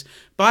like this.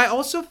 But I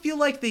also feel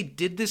like they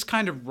did this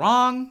kind of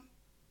wrong.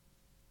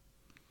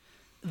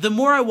 The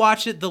more I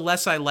watch it, the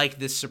less I like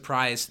this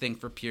surprise thing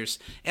for Pierce.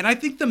 And I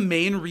think the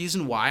main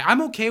reason why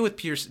I'm okay with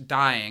Pierce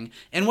dying,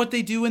 and what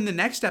they do in the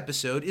next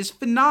episode is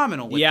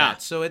phenomenal with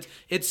that. So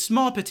it's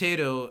small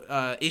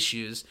potato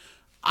issues.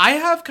 I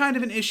have kind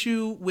of an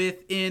issue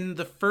with, in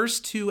the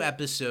first two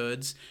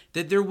episodes,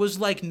 that there was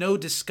like no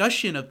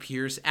discussion of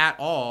Pierce at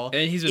all.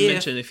 And he's been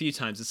mentioned a few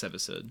times this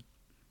episode.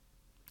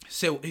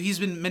 So he's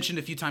been mentioned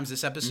a few times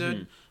this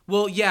episode?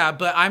 Well, yeah,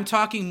 but I'm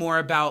talking more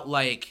about,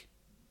 like,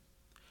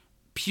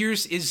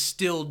 Pierce is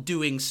still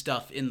doing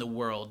stuff in the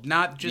world,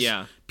 not just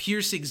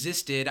Pierce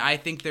existed. I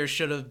think there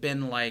should have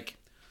been, like,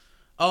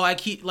 oh, I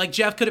keep, like,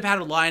 Jeff could have had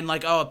a line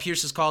like, oh,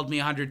 Pierce has called me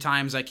 100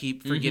 times. I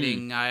keep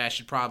forgetting I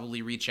should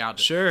probably reach out.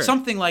 Sure.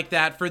 Something like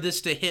that for this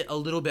to hit a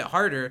little bit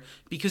harder,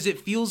 because it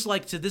feels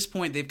like to this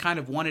point they've kind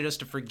of wanted us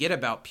to forget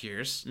about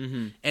Pierce.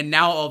 And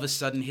now all of a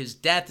sudden his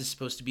death is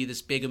supposed to be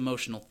this big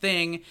emotional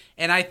thing.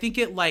 And I think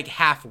it like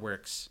half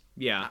works.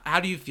 Yeah. How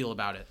do you feel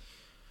about it?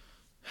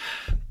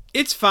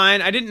 It's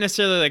fine. I didn't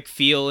necessarily like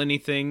feel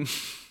anything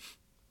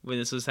when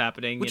this was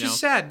happening. Which you know? is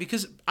sad,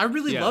 because I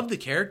really Yeah. loved the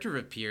character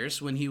of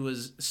Pierce when he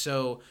was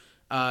so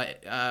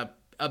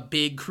a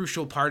big,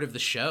 crucial part of the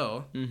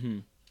show. Mm-hmm.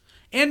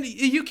 And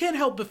you can't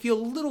help but feel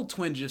a little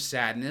twinge of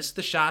sadness.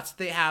 The shots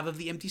they have of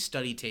the empty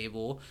study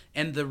table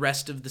and the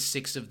rest of the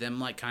 6 of them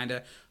like kind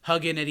of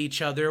hugging at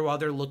each other while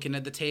they're looking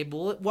at the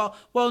table.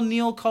 While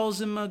Neil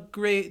calls him a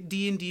great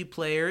D&D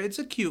player, it's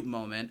a cute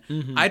moment.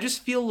 Mm-hmm. I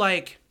just feel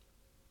like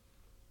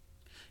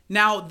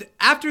now,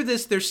 after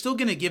this, they're still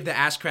going to give the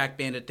Ass Crack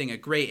Bandit thing a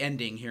great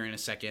ending here in a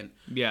second.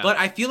 Yeah. But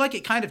I feel like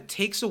it kind of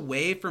takes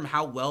away from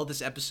how well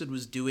this episode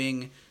was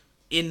doing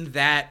in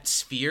that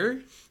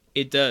sphere.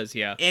 It does,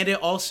 yeah. And it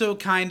also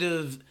kind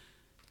of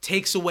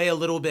takes away a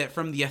little bit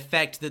from the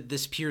effect that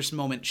this Pierce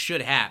moment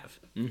should have.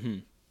 Mm-hmm.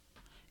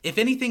 If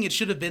anything, it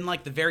should have been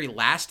like the very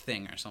last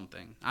thing or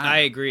something. I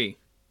agree.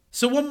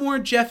 So one more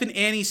Jeff and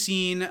Annie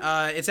scene.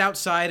 It's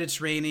outside,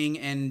 it's raining,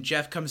 and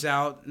Jeff comes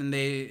out, and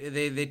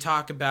they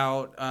talk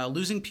about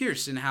losing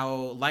Pierce and how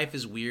life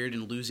is weird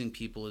and losing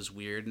people is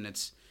weird, and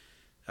it's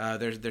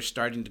they're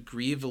starting to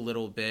grieve a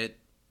little bit,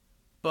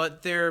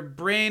 but their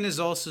brain is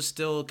also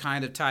still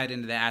kind of tied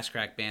into the Ass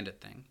Crack Bandit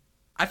thing.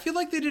 I feel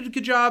like they did a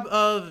good job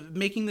of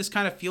making this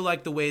kind of feel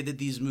like the way that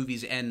these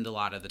movies end a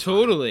lot of the time.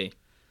 Totally.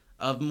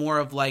 Of more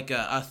of like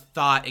a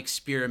thought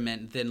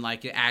experiment than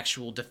like an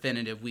actual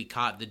definitive we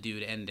caught the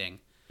dude ending.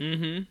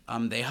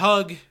 Mm-hmm. They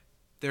hug.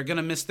 They're going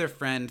to miss their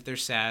friend. They're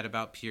sad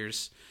about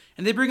Pierce.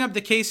 And they bring up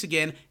the case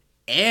again.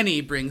 Annie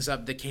brings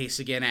up the case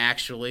again,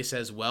 actually.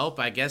 Says, well,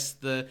 I guess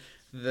the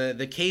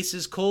case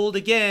is cold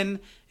again.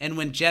 And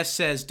when Jeff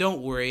says,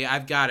 don't worry,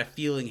 I've got a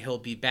feeling he'll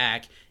be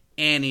back,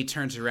 Annie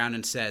turns around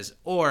and says,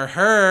 or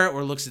her,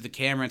 or looks at the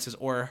camera and says,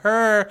 or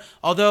her.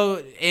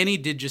 Although Annie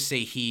did just say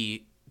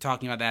he,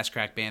 talking about the Ass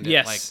Crack Bandit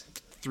Yes.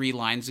 like 3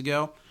 lines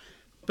ago.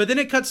 But then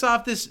it cuts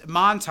off this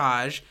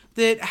montage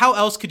that how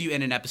else could you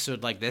end an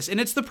episode like this? And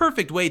it's the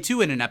perfect way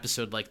to end an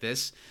episode like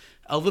this.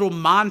 A little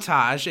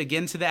montage,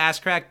 again, to the Ass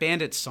Crack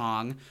Bandit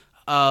song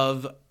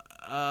of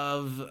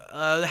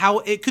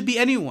how it could be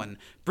anyone.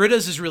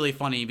 Britta's is really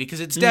funny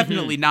because it's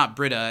definitely not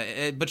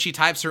Britta, but she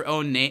types her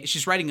own name.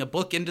 She's writing a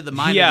book into the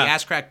mind of the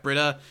Ass Crack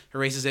Britta,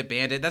 erases it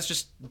Bandit. That's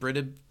just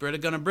Britta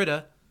gonna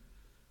Britta.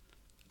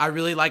 I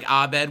really like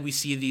Abed. We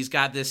see that he's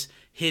got this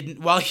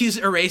hidden, while he's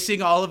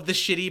erasing all of the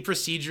shitty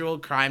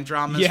procedural crime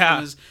dramas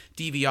from his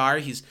DVR,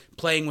 he's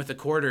playing with a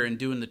quarter and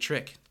doing the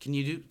trick. Would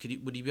you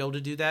be able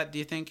to do that, do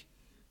you think?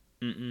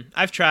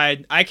 I've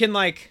tried. I can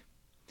like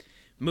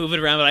move it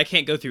around, but I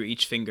can't go through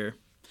each finger.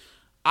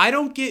 I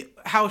don't get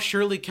how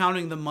Shirley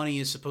counting the money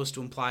is supposed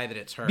to imply that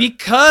it's her.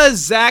 Because,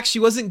 Zach, she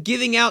wasn't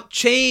giving out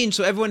change,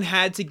 so everyone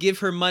had to give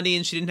her money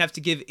and she didn't have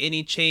to give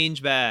any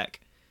change back.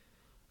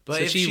 But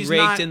so if she she's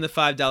raked not, in the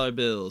 $5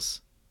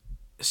 bills.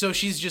 So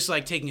she's just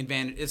like taking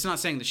advantage. It's not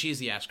saying that she's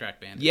the Ass Crack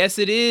Bandit. Yes,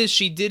 it is.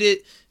 She did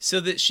it so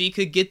that she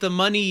could get the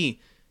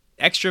money,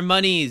 extra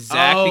money,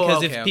 Zach.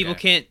 Because if people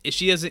can't, if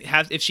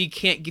she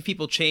can't give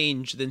people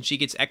change, then she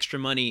gets extra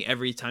money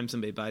every time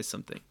somebody buys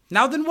something.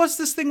 Now then, what's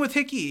this thing with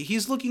Hickey?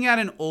 He's looking at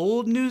an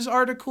old news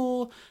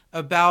article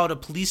about a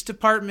police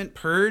department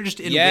purged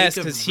in wake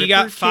of because he Ripper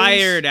got case?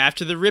 fired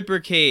after the Ripper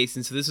case,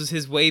 and so this was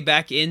his way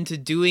back into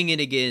doing it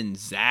again,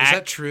 Zach. Is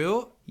that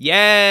true?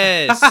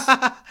 Yes.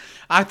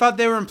 I thought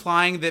they were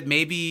implying that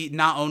maybe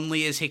not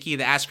only is Hickey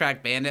the Ass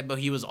Crack Bandit, but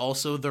he was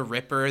also the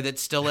Ripper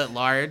that's still at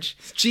large.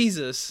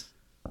 Jesus.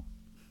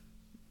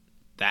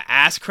 The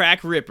Ass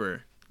Crack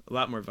Ripper. A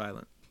lot more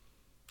violent.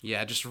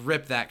 Yeah, just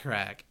rip that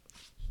crack.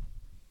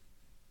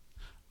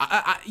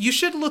 You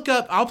should look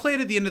up, I'll play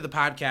it at the end of the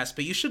podcast,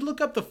 but you should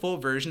look up the full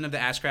version of the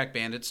Ass Crack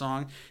Bandit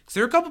song. Because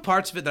there are a couple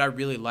parts of it that I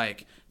really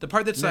like. The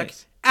part that's like,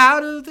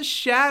 out of the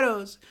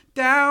shadows,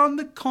 down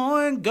the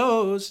coin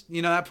goes.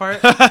 You know that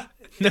part?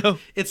 No.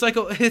 It's like,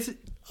 it's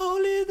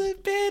only the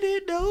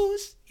bandit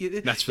knows.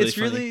 That's really it's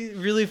funny. really,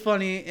 really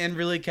funny and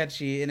really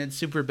catchy, and it's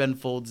super Ben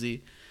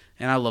Foldsy.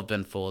 And I love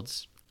Ben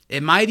Folds.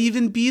 It might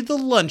even be the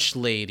lunch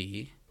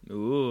lady.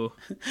 Ooh.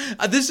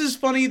 This is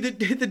funny, the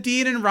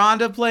Dean and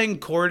Rhonda playing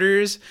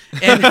quarters,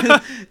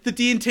 and the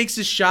Dean takes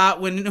a shot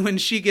when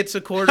she gets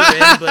a quarter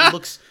in, but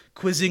looks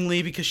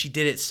quizzingly because she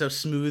did it so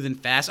smooth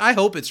and fast. I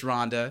hope it's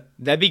Rhonda.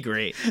 That'd be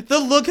great. The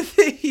look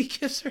that he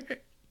gives her,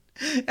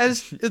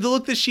 the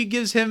look that she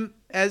gives him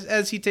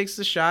as he takes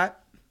the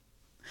shot.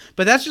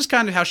 But that's just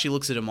kind of how she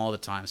looks at him all the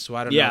time, so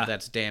I don't know if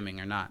that's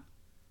damning or not.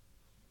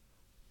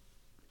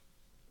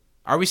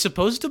 Are we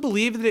supposed to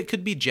believe that it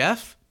could be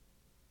Jeff?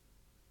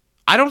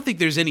 I don't think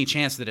there's any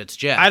chance that it's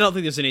Jeff. I don't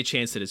think there's any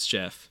chance that it's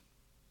Jeff.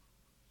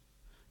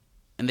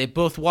 And they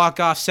both walk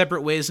off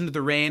separate ways into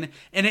the rain,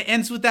 and it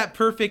ends with that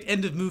perfect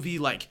end of movie,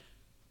 like,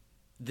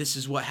 this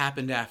is what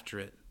happened after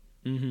it.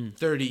 Mm-hmm.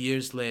 30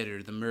 years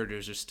later, the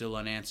murders are still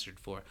unanswered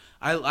for.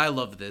 I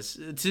love this.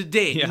 To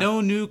date, Yeah.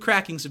 no new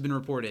crackings have been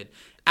reported.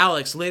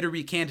 Alex later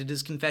recanted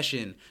his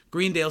confession.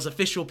 Greendale's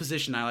official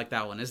position, I like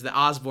that one, is that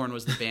Osborne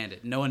was the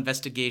bandit. No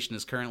investigation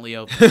is currently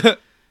open.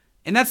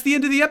 And that's the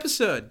end of the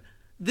episode.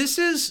 This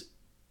is...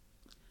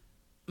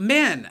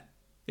 Man,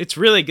 It's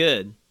really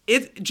good.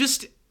 it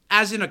just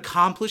as an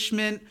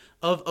accomplishment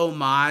of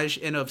homage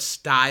and of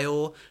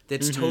style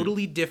that's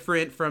totally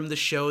different from the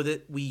show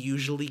that we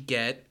usually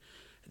get.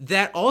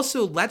 That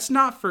also, let's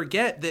not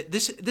forget that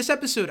this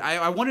episode,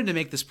 I wanted to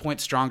make this point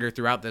stronger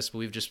throughout this, but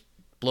we've just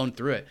blown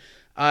through it.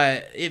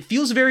 It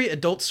feels very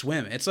Adult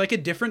Swim. It's like a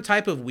different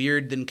type of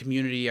weird than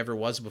Community ever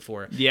was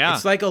before. Yeah.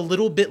 It's like a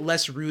little bit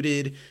less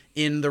rooted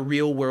in the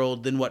real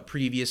world than what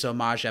previous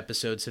homage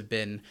episodes have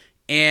been.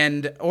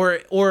 And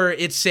or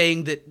it's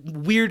saying that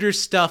weirder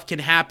stuff can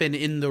happen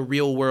in the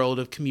real world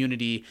of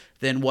Community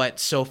than what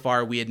so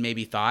far we had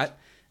maybe thought.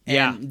 And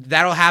Yeah.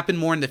 that'll happen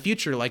more in the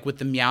future, like with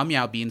the Meow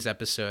Meow Beans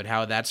episode,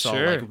 how that's all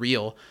Sure. like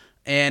real.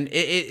 And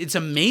it's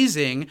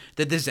amazing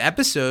that this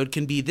episode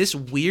can be this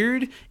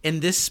weird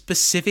and this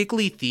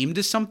specifically themed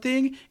to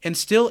something and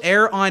still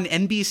air on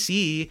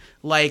NBC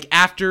like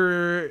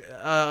after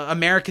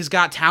America's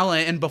Got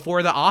Talent and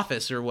before The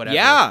Office or whatever.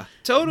 Yeah,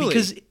 totally.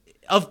 Because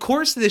of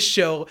course this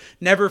show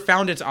never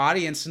found its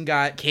audience and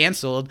got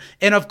canceled.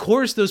 And of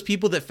course those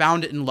people that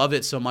found it and love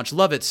it so much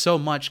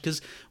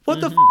because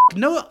what the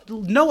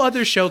no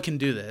other show can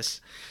do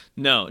this.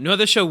 No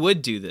other show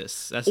would do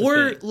this. That's the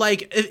Or thing.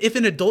 like if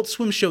an Adult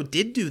Swim show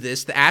did do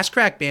this, the Ass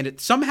Crack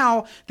Bandit,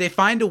 somehow they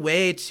find a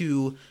way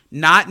to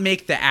not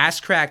make the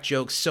ass crack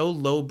jokes so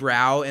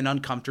lowbrow and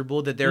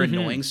uncomfortable that they're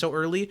annoying so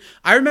early.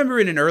 I remember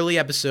in an early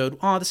episode,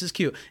 this is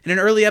cute. In an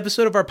early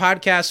episode of our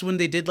podcast when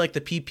they did like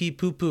the pee pee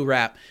poo poo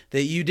rap,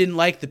 that you didn't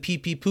like the pee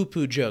pee poo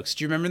poo jokes.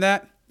 Do you remember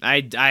that?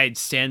 I'd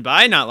stand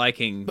by not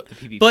liking the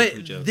PvP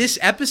But jokes. this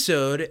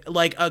episode,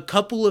 like a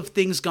couple of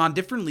things gone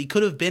differently,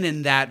 could have been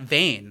in that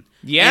vein.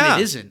 Yeah.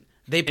 And it isn't.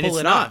 They pull it's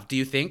it not. off. Do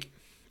you think?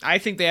 I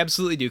think they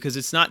absolutely do, because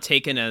it's not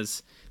taken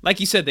as,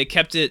 like you said, they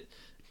kept it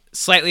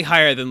slightly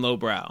higher than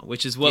lowbrow,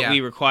 which is what Yeah.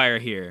 we require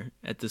here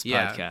at this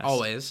podcast.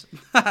 Always.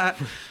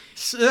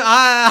 So,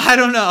 I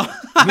don't know.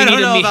 I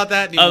don't know about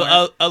that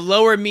anymore. A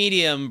lower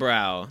medium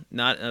brow,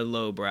 not a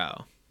low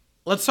brow.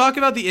 Let's talk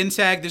about the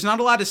in-tag. There's not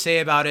a lot to say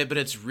about it, but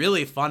it's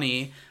really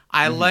funny.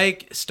 I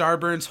like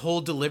Starburn's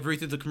whole delivery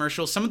through the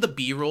commercial. Some of the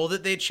B-roll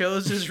that they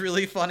chose is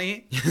really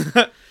funny.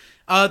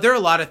 There are a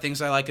lot of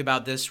things I like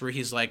about this where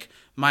he's like,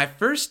 my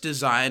first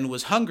design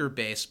was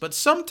hunger-based, but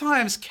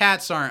sometimes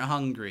cats aren't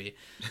hungry.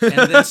 And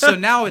then so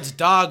now it's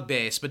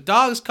dog-based, but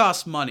dogs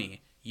cost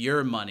money.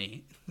 Your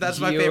money. That's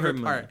my Your favorite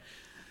money.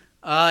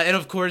 part. And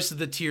of course,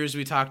 the tears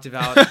we talked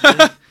about.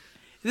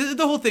 The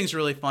whole thing's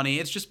really funny.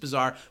 It's just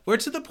bizarre. We're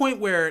to the point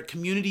where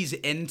Community's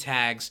end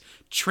tags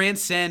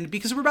transcend,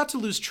 because we're about to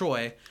lose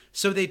Troy,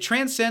 so they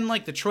transcend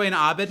like the Troy and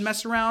Abed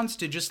mess arounds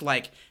to just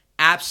like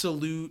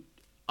absolute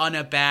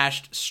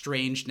unabashed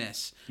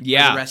strangeness for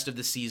Yeah. the rest of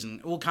the season.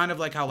 Well, kind of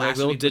like how Like last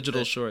little week with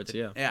digital shorts,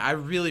 yeah. Yeah, I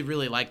really,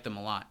 really like them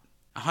a lot.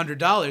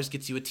 $100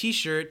 gets you a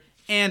t-shirt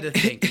and a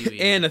thank you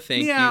email. And a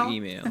thank Meow. you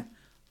email.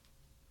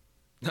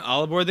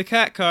 All aboard the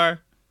cat car.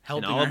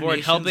 Helping and all our aboard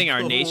nation's helping our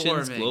global nation's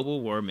warming.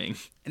 global warming.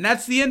 And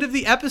that's the end of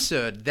the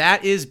episode.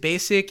 That is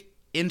basic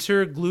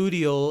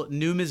intergluteal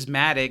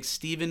numismatics.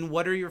 Steven,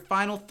 what are your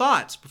final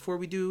thoughts before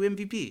we do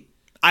MVP?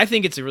 I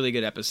think it's a really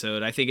good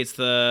episode. I think it's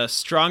the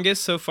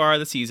strongest so far of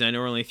the season. I know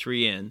we're only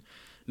 3 in.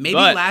 Maybe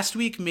But- last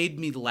week made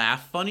me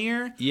laugh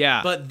funnier.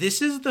 Yeah. But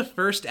this is the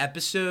first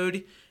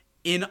episode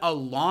in a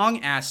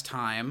long ass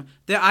time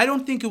that I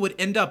don't think it would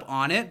end up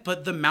on it,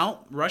 but the Mount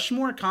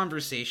Rushmore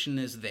conversation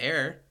is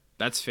there.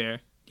 That's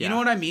fair. You know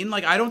what I mean?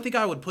 Like, I don't think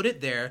I would put it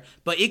there,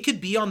 but it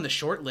could be on the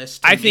short list.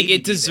 I think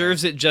it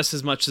deserves it just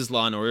as much as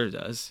Law and Order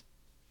does.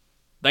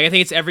 Like, I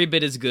think it's every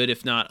bit as good,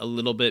 if not a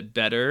little bit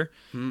better,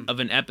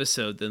 of an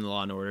episode than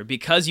Law and Order,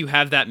 because you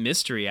have that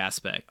mystery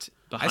aspect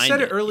behind I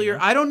said it you earlier.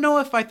 know? I don't know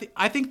if I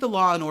think the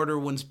Law and Order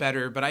one's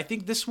better, but I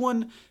think this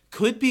one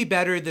could be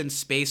better than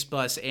Space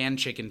Bus and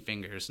Chicken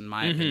Fingers, in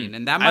my opinion.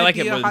 And that might I like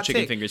be it a more than hot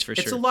Chicken take. Fingers for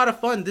It's sure. a lot of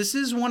fun. This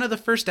is one of the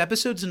first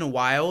episodes in a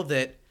while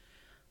that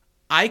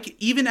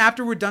even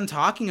after we're done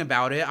talking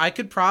about it, I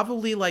could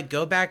probably like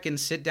go back and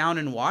sit down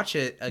and watch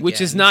it again. Which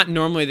is not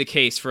normally the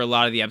case for a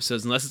lot of the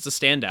episodes, unless it's a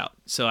standout.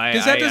 So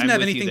because that doesn't I'm have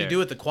with you anything to there. do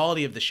with the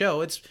quality of the show.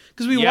 It's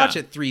because we Yeah. watch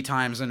it 3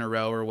 times in a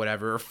row or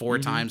whatever, or 4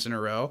 times in a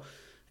row.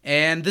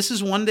 And this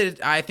is one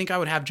that I think I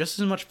would have just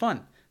as much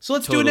fun. So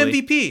let's do an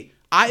Totally. MVP.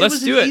 It Let's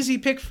was do an it. easy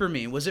pick for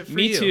me. Was it for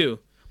Me you? too.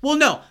 Well,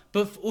 no.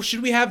 But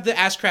should we have the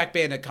Ass Crack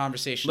Bandit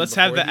conversation? Let's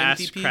have before the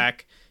Ass MVP?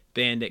 Crack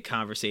Bandit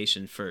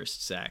conversation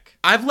first, Zach.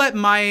 I've let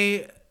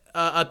my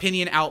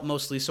opinion out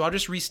mostly, so I'll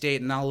just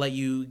restate and I'll let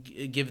you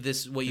give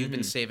this what you've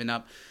been saving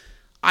up.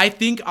 I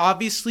think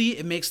obviously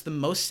it makes the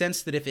most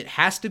sense that if it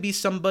has to be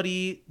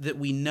somebody that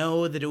we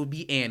know, that it would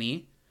be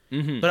Annie.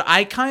 But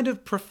I kind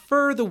of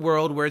prefer the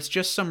world where it's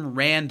just some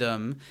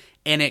random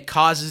and it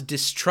causes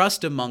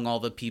distrust among all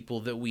the people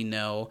that we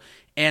know.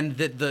 and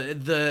that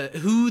the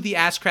who the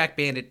ass crack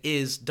bandit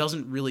is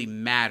doesn't really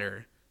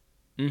matter.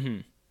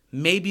 Mm-hmm.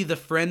 Maybe the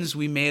friends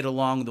we made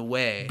along the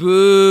way.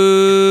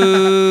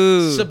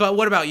 Boo. So, but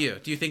what about you?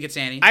 Do you think it's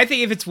Annie? I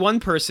think if it's one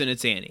person,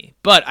 it's Annie.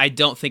 But I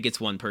don't think it's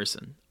one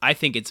person. I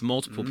think it's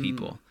multiple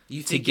people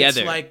You think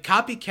together. it's like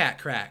copycat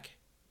crack?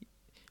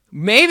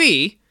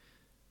 Maybe.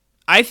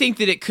 I think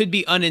that it could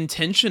be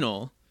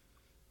unintentional.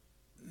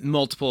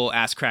 Multiple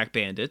ass crack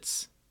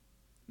bandits.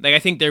 Like, I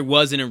think there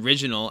was an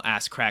original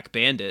ass crack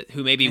bandit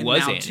who maybe And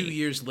was now Annie. 2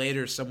 years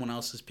later, someone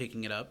else is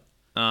picking it up.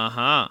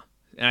 Uh-huh.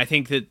 And I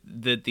think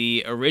that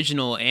the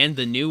original and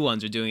the new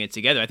ones are doing it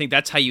together. I think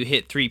that's how you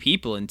hit 3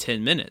 people in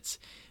 10 minutes.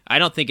 I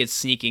don't think it's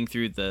sneaking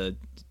through the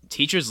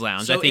teacher's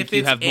lounge. So I think if you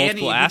it's have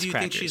multiple Annie, ass who do you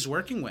crackers. think she's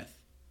working with?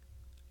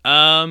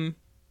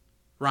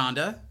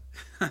 Rhonda?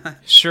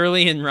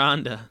 Shirley and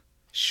Rhonda.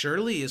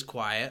 Shirley is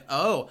quiet.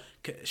 Oh,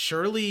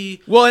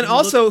 Shirley. Well, and can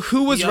also, look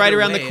who was the right other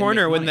around way the and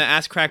corner make when the money.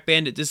 ass crack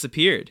bandit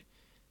disappeared?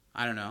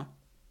 I don't know.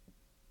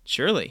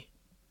 Shirley.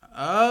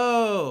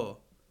 Oh.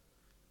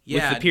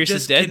 Yeah, the Pierce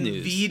is just dead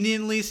news.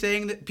 conveniently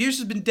saying that Pierce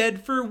has been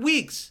dead for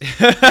weeks.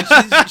 And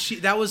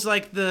that was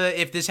like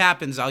if this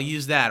happens, I'll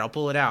use that. I'll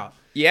pull it out.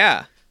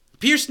 Yeah.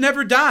 Pierce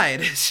never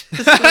died. That's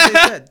what they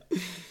said.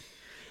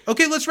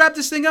 Okay, let's wrap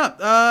this thing up.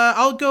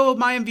 I'll go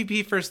my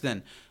MVP first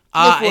then.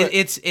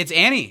 It's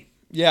Annie.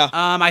 Yeah.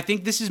 I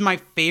think this is my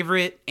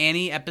favorite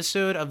Annie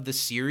episode of the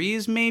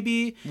series,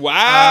 maybe. Wow.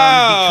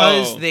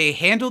 Because they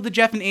handled the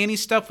Jeff and Annie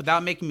stuff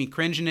without making me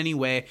cringe in any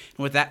way,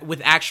 and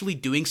with actually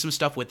doing some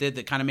stuff with it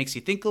that kind of makes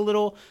you think a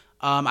little.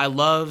 I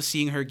love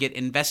seeing her get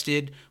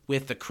invested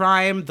with the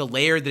crime. The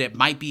layer that it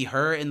might be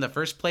her in the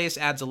first place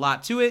adds a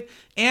lot to it.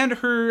 And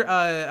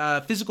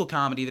her physical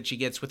comedy that she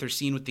gets with her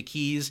scene with the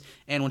keys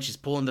and when she's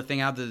pulling the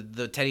thing out of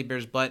the teddy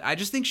bear's butt. I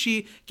just think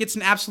she gets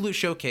an absolute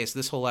showcase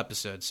this whole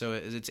episode. So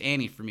it's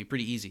Annie for me,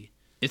 pretty easy.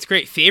 It's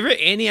great. Favorite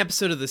Annie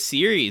episode of the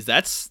series.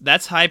 That's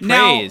high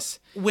Now, praise.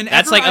 whenever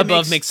That's like I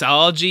above make-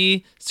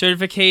 mixology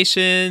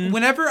certification.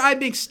 Whenever I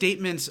make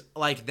statements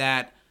like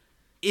that,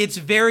 it's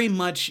very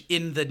much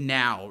in the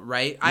now,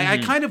 right? I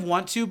kind of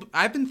want to.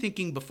 I've been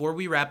thinking before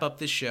we wrap up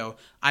this show,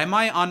 I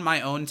might on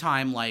my own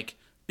time like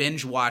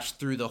binge watch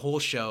through the whole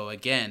show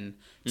again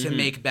to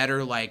make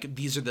better, like,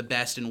 these are the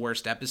best and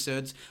worst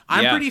episodes.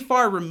 I'm Yeah. pretty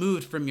far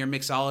removed from your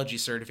mixology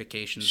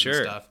certifications Sure.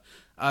 and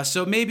stuff.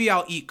 So maybe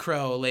I'll eat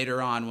crow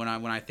later on when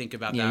I think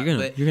about that.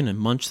 But you're gonna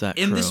munch that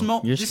in this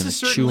moment, You're this just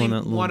is gonna chew certainly on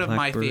that little one of black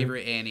my bird.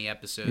 favorite Annie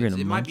episodes. You're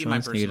gonna It might munch be on my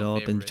it, so you get it personal all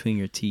up in favorite. between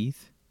your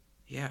teeth.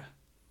 Yeah.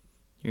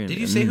 You're gonna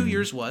Did you say who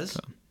yours was?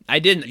 I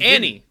didn't. You didn't?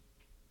 Annie.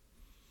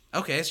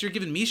 Okay, so you're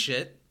giving me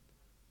shit.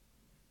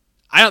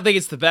 I don't think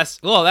it's the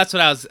best. Well, that's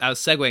what I was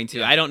segueing to.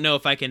 Yeah. I don't know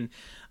if I can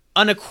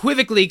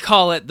unequivocally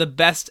call it the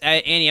best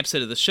Annie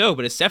episode of the show,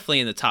 but it's definitely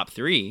in the top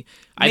 3.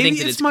 I Maybe think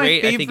that it's my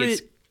great. Favorite... I think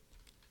it's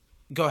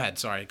Go ahead.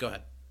 Sorry. Go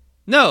ahead.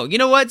 no. You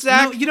know what,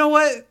 Zach? No, you know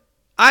what?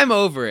 I'm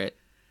over it.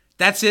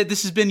 That's it.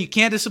 This has been You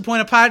Can't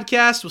Disappoint a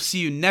Podcast. We'll see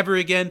you never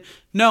again.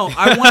 No,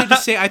 I wanted to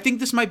say I think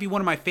this might be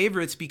one of my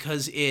favorites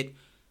because it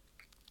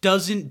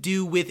doesn't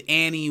do with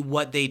Annie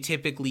what they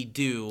typically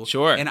do.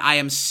 Sure. And I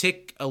am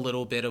sick a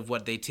little bit of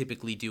what they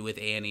typically do with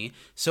Annie.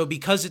 So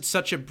because it's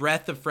such a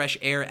breath of fresh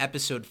air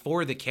episode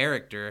for the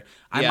character,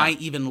 I Yeah.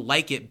 might even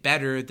like it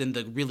better than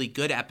the really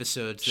good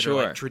episodes that are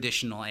Sure. like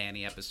traditional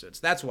Annie episodes.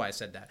 That's why I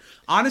said that.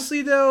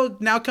 Honestly, though,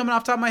 now coming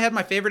off the top of my head,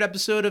 my favorite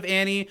episode of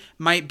Annie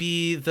might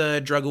be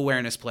the drug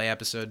awareness play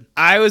episode.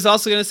 I was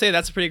also going to say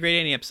that's a pretty great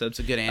Annie episode. It's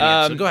a good Annie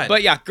episode. Go ahead.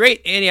 But yeah,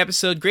 great Annie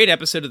episode. Great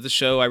episode of the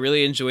show. I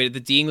really enjoyed it.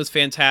 The Dean was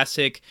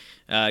fantastic.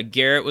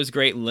 Garrett was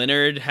great.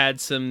 Leonard had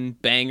some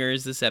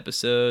bangers this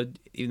episode,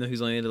 even though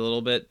he's only in it a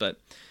little bit. But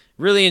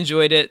really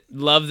enjoyed it.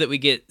 Love that we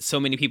get so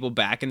many people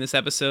back in this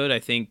episode. I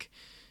think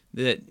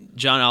that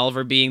John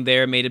Oliver being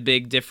there made a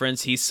big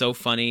difference. He's so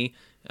funny.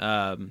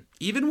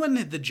 Even when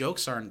the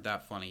jokes aren't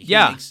that funny, he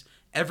Yeah. makes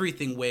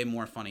everything way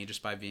more funny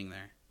just by being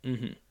there.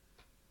 Mm-hmm.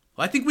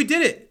 Well, I think we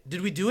did it.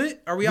 Did we do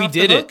it? Are we off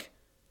did the it. hook?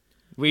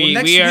 We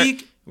next we are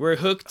week- we're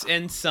hooked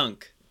and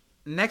sunk.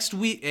 Next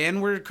week,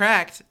 and we're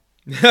cracked.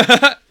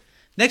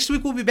 Next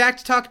week, we'll be back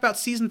to talk about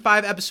Season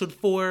 5, Episode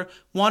 4,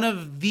 one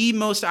of the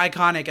most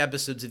iconic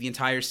episodes of the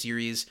entire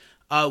series.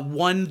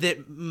 One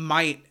that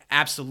might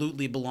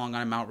absolutely belong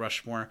on Mount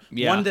Rushmore.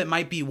 Yeah. One that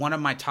might be one of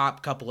my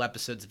top couple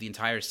episodes of the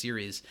entire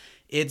series.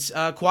 It's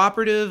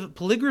Cooperative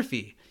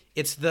Calligraphy.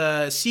 It's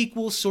the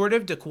sequel, sort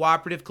of, to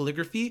Cooperative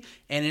Calligraphy,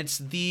 and it's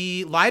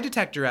the lie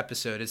detector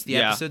episode. It's the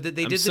Yeah. episode that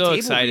they I'm did so the table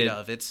excited. read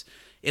of.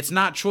 It's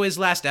not Troy's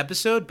last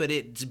episode, but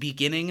it's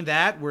beginning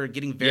that. We're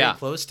getting very Yeah.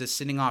 close to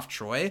sending off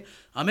Troy.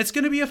 It's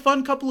going to be a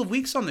fun couple of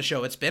weeks on the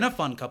show. It's been a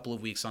fun couple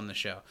of weeks on the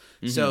show.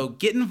 So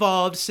get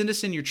involved. Send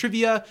us in your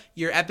trivia,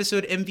 your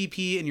episode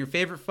MVP, and your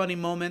favorite funny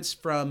moments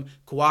from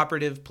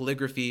Cooperative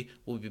Calligraphy.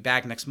 We'll be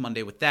back next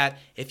Monday with that.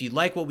 If you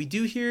like what we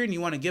do here and you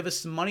want to give us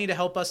some money to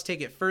help us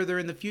take it further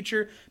in the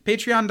future,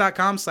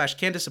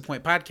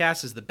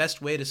 patreon.com/can'tdisappointpodcast is the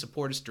best way to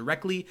support us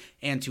directly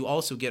and to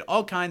also get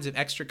all kinds of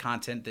extra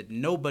content that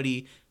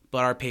nobody but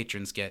our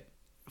patrons get.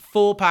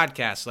 Full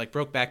podcasts like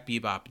Brokeback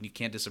Bebop and You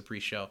Can't Disagree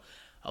Show.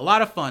 a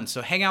lot of fun.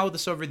 So hang out with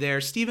us over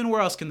there. Steven,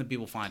 where else can the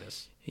people find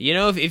us? You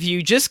know, if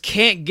you just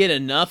can't get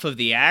enough of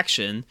the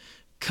action,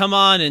 come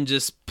on and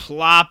just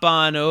plop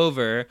on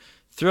over.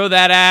 Throw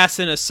that ass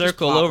in a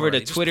circle over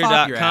to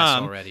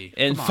twitter.com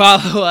and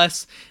follow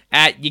us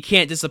at You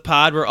Can't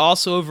Disapod. We're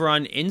also over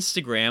on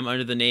Instagram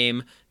under the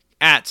name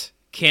at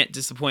Can't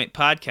Disappoint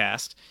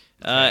Podcast.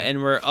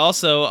 And we're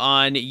also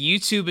on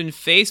YouTube and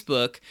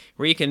Facebook,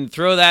 where you can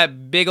throw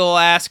that big ol'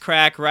 ass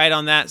crack right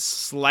on that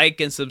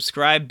like and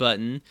subscribe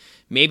button.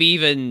 Maybe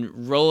even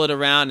roll it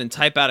around and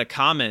type out a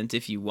comment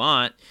if you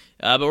want.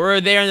 But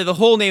we're there under the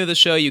whole name of the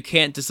show, You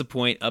Can't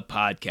Disappoint a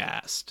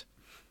Podcast.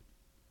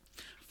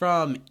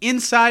 From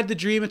inside the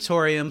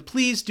Dreamatorium,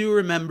 please do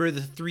remember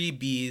the 3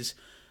 B's: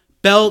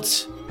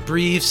 belts,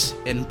 briefs,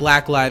 and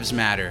Black Lives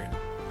Matter.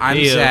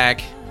 I'm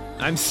Zach.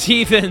 I'm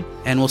Steven.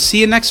 And we'll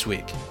see you next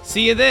week.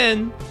 See you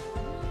then.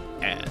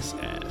 Ass.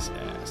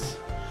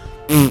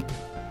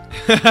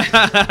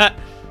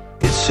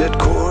 It said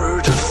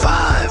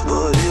 4:45,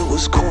 but it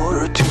was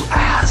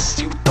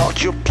 4:45. You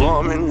thought your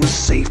plumbing was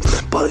safe,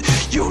 but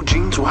your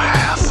jeans were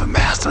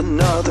half-mast.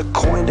 Another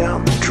coin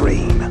down the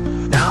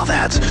drain. Now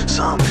that's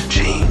some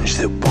change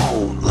that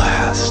won't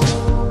last.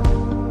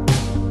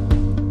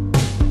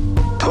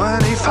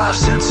 25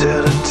 cents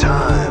at a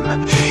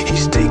time,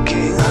 he's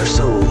taking our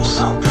souls.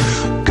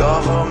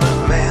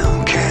 Government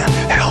man can't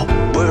help,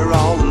 we're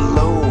all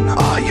alone.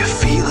 Are you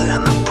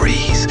feeling the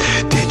breeze?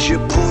 Did you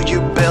pull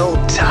your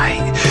belt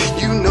tight?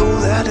 You know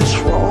that it's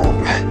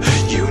wrong,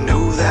 you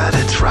know that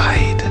it's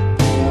right.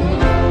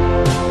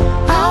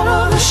 Out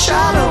of the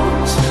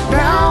shadows,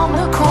 down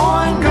the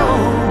coin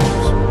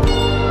goes.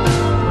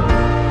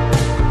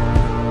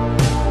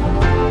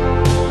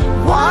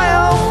 Why,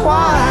 oh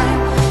why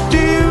do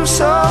you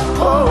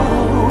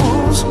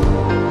suppose?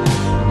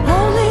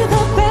 Only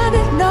the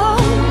bandit knows.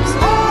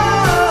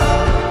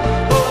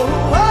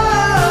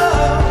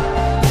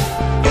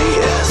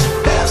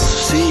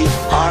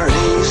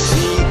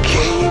 A-S-S-C-R-A-C-K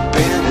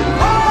bandit.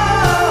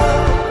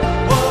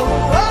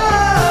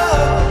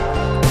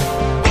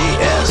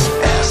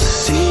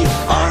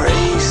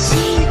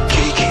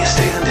 A-S-S-C-R-A-C-K, can't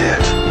stand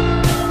it.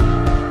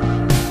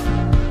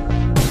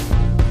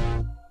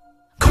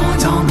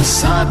 Coins on the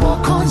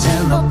sidewalk, coins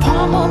in the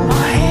palm of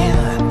my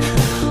hand.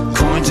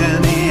 Coins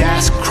in the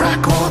ass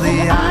crack or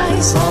the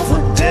eyes of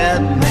a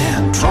dead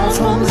man. Drawn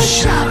from the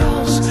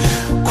shadows,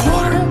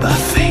 quartered by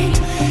fate.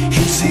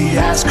 He's the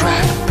ass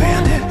crack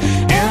bandit,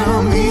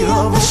 enemy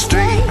of the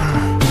state.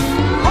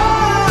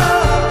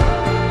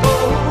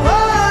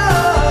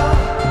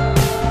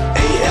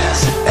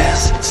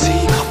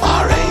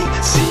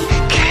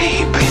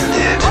 A-S-S-C-R-A-C-K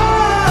bandit.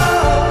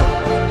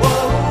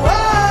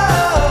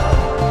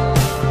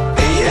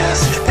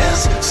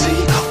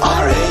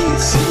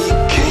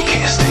 A-S-S-C-R-A-C-K,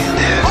 can't stand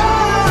it.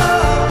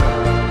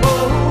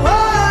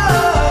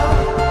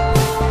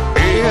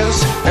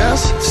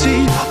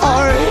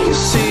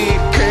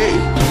 A-S-S-C-R-A-C-K.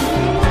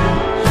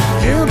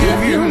 He'll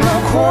give you no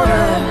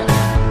quarter,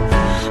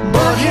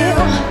 but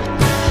he'll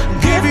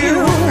give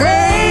you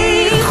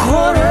a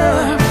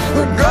quarter.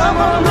 The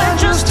government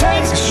just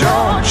takes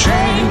your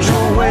change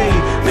away.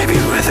 Maybe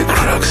we're the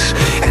crooks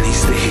and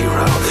he's the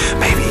hero.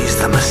 Maybe he's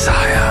the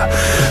messiah.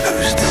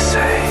 Who's to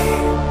say?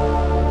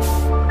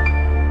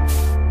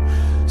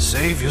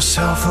 Save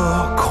yourself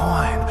a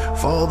coin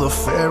for the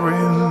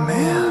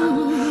ferryman.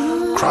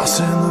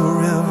 Crossing the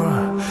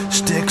river,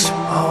 sticks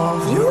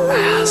of your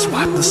ass.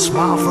 Wipe the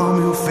smile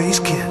from your face,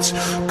 kids,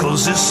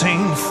 'cause this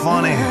ain't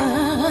funny.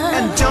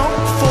 And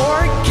don't forget